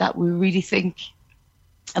important that we really think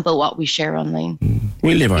about what we share online.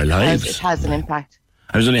 We live our lives. It has an impact.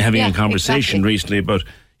 I was only having a conversation recently about,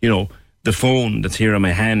 the phone that's here on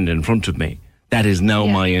my hand in front of me. That is now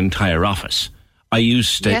my entire office. I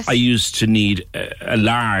used to need a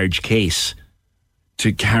large case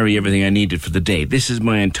to carry everything I needed for the day. This is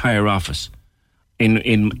my entire office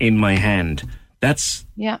in my hand. That's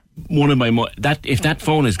one of my if that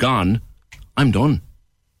phone is gone, I'm done.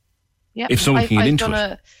 Yeah, if someone can get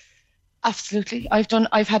into it. Absolutely.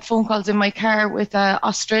 I've had phone calls in my car with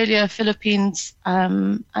Australia, Philippines,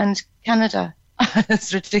 and Canada.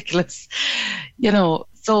 It's ridiculous.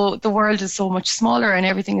 So the world is so much smaller and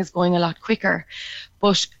everything is going a lot quicker.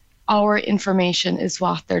 But our information is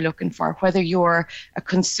what they're looking for. Whether you're a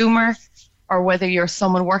consumer or whether you're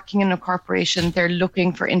someone working in a corporation, they're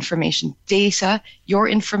looking for information. Data, your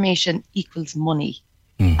information equals money.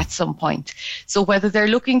 At some point. So whether they're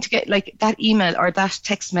looking to get like that email or that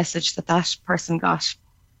text message that person got,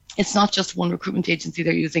 it's not just one recruitment agency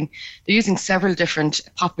they're using. They're using several different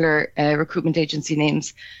popular recruitment agency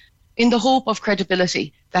names in the hope of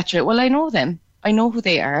credibility. That I know them. I know who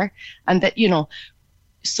they are. And that,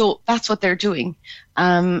 so that's what they're doing.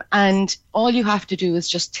 And all you have to do is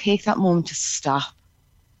just take that moment to stop,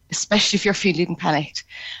 especially if you're feeling panicked,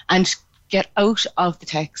 and get out of the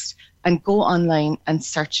text and go online and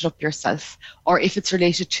search it up yourself. Or if it's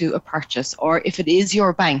related to a purchase, or if it is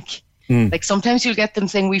your bank. Like sometimes you'll get them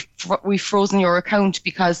saying we've frozen your account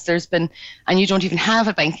because there's been, and you don't even have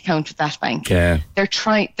a bank account with that bank. Yeah.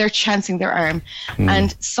 They're chancing their arm.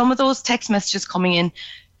 And some of those text messages coming in,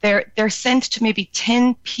 they're sent to maybe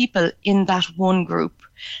 10 people in that one group.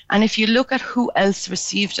 And if you look at who else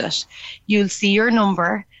received it, you'll see your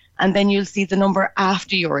number, and then you'll see the number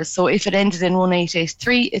after yours. So if it ended in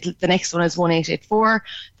 1883, the next one is 1884,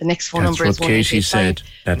 the next phone number is 1885.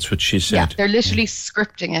 That's what she said. Yeah, they're literally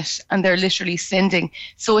scripting it, and they're literally sending.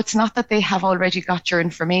 So it's not that they have already got your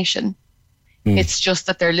information. It's just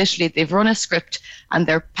that they've run a script and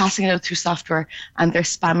they're passing it out through software and they're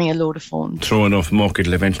spamming a load of phones. Throw enough muck,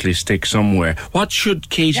 it'll eventually stick somewhere. What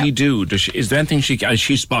should Katie do? Is there anything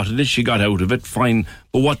she spotted it, she got out of it, fine.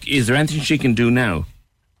 But is there anything she can do now?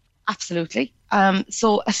 Absolutely.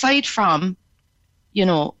 So aside from,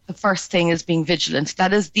 the first thing is being vigilant.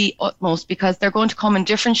 That is the utmost, because they're going to come in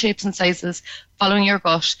different shapes and sizes, following your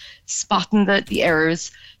gut, spotting the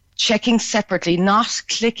errors, checking separately, not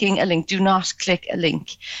clicking a link. Do not click a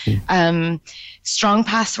link. Strong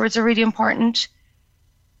passwords are really important.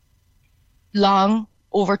 Long,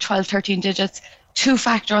 over 12, 13 digits.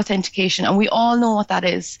 Two-factor authentication, and we all know what that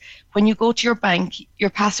is. When you go to your bank, your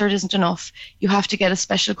password isn't enough. You have to get a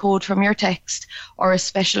special code from your text or a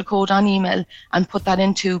special code on email and put that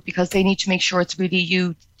into, because they need to make sure it's really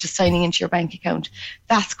you just signing into your bank account.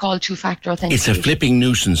 That's called two-factor authentication. It's a flipping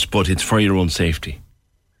nuisance, but it's for your own safety.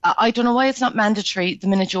 I don't know why it's not mandatory the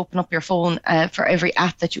minute you open up your phone for every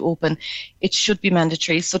app that you open. It should be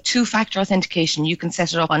mandatory. So two-factor authentication, you can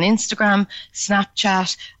set it up on Instagram,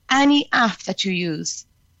 Snapchat, any app that you use,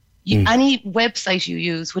 any website you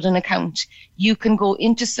use with an account, you can go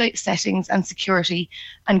into settings and security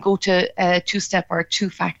and go to two-step or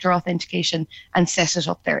two-factor authentication and set it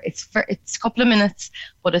up there. It's a couple of minutes,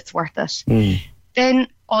 but it's worth it. Then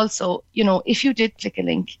also, if you did click a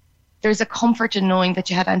link, there's a comfort in knowing that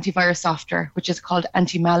you had antivirus software, which is called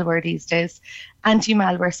anti-malware these days,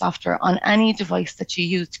 anti-malware software on any device that you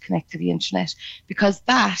use to connect to the internet, because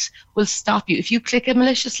that will stop you. If you click a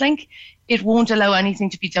malicious link, it won't allow anything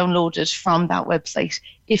to be downloaded from that website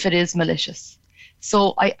if it is malicious.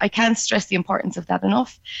 So I can't stress the importance of that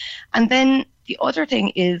enough. And then the other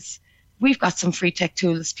thing is we've got some free tech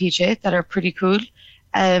tools, PJ, that are pretty cool.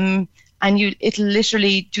 And it'll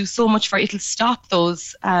literally do so much it'll stop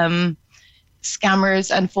those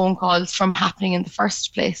scammers and phone calls from happening in the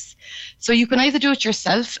first place. So you can either do it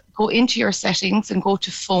yourself, go into your settings and go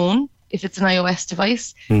to phone, if it's an iOS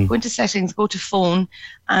device, go into settings, go to phone,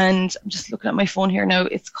 and I'm just looking at my phone here now.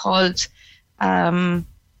 It's called, let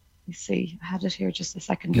me see, I had it here just a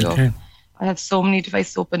second ago. Okay. I have so many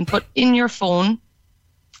devices open, but in your phone,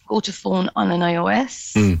 go to phone on an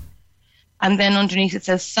iOS. And then underneath it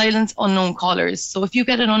says silence unknown callers. So if you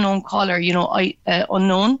get an unknown caller,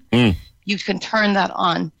 unknown, you can turn that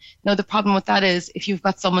on. Now, the problem with that is if you've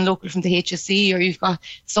got someone local from the HSE, or you've got,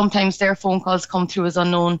 sometimes their phone calls come through as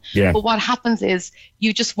unknown. Yeah. But what happens is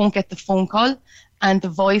you just won't get the phone call, and the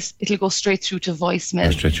voice, it'll go straight through to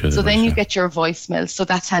voicemail. So then you get your voicemail. So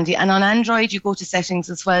that's handy. And on Android, you go to settings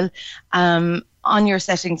as well, on your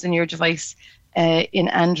settings in your device in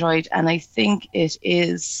Android. And I think it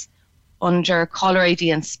is under caller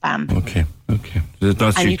ID and spam. Okay.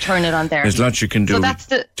 You turn it on there. There's lots you can do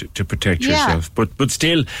to protect yourself, but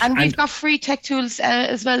still. And we've got free tech tools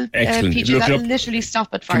as well, PJ, that will literally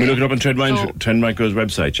stop it for you. Can we look it up on Trend Micro's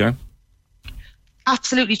website, yeah?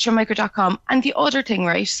 Absolutely, trendmicro.com. And the other thing,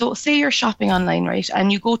 right, so say you're shopping online, right,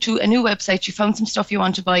 and you go to a new website, you found some stuff you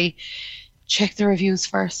want to buy, check the reviews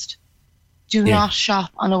first. Do not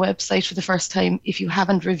shop on a website for the first time if you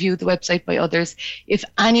haven't reviewed the website by others. If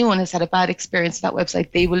anyone has had a bad experience with that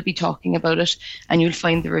website, they will be talking about it, and you'll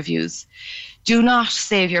find the reviews. Do not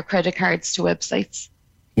save your credit cards to websites.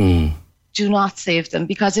 Do not save them,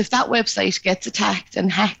 because if that website gets attacked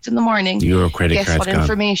and hacked in the morning, your credit guess what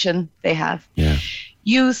information they have. Yeah.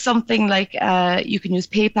 Use something like you can use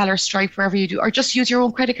PayPal or Stripe wherever you do, or just use your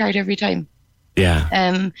own credit card every time. Yeah.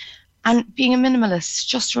 And being a minimalist,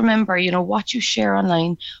 just remember, what you share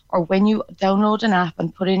online, or when you download an app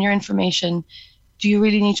and put in your information, do you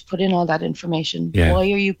really need to put in all that information? Yeah.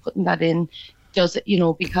 Why are you putting that in? Does it,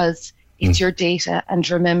 because it's your data, and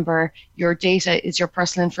remember, your data is your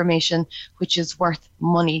personal information, which is worth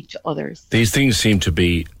money to others. These things seem to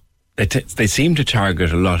be, they seem to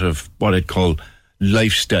target a lot of what I'd call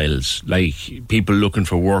lifestyles, like people looking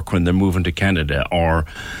for work when they're moving to Canada, or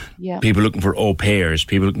people looking for au pairs,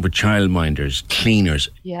 people looking for childminders, cleaners.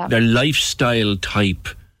 Yeah. They're lifestyle type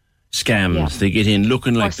scams. They get in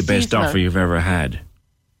looking like the best offer you've ever had.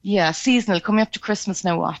 Yeah, seasonal. Coming up to Christmas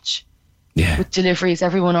now, watch. Yeah. With deliveries,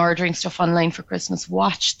 everyone ordering stuff online for Christmas.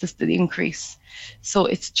 Watch the increase. So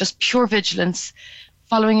it's just pure vigilance,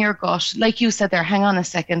 following your gut. Like you said there, hang on a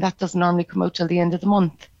second, that doesn't normally come out till the end of the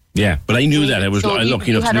month. Yeah, but I knew that. I was lucky enough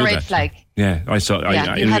to know that. You had a red flag. Yeah, I saw.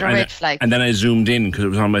 You had a red flag. And then I zoomed in because it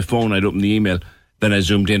was on my phone. I'd opened the email. Then I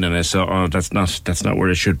zoomed in and I saw, that's not where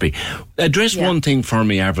it should be. Address one thing for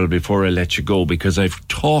me, Avril, before I let you go, because I've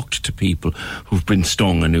talked to people who've been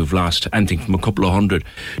stung and who've lost anything from a couple of hundred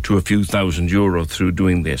to a few €1,000 through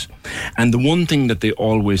doing this. And the one thing that they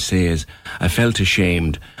always say is, I felt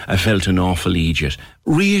ashamed. I felt an awful idiot.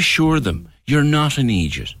 Reassure them, you're not an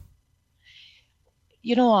idiot.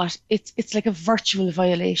 You know what? It's like a virtual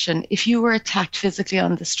violation. If you were attacked physically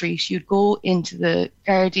on the street, you'd go into the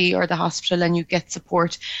Gardaí or the hospital and you'd get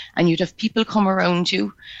support, and you'd have people come around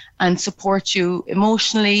you and support you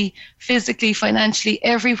emotionally, physically, financially,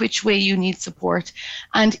 every which way you need support.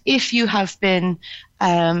 And if you have been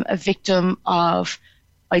a victim of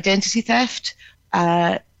identity theft,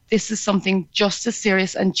 this is something just as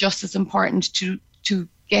serious and just as important to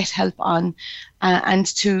get help on, and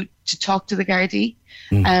to talk to the Gardaí.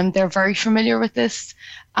 They're very familiar with this,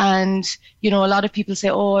 and a lot of people say,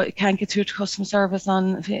 "Oh, it can't get through to customer service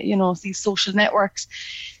on these social networks."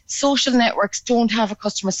 Social networks don't have a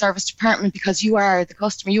customer service department, because you are the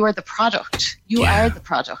customer, you are the product, you are the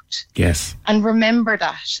product. Yes, and remember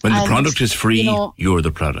that. When the product is free, you're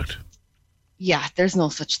the product. Yeah, there's no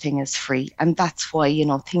such thing as free. And that's why,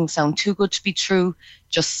 things sound too good to be true.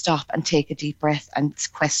 Just stop and take a deep breath and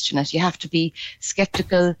question it. You have to be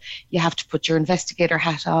skeptical. You have to put your investigator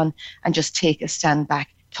hat on and just take a stand back.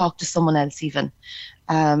 Talk to someone else even.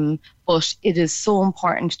 But it is so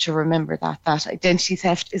important to remember that identity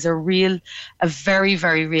theft is a very,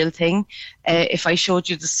 very real thing. If I showed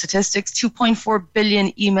you the statistics, 2.4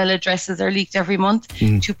 billion email addresses are leaked every month.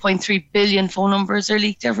 2.3 billion phone numbers are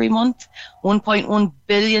leaked every month. 1.1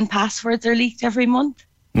 billion passwords are leaked every month.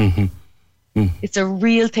 It's a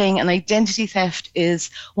real thing, and identity theft is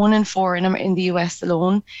 1 in 4 in the US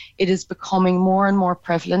alone. It is becoming more and more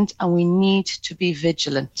prevalent, and we need to be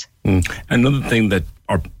vigilant. Another thing that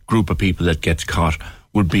our group of people that gets caught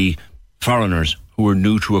would be foreigners who are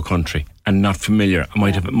new to a country and not familiar,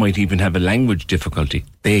 might even have a language difficulty.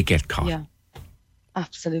 They get caught. Yeah.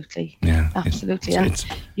 Absolutely. Yeah. Absolutely.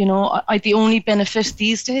 You know, the only benefit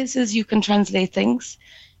these days is you can translate things.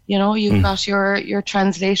 You know, you've got your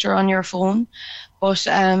translator on your phone. But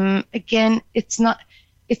again, it's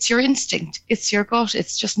your instinct. It's your gut.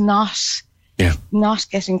 It's just not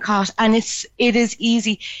getting caught. And it is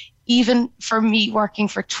easy. Even for me working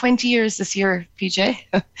for 20 years this year, PJ,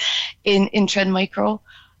 in Trend Micro,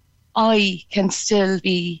 I can still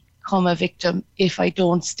become a victim if I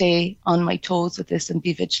don't stay on my toes with this and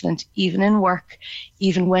be vigilant, even in work,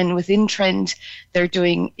 even when within Trend they're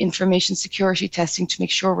doing information security testing to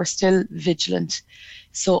make sure we're still vigilant.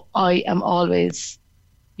 So I am always,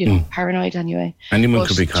 paranoid anyway. Anyone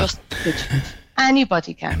could be caught. Just vigilant.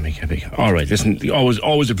 Anybody can. All right, listen,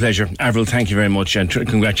 always a pleasure. Avril, thank you very much, and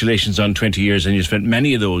congratulations on 20 years, and you spent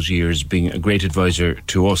many of those years being a great advisor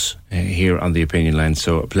to us here on the Opinion Line,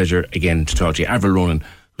 so a pleasure again to talk to you. Avril Ronan,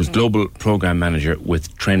 who's Global Programme Manager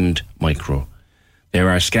with Trend Micro. There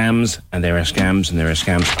are scams, and there are scams, and there are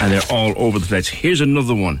scams, and they're all over the place. Here's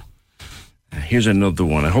another one. I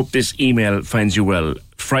hope this email finds you well.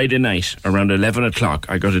 Friday night, around 11 o'clock,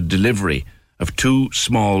 I got a delivery of 2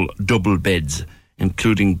 small double beds,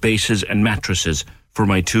 including bases and mattresses, for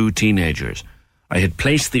my 2 teenagers. I had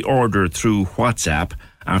placed the order through WhatsApp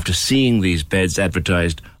after seeing these beds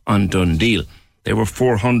advertised on Dundee. They were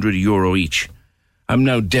 €400 each. I'm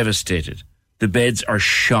now devastated. The beds are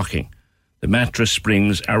shocking. The mattress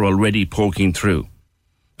springs are already poking through.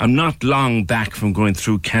 I'm not long back from going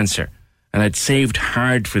through cancer, and I'd saved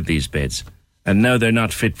hard for these beds, and now they're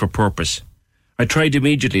not fit for purpose. I tried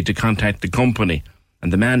immediately to contact the company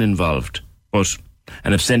and the man involved, and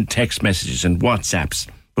have sent text messages and WhatsApps,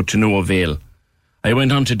 but to no avail. I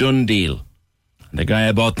went on to Dundee, and the guy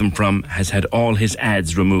I bought them from has had all his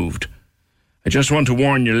ads removed. I just want to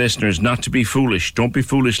warn your listeners not to be foolish. Don't be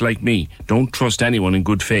foolish like me. Don't trust anyone in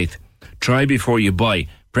good faith. Try before you buy,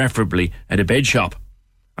 preferably at a bed shop.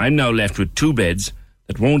 I'm now left with 2 beds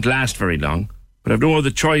that won't last very long, but I've no other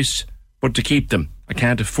choice but to keep them. I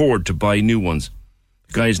can't afford to buy new ones.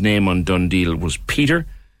 The guy's name on Dundee was Peter.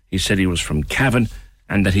 He said he was from Cavan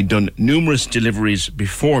and that he'd done numerous deliveries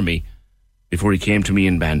before he came to me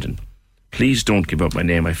in Bandon. Please don't give up my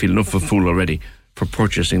name. I feel enough of a fool already for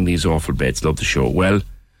purchasing these awful beds. Love the show. Well,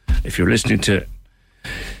 if you're listening to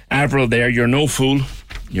Avril there, you're no fool.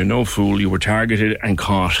 You're no fool. You were targeted and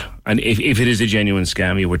caught. And if it is a genuine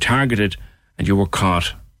scam, you were targeted and you were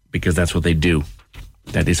caught, because that's what they do.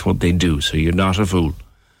 That is what they do. So you're not a fool.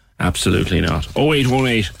 Absolutely not.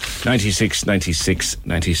 0818 96 96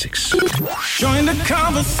 96. Join the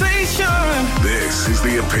conversation. This is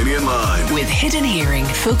the Opinion Line. With Hidden Hearing,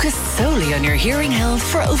 focused solely on your hearing health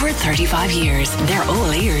for over 35 years. They're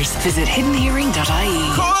all ears. Visit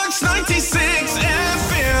hiddenhearing.ie. Corks 96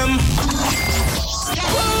 FM.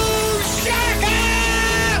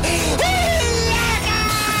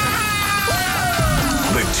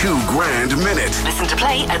 The $2,000 minute. Listen to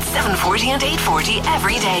play at 7:40 and 8:40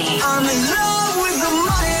 every day. I'm in love with the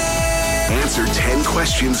money. Answer 10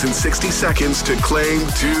 questions in 60 seconds to claim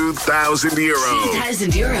 €2,000.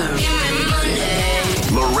 €2,000.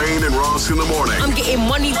 Lorraine and Ross in the morning. I'm getting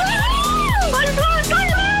money. Oh my God.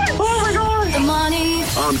 The money.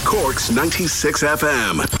 On Corks 96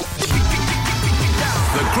 FM.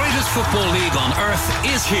 The greatest football league on earth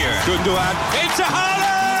is here. Gundogan. It's a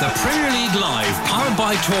Haaland. The Premier League Live, powered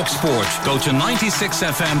by TalkSport. Go to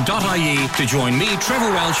 96fm.ie to join me,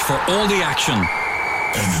 Trevor Welch, for all the action.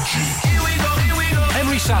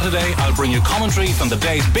 Every Saturday, I'll bring you commentary from the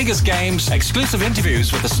day's biggest games, exclusive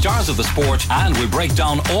interviews with the stars of the sport, and we'll break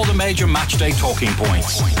down all the major matchday talking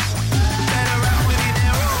points.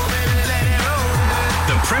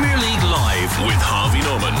 The Premier League Live with Harvey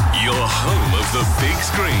Norman, your home of the big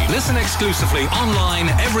screen. Listen exclusively online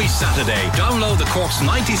every Saturday. Download the Corks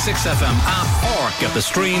 96FM app or get the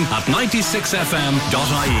stream at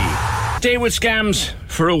 96fm.ie. Stay with scams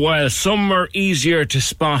for a while. Some are easier to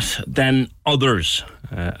spot than others.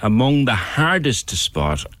 Among the hardest to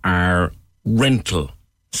spot are rental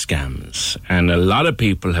scams. And a lot of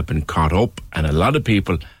people have been caught up, and a lot of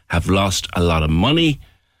people have lost a lot of money.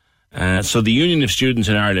 So the Union of Students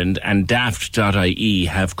in Ireland and daft.ie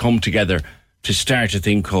have come together to start a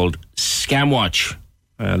thing called Scamwatch.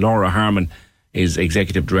 Laura Harmon is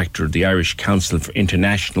Executive Director of the Irish Council for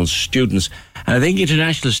International Students. And I think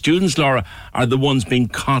international students, Laura, are the ones being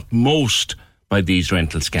caught most by these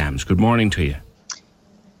rental scams. Good morning to you.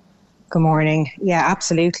 Good morning. Yeah,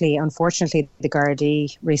 absolutely. Unfortunately, the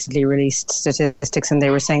Gardaí recently released statistics and they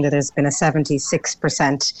were saying that there's been a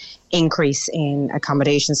 76% increase in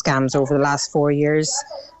accommodation scams over the last 4 years.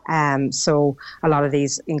 So a lot of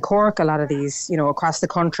these in Cork, a lot of these, across the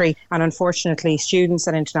country. And unfortunately, students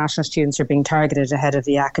and international students are being targeted ahead of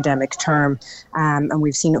the academic term. And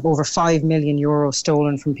we've seen over €5 million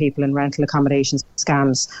stolen from people in rental accommodation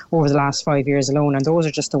scams over the last 5 years alone. And those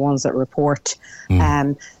are just the ones that report.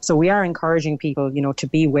 So we are encouraging people, to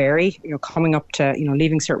be wary, coming up to,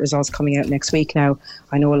 leaving cert results coming out next week now.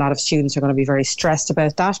 I know a lot of students are going to be very stressed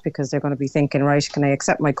about that because they're going to be thinking, right, can I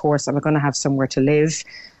accept my course? Am I going to have somewhere to live?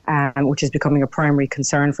 Which is becoming a primary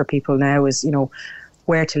concern for people now is,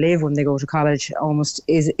 where to live when they go to college almost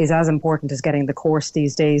is as important as getting the course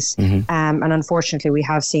these days. And unfortunately, we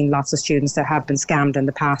have seen lots of students that have been scammed in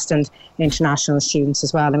the past and international students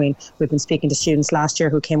as well. I mean, we've been speaking to students last year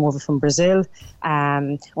who came over from Brazil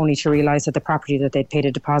only to realise that the property that they'd paid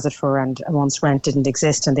a deposit for and a month's rent didn't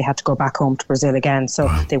exist and they had to go back home to Brazil again. So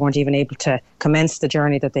they weren't even able to commence the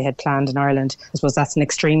journey that they had planned in Ireland. I suppose that's an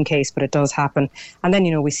extreme case, but it does happen. And then,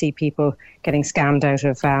 we see people getting scammed out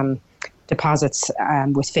of deposits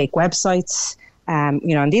with fake websites.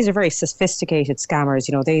 And these are very sophisticated scammers.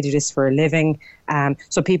 They do this for a living.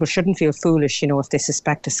 So people shouldn't feel foolish, if they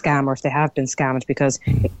suspect a scam or if they have been scammed, because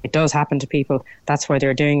it does happen to people. That's why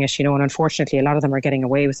they're doing it, and unfortunately a lot of them are getting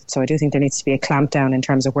away with it. So I do think there needs to be a clampdown in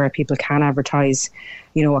terms of where people can advertise,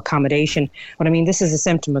 accommodation. But I mean, this is a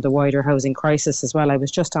symptom of the wider housing crisis as well. I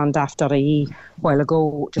was just on daft.ie a while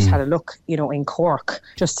ago, just had a look, in Cork,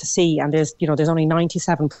 just to see, and there's only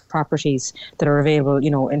 97 properties that are available,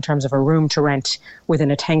 in terms of a room to rent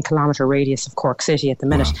within a 10-kilometre radius of Cork City at the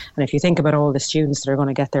minute. Wow. And if you think about all the students that are going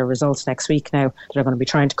to get their results next week now, that are going to be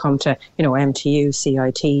trying to come to, MTU,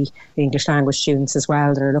 CIT, the English language students as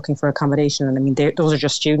well, that are looking for accommodation. And I mean, those are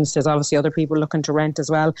just students. There's obviously other people looking to rent as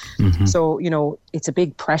well. So, it's a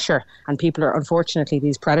big pressure, and people are, unfortunately,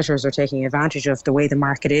 these predators are taking advantage of the way the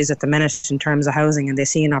market is at the minute in terms of housing, and they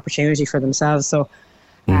see an opportunity for themselves. So,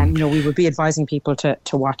 we would be advising people to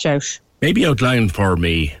watch out. Maybe outline for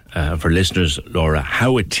me, for listeners, Laura,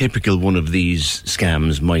 how a typical one of these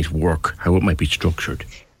scams might work, how it might be structured.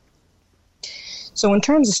 So in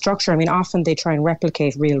terms of structure, I mean, often they try and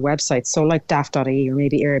replicate real websites, so like daft.ie or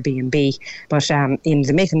maybe Airbnb, but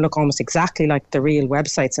they make them look almost exactly like the real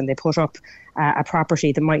websites, and they put up a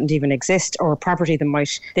property that mightn't even exist, or a property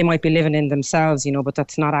that they might be living in themselves, but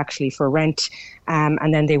that's not actually for rent,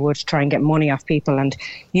 and then they would try and get money off people. And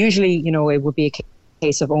usually, it would be a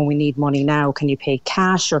case of, we need money now. Can you pay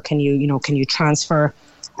cash, or can you transfer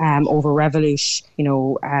over Revolut?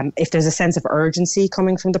 If there's a sense of urgency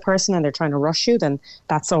coming from the person and they're trying to rush you, then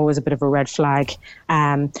that's always a bit of a red flag.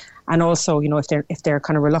 And also, if they're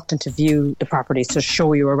kind of reluctant to view the properties, to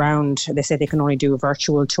show you around, they say they can only do a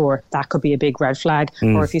virtual tour, that could be a big red flag.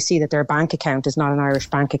 Or if you see that their bank account is not an Irish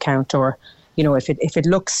bank account, or if it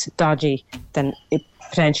looks dodgy, then it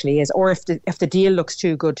potentially is. Or if the deal looks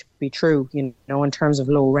too good to be true, in terms of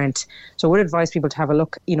low rent. So I would advise people to have a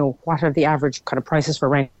look, what are the average kind of prices for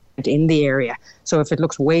rent in the area. So if it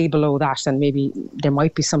looks way below that, then maybe there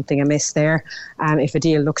might be something amiss there. If a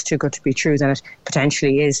deal looks too good to be true, then it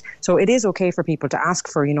potentially is. So it is okay for people to ask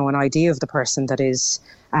for, an ID of the person that is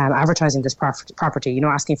advertising this property,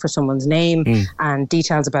 asking for someone's name and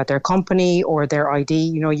details about their company or their ID.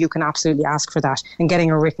 You can absolutely ask for that, and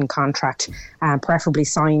getting a written contract, preferably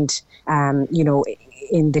signed,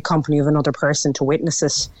 in the company of another person to witness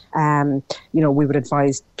it. We would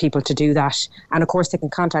advise people to do that. And of course, they can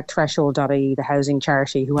contact Threshold.ie, the housing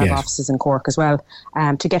charity, who have offices in Cork as well,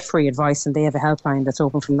 to get free advice. And they have a helpline that's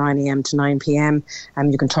open from 9 a.m. to 9 p.m.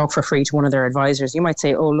 And you can talk for free to one of their advisors. You might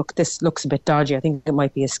say, look, this looks a bit dodgy. I think it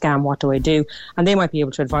might be a scam. What do I do? And they might be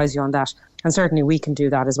able to advise you on that. And certainly we can do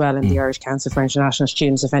that as well in the Irish Council for International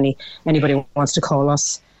Students if anybody wants to call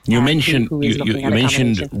us. You mentioned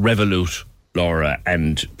Revolut, Laura,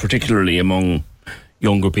 and particularly among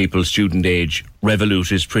younger people, student age,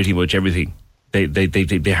 Revolut is pretty much everything.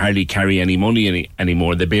 They hardly carry any money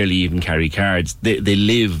anymore. They barely even carry cards. They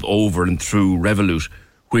live over and through Revolut,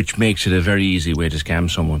 which makes it a very easy way to scam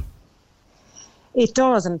someone. It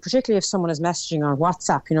does, and particularly if someone is messaging on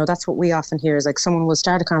WhatsApp, that's what we often hear is like someone will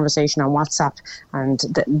start a conversation on WhatsApp, and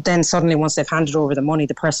then suddenly once they've handed over the money,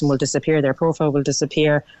 the person will disappear, their profile will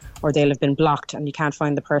disappear, or they'll have been blocked and you can't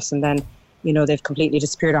find the person then. They've completely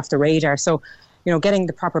disappeared off the radar. So, getting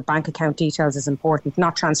the proper bank account details is important.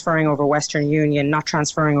 Not transferring over Western Union, not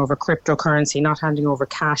transferring over cryptocurrency, not handing over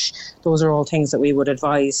cash. Those are all things that we would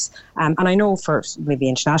advise. And I know for maybe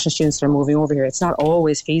international students that are moving over here, it's not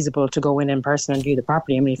always feasible to go in person and view the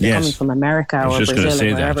property. I mean, if you're coming from America or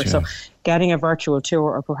Brazil or wherever, so getting a virtual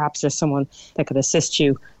tour, or perhaps there's someone that could assist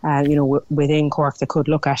you, within Cork that could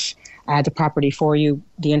look at the property for you.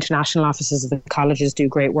 The international offices of the colleges do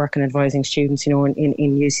great work in advising students, in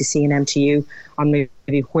UCC and MTU on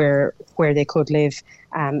maybe where they could live.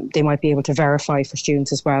 They might be able to verify for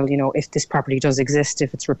students as well, if this property does exist,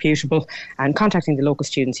 if it's reputable, and contacting the local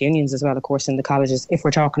students' unions as well, of course, in the colleges, if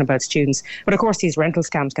we're talking about students. But of course, these rental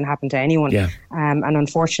scams can happen to anyone. Yeah. And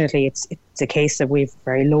unfortunately, it's a case that we've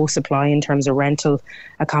very low supply in terms of rental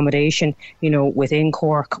accommodation, within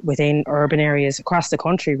Cork, within urban areas across the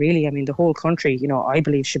country, really. I mean, the whole country, I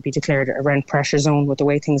believe should be declared a rent pressure zone with the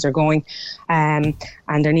way things are going. And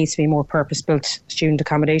there needs to be more purpose-built student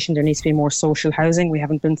accommodation. There needs to be more social housing. We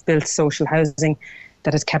haven't been built social housing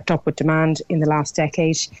that has kept up with demand in the last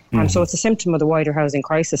decade. So it's a symptom of the wider housing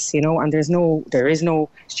crisis, and there is no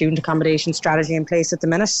student accommodation strategy in place at the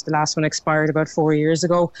minute. The last one expired about 4 years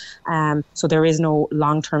ago. So there is no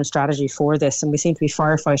long-term strategy for this, and we seem to be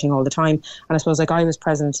firefighting all the time. And I suppose, I was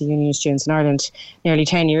president of Union of Students in Ireland nearly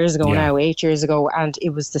 10 years ago now, 8 years ago, and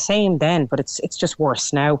it was the same then, but it's just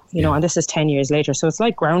worse now, and this is 10 years later. So it's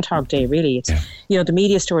like Groundhog Day, really. It's, the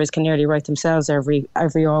media stories can nearly write themselves every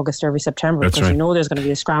August, every September, because there's going to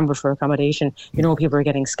be a scramble for accommodation. People are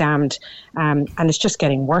getting scammed, and it's just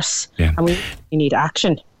getting worse. And we need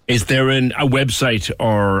action. Is there a website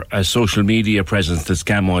or a social media presence that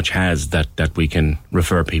ScamWatch has that we can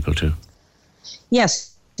refer people to? Yes.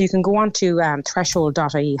 You can go on to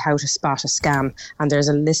threshold.ie, how to spot a scam, and there's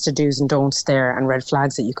a list of do's and don'ts there and red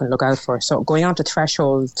flags that you can look out for. So going on to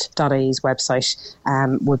threshold.ie's website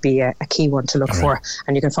would be a key one to look for,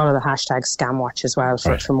 and you can follow the hashtag ScamWatch as well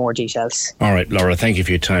for more details. All right, Laura, thank you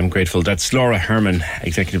for your time. Grateful. That's Laura Herman,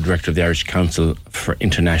 Executive Director of the Irish Council for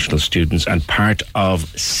International Students and part of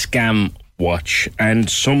ScamWatch. And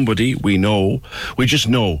somebody we just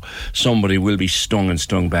know somebody will be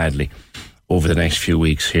stung badly over the next few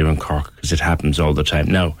weeks here in Cork, because it happens all the time.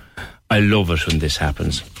 Now, I love it when this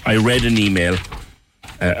happens. I read an email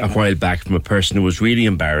a while back from a person who was really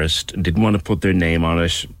embarrassed and didn't want to put their name on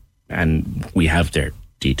it, and we have their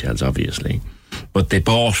details, obviously. But they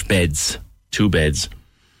bought beds, 2 beds,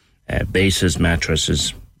 bases,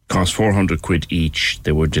 mattresses, cost 400 quid each.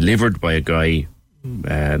 They were delivered by a guy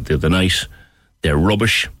the other night. They're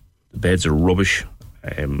rubbish. The beds are rubbish.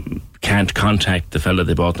 Can't contact the fella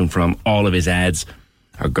they bought them from. All of his ads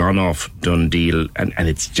are gone off, done deal, and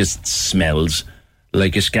it just smells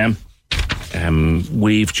like a scam.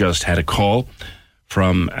 We've just had a call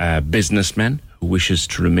from a businessman who wishes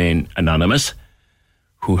to remain anonymous,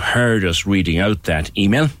 who heard us reading out that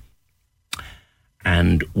email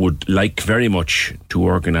and would like very much to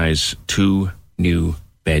organise 2 new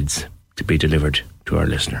beds to be delivered to our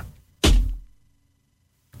listener.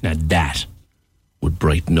 Now that would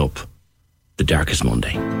brighten up the darkest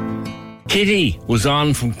Monday. Kitty was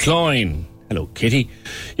on from Cloyne. Hello, Kitty.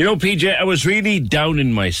 PJ, I was really down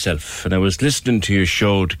in myself, and I was listening to your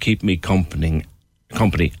show to keep me company,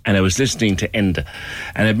 and I was listening to Enda,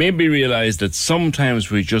 and it made me realise that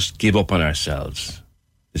sometimes we just give up on ourselves.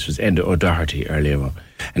 This was Enda O'Doherty earlier on,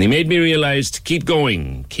 and he made me realise to keep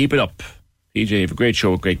going, keep it up. PJ, you have a great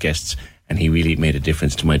show with great guests, and he really made a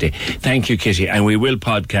difference to my day. Thank you, Kitty, and we will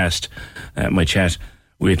podcast my chat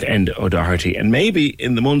with Enda O'Doherty, and maybe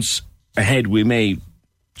in the months ahead we may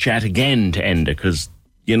chat again to Enda, because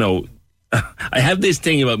I have this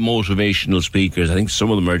thing about motivational speakers. I think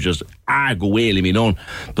some of them are just go whaley me on,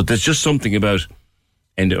 but there's just something about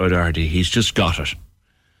Enda O'Doherty. He's just got it,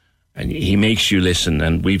 and he makes you listen.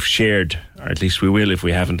 And we've shared, or at least we will if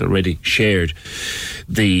we haven't already shared,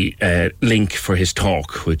 the link for his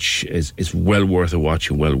talk, which is well worth a watch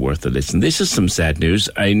and well worth a listen. This is some sad news.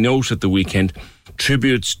 I note at the weekend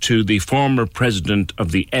tributes to the former president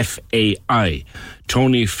of the FAI,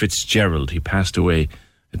 Tony Fitzgerald. He passed away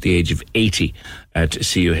at the age of 80 at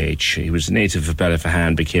CUH. He was a native of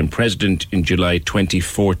Ballyfahan, became president in July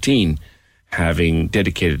 2014, having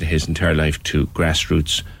dedicated his entire life to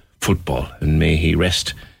grassroots football. And may he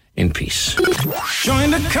rest in peace.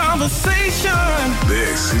 Join the conversation.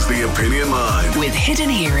 This is the Opinion Line. With Hidden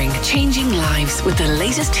Hearing, changing lives with the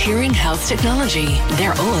latest hearing health technology.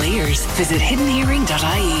 They're all ears. Visit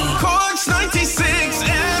hiddenhearing.ie. Corks 96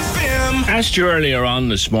 FM. Asked you earlier on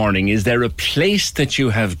this morning, is there a place that you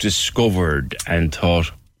have discovered and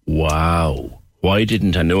thought, wow, why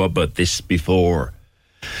didn't I know about this before?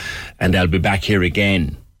 And I'll be back here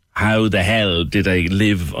again. how the hell did I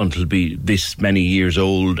live until be this many years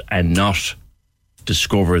old and not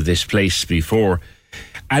discover this place before?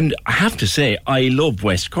 And I have to say, I love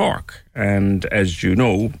West Cork. And as you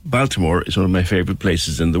know, Baltimore is one of my favourite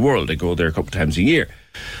places in the world. I go there a couple of times a year.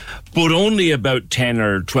 But only about 10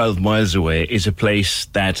 or 12 miles away is a place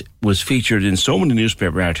that was featured in so many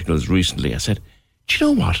newspaper articles recently. I said, do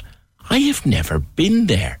you know what? I have never been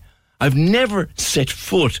there. I've never set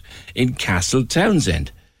foot in Castle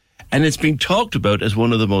Townsend. And it's been talked about as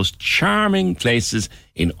one of the most charming places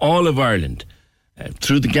in all of Ireland.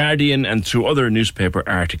 Through The Guardian and through other newspaper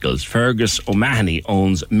articles, Fergus O'Mahony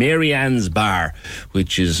owns Mary Ann's Bar,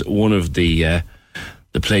 which is one of the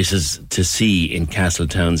places to see in Castle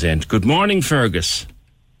Townsend. Good morning, Fergus.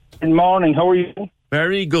 Good morning. How are you?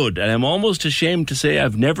 Very good. And I'm almost ashamed to say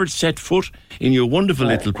I've never set foot in your wonderful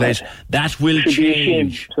little place. That will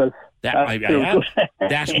change.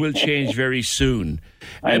 That will change very soon.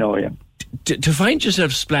 I know, yeah. To find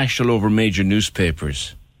yourself splashed all over major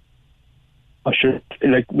newspapers. Oh, sure.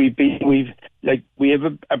 Like we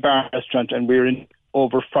have a bar restaurant and we're in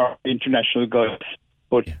over 40 international guides.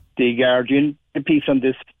 But The Guardian, a piece on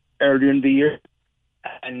this earlier in the year,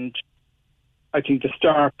 and I think the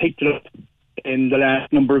Star picked it up in the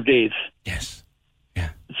last number of days. Yes. Yeah.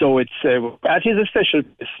 So it's that is a special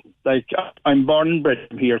place. Like, I'm born and bred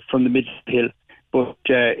here from the Mid-Hill, but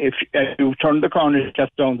if you turn the corner at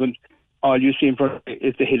Castdowns, all you see in front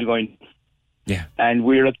is the hill going. Yeah. And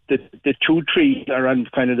we're at the two trees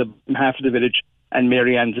around kind of the half of the village, and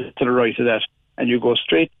Mary Ann's is to the right of that. And you go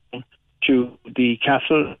straight to the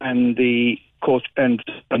castle and the coast and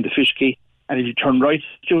the fish quay. And if you turn right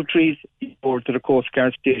two trees, you go to the Coast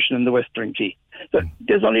Guard station and the Western Quay. So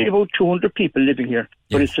there's only about 200 people living here,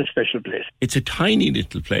 but it's a special place. It's a tiny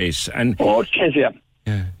little place. And oh, it is, yeah.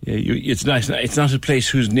 Yeah, it's nice. It's not a place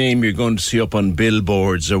whose name you're going to see up on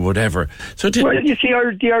billboards or whatever. So, well, you see,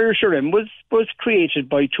 the Irish RM was created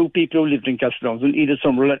by two people who lived in Castledowns, Edith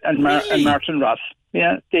Somerville and Martin Ross.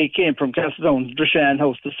 Yeah, they came from Castledowns. Dreshan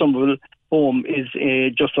House, the Somerville home, is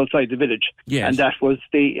just outside the village. Yes. And that was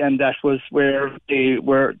where they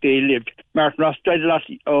lived. Martin Ross died a lot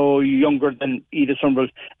younger than Edith Somerville,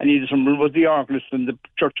 and Edith Somerville was the organist in the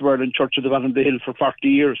Church of Ireland Church at the bottom of the hill for 40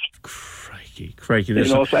 years. Crikey.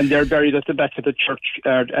 And they're buried at the back of the church,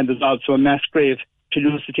 and there's also a mass grave to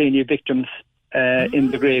Lusitania victims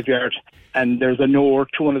in the graveyard. And there's an oar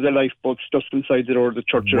to one of the lifeboats just inside the door of the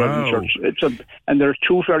church. Wow. And there are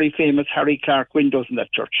two very famous Harry Clark windows in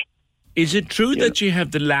that church. Is it true that you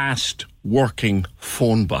have the last working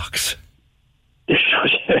phone box?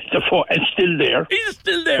 The phone, it's still there. It's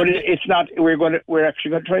still there. But it's not. We're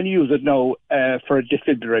actually going to try and use it now for a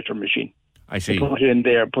defibrillator machine. I see. Put it in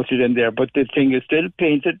there. But the thing is still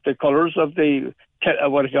painted. The colours of the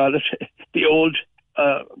the old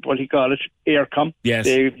aircom. Yes.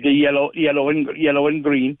 The yellow and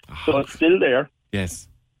green. So it's still there. Yes.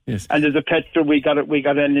 And there's a petrol. We got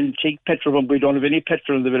an antique petrol pump. We don't have any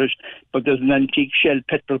petrol in the village, but there's an antique Shell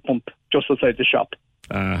petrol pump just outside the shop.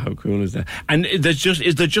 How cool is that? And is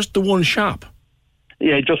there just the one shop?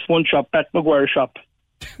 Yeah, just one shop, Pat Maguire shop.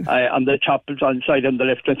 On the top, on the side, on the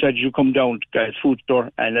left hand side, you come down, guys, food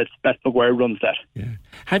store, and it's Pat Maguire runs that. Yeah.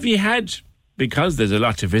 Have you had, because there's a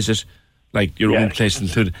lot to visit, like your own place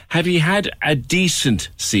included, have you had a decent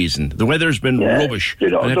season? The weather's been rubbish. The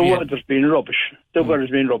weather's been rubbish.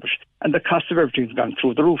 Weather's been rubbish. And the cost of everything's gone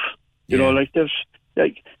through the roof. You know, like there's,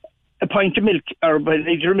 like, a pint of milk, or a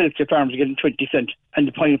litre of milk, your farmers are getting 20 cents, and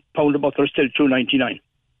the pound of butter is still $2.99.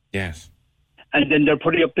 Yes. And then they're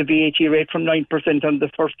putting up the VAT rate from 9% on the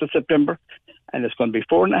 1st of September, and it's going to be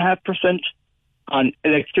 4.5% on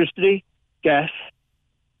electricity, gas,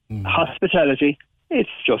 hospitality. It's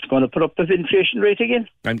just going to put up the inflation rate again.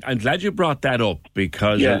 I'm glad you brought that up,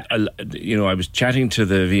 because I was chatting to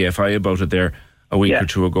the VFI about it there a week or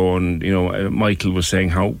two ago, and Michael was saying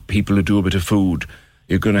how people who do a bit of food,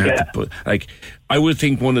 you're going to have to put, like, I would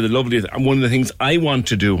think one of the things I want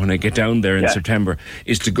to do when I get down there in September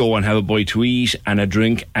is to go and have a bite to eat and a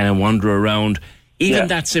drink and wander around. Even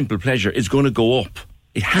that simple pleasure is going to go up.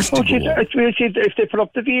 It has to go up. If they put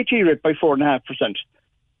up the VAT rate by 4.5%,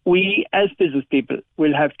 we as business people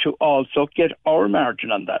will have to also get our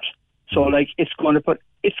margin on that. So, like, it's going to put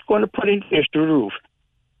inflation to the roof.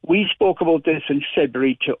 We spoke about this in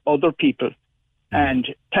February to other people,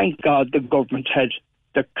 and thank God the government had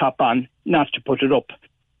the cop on not to put it up.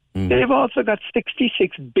 They've also got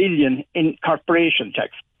 66 billion in corporation tax.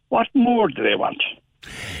 What more do they want?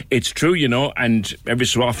 It's true, you know, and every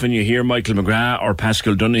so often you hear Michael McGrath or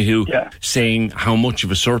Pascal Donoghue saying how much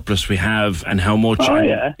of a surplus we have and how much,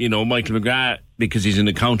 you know, Michael McGrath, because he's an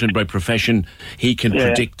accountant by profession, he can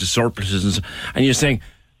predict the surpluses. And you're saying,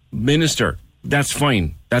 Minister, that's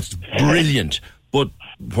fine, that's brilliant, but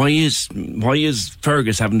why is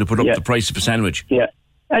Fergus having to put up the price of a sandwich? Yeah,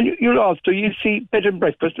 and you see bed and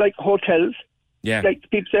breakfast, like hotels. Yeah. Like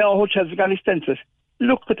people say, hotels are gone expensive.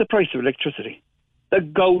 Look at the price of electricity. The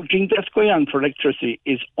gouging that's going on for electricity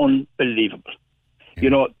is unbelievable. You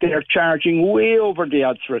know, they're charging way over the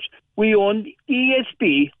odds for it. We own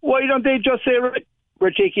ESB. Why don't they just say, right, we're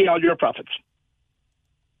taking all your profits?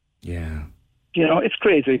 Yeah. You know, it's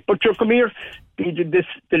crazy. But you come here, this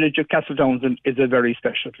village of Castletownshend is a very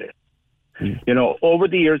special place. You know, over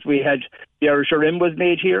the years we had the Irish Rim was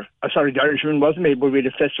made here. The Irish Rim wasn't made, but we had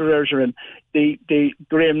a festival of Irish Rim. The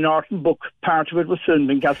Graham Norton book, part of it was filmed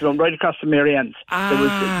in Castletown, right across from Mary Ann's.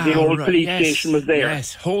 The old police station was there.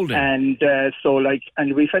 Yes, Holden. And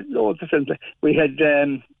and we've had loads of films. We had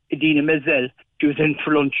Edina Menzel. She was in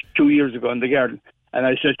for lunch 2 years ago in the garden, and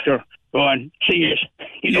I said to her, "Go on, sing it."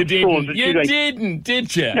 You didn't,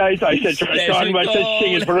 did you? Yeah, I said to her, I said,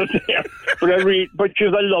 sing it for us there. But she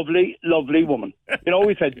was a lovely, lovely woman. You know,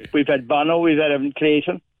 we've had Bono, we've had Evan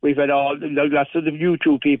Clayton, we've had lots of the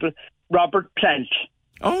U2 people. Robert Plant.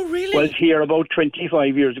 Oh, really? Was here about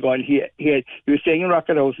 25 years ago, and he was staying in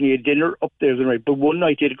Rocket House, and he had dinner upstairs and right. But one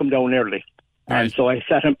night he had to come down early, and so I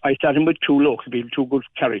sat him with two local people, two good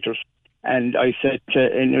characters. And I said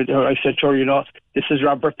to her, you know, this is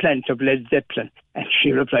Robert Plant of Led Zeppelin. And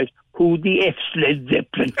she replied, who the F's Led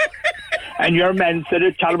Zeppelin? And your man said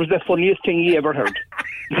it was the funniest thing he ever heard.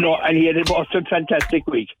 You know, and he had a most fantastic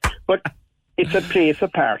week. But it's a place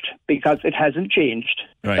apart because it hasn't changed.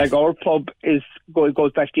 Right. Like our pub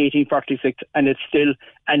goes back to 1846 and it's still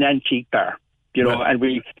an antique bar. You know, and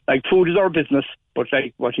we like food is our business, but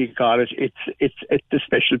like what you call it, it's a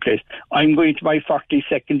special place. I'm going to my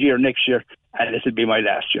 42nd year next year, and this will be my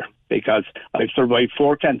last year because I've survived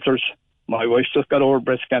 4 cancers. My wife's just got over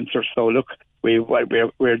breast cancer, so look,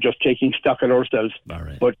 we're just taking stock of ourselves. All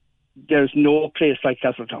right. But there's no place like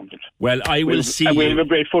Castletownshend. Well, I will see. And we have a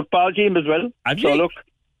great football team as well. So look.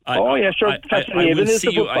 Castlehaven is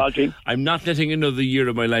the football team. I'm not letting another year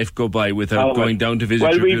of my life go by without going down to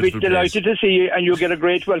visit your beautiful we'll be delighted to see you, and you'll get a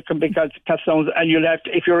great welcome because Castletownshend, and you'll have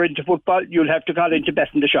to, if you're into football, you'll have to call into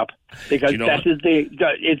Best in the Shop because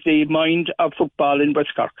it's the mind of football in West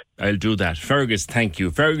Cork. I'll do that. Fergus, thank you.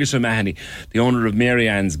 Fergus O'Mahony, the owner of Mary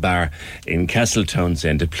Ann's Bar in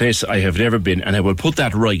Castletownshend, a place I have never been, and I will put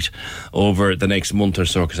that right over the next month or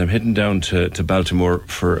so because I'm heading down to Baltimore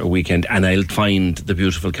for a weekend, and I'll find the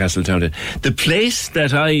beautiful Castletownshend. The place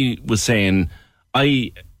that I was saying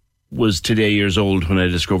I was today years old when I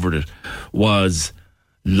discovered it was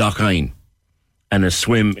Lough-Ine and a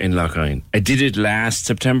swim in Lough-Ine. I did it last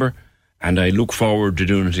September and I look forward to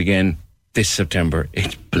doing it again this September.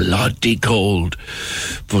 It's bloody cold,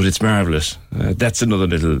 but it's marvellous. That's another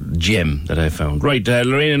little gem that I found. Right,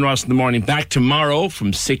 Lorraine and Ross in the morning. Back tomorrow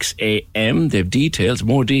from 6 a.m. They have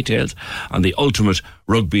more details on the ultimate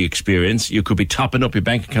rugby experience. You could be topping up your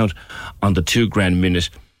bank account on the $2,000 minute.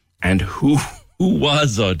 And who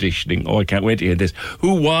was auditioning? Oh, I can't wait to hear this.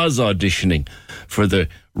 Who was auditioning for the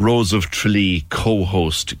Rose of Tralee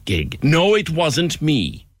co-host gig? No, it wasn't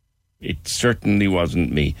me. It certainly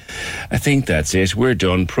wasn't me. I think that's it. We're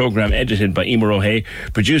done. Programme edited by Emer O'Hay.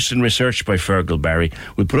 Produced and researched by Fergal Barry.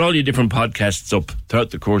 We'll put all your different podcasts up throughout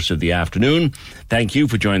the course of the afternoon. Thank you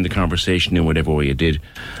for joining the conversation in whatever way you did.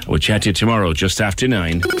 We'll chat to you tomorrow just after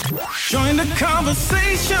 9. Join the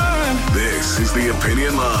conversation. This is The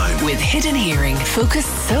Opinion Line. With Hidden Hearing,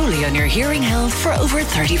 focused solely on your hearing health for over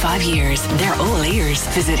 35 years. They're all ears.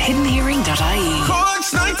 Visit hiddenhearing.ie.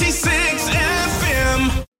 Corks 96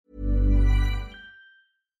 FM.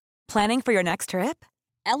 Planning for your next trip?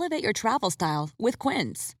 Elevate your travel style with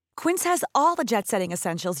Quince. Quince has all the jet-setting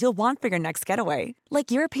essentials you'll want for your next getaway, like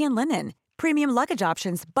European linen, premium luggage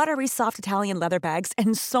options, buttery soft Italian leather bags,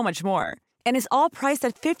 and so much more. And is all priced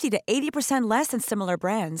at 50 to 80% less than similar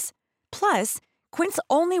brands. Plus, Quince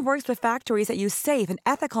only works with factories that use safe and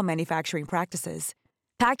ethical manufacturing practices.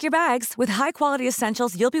 Pack your bags with high-quality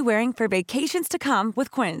essentials you'll be wearing for vacations to come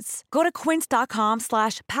with Quince. Go to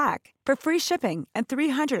quince.com/pack for free shipping and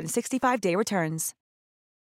 365-day returns.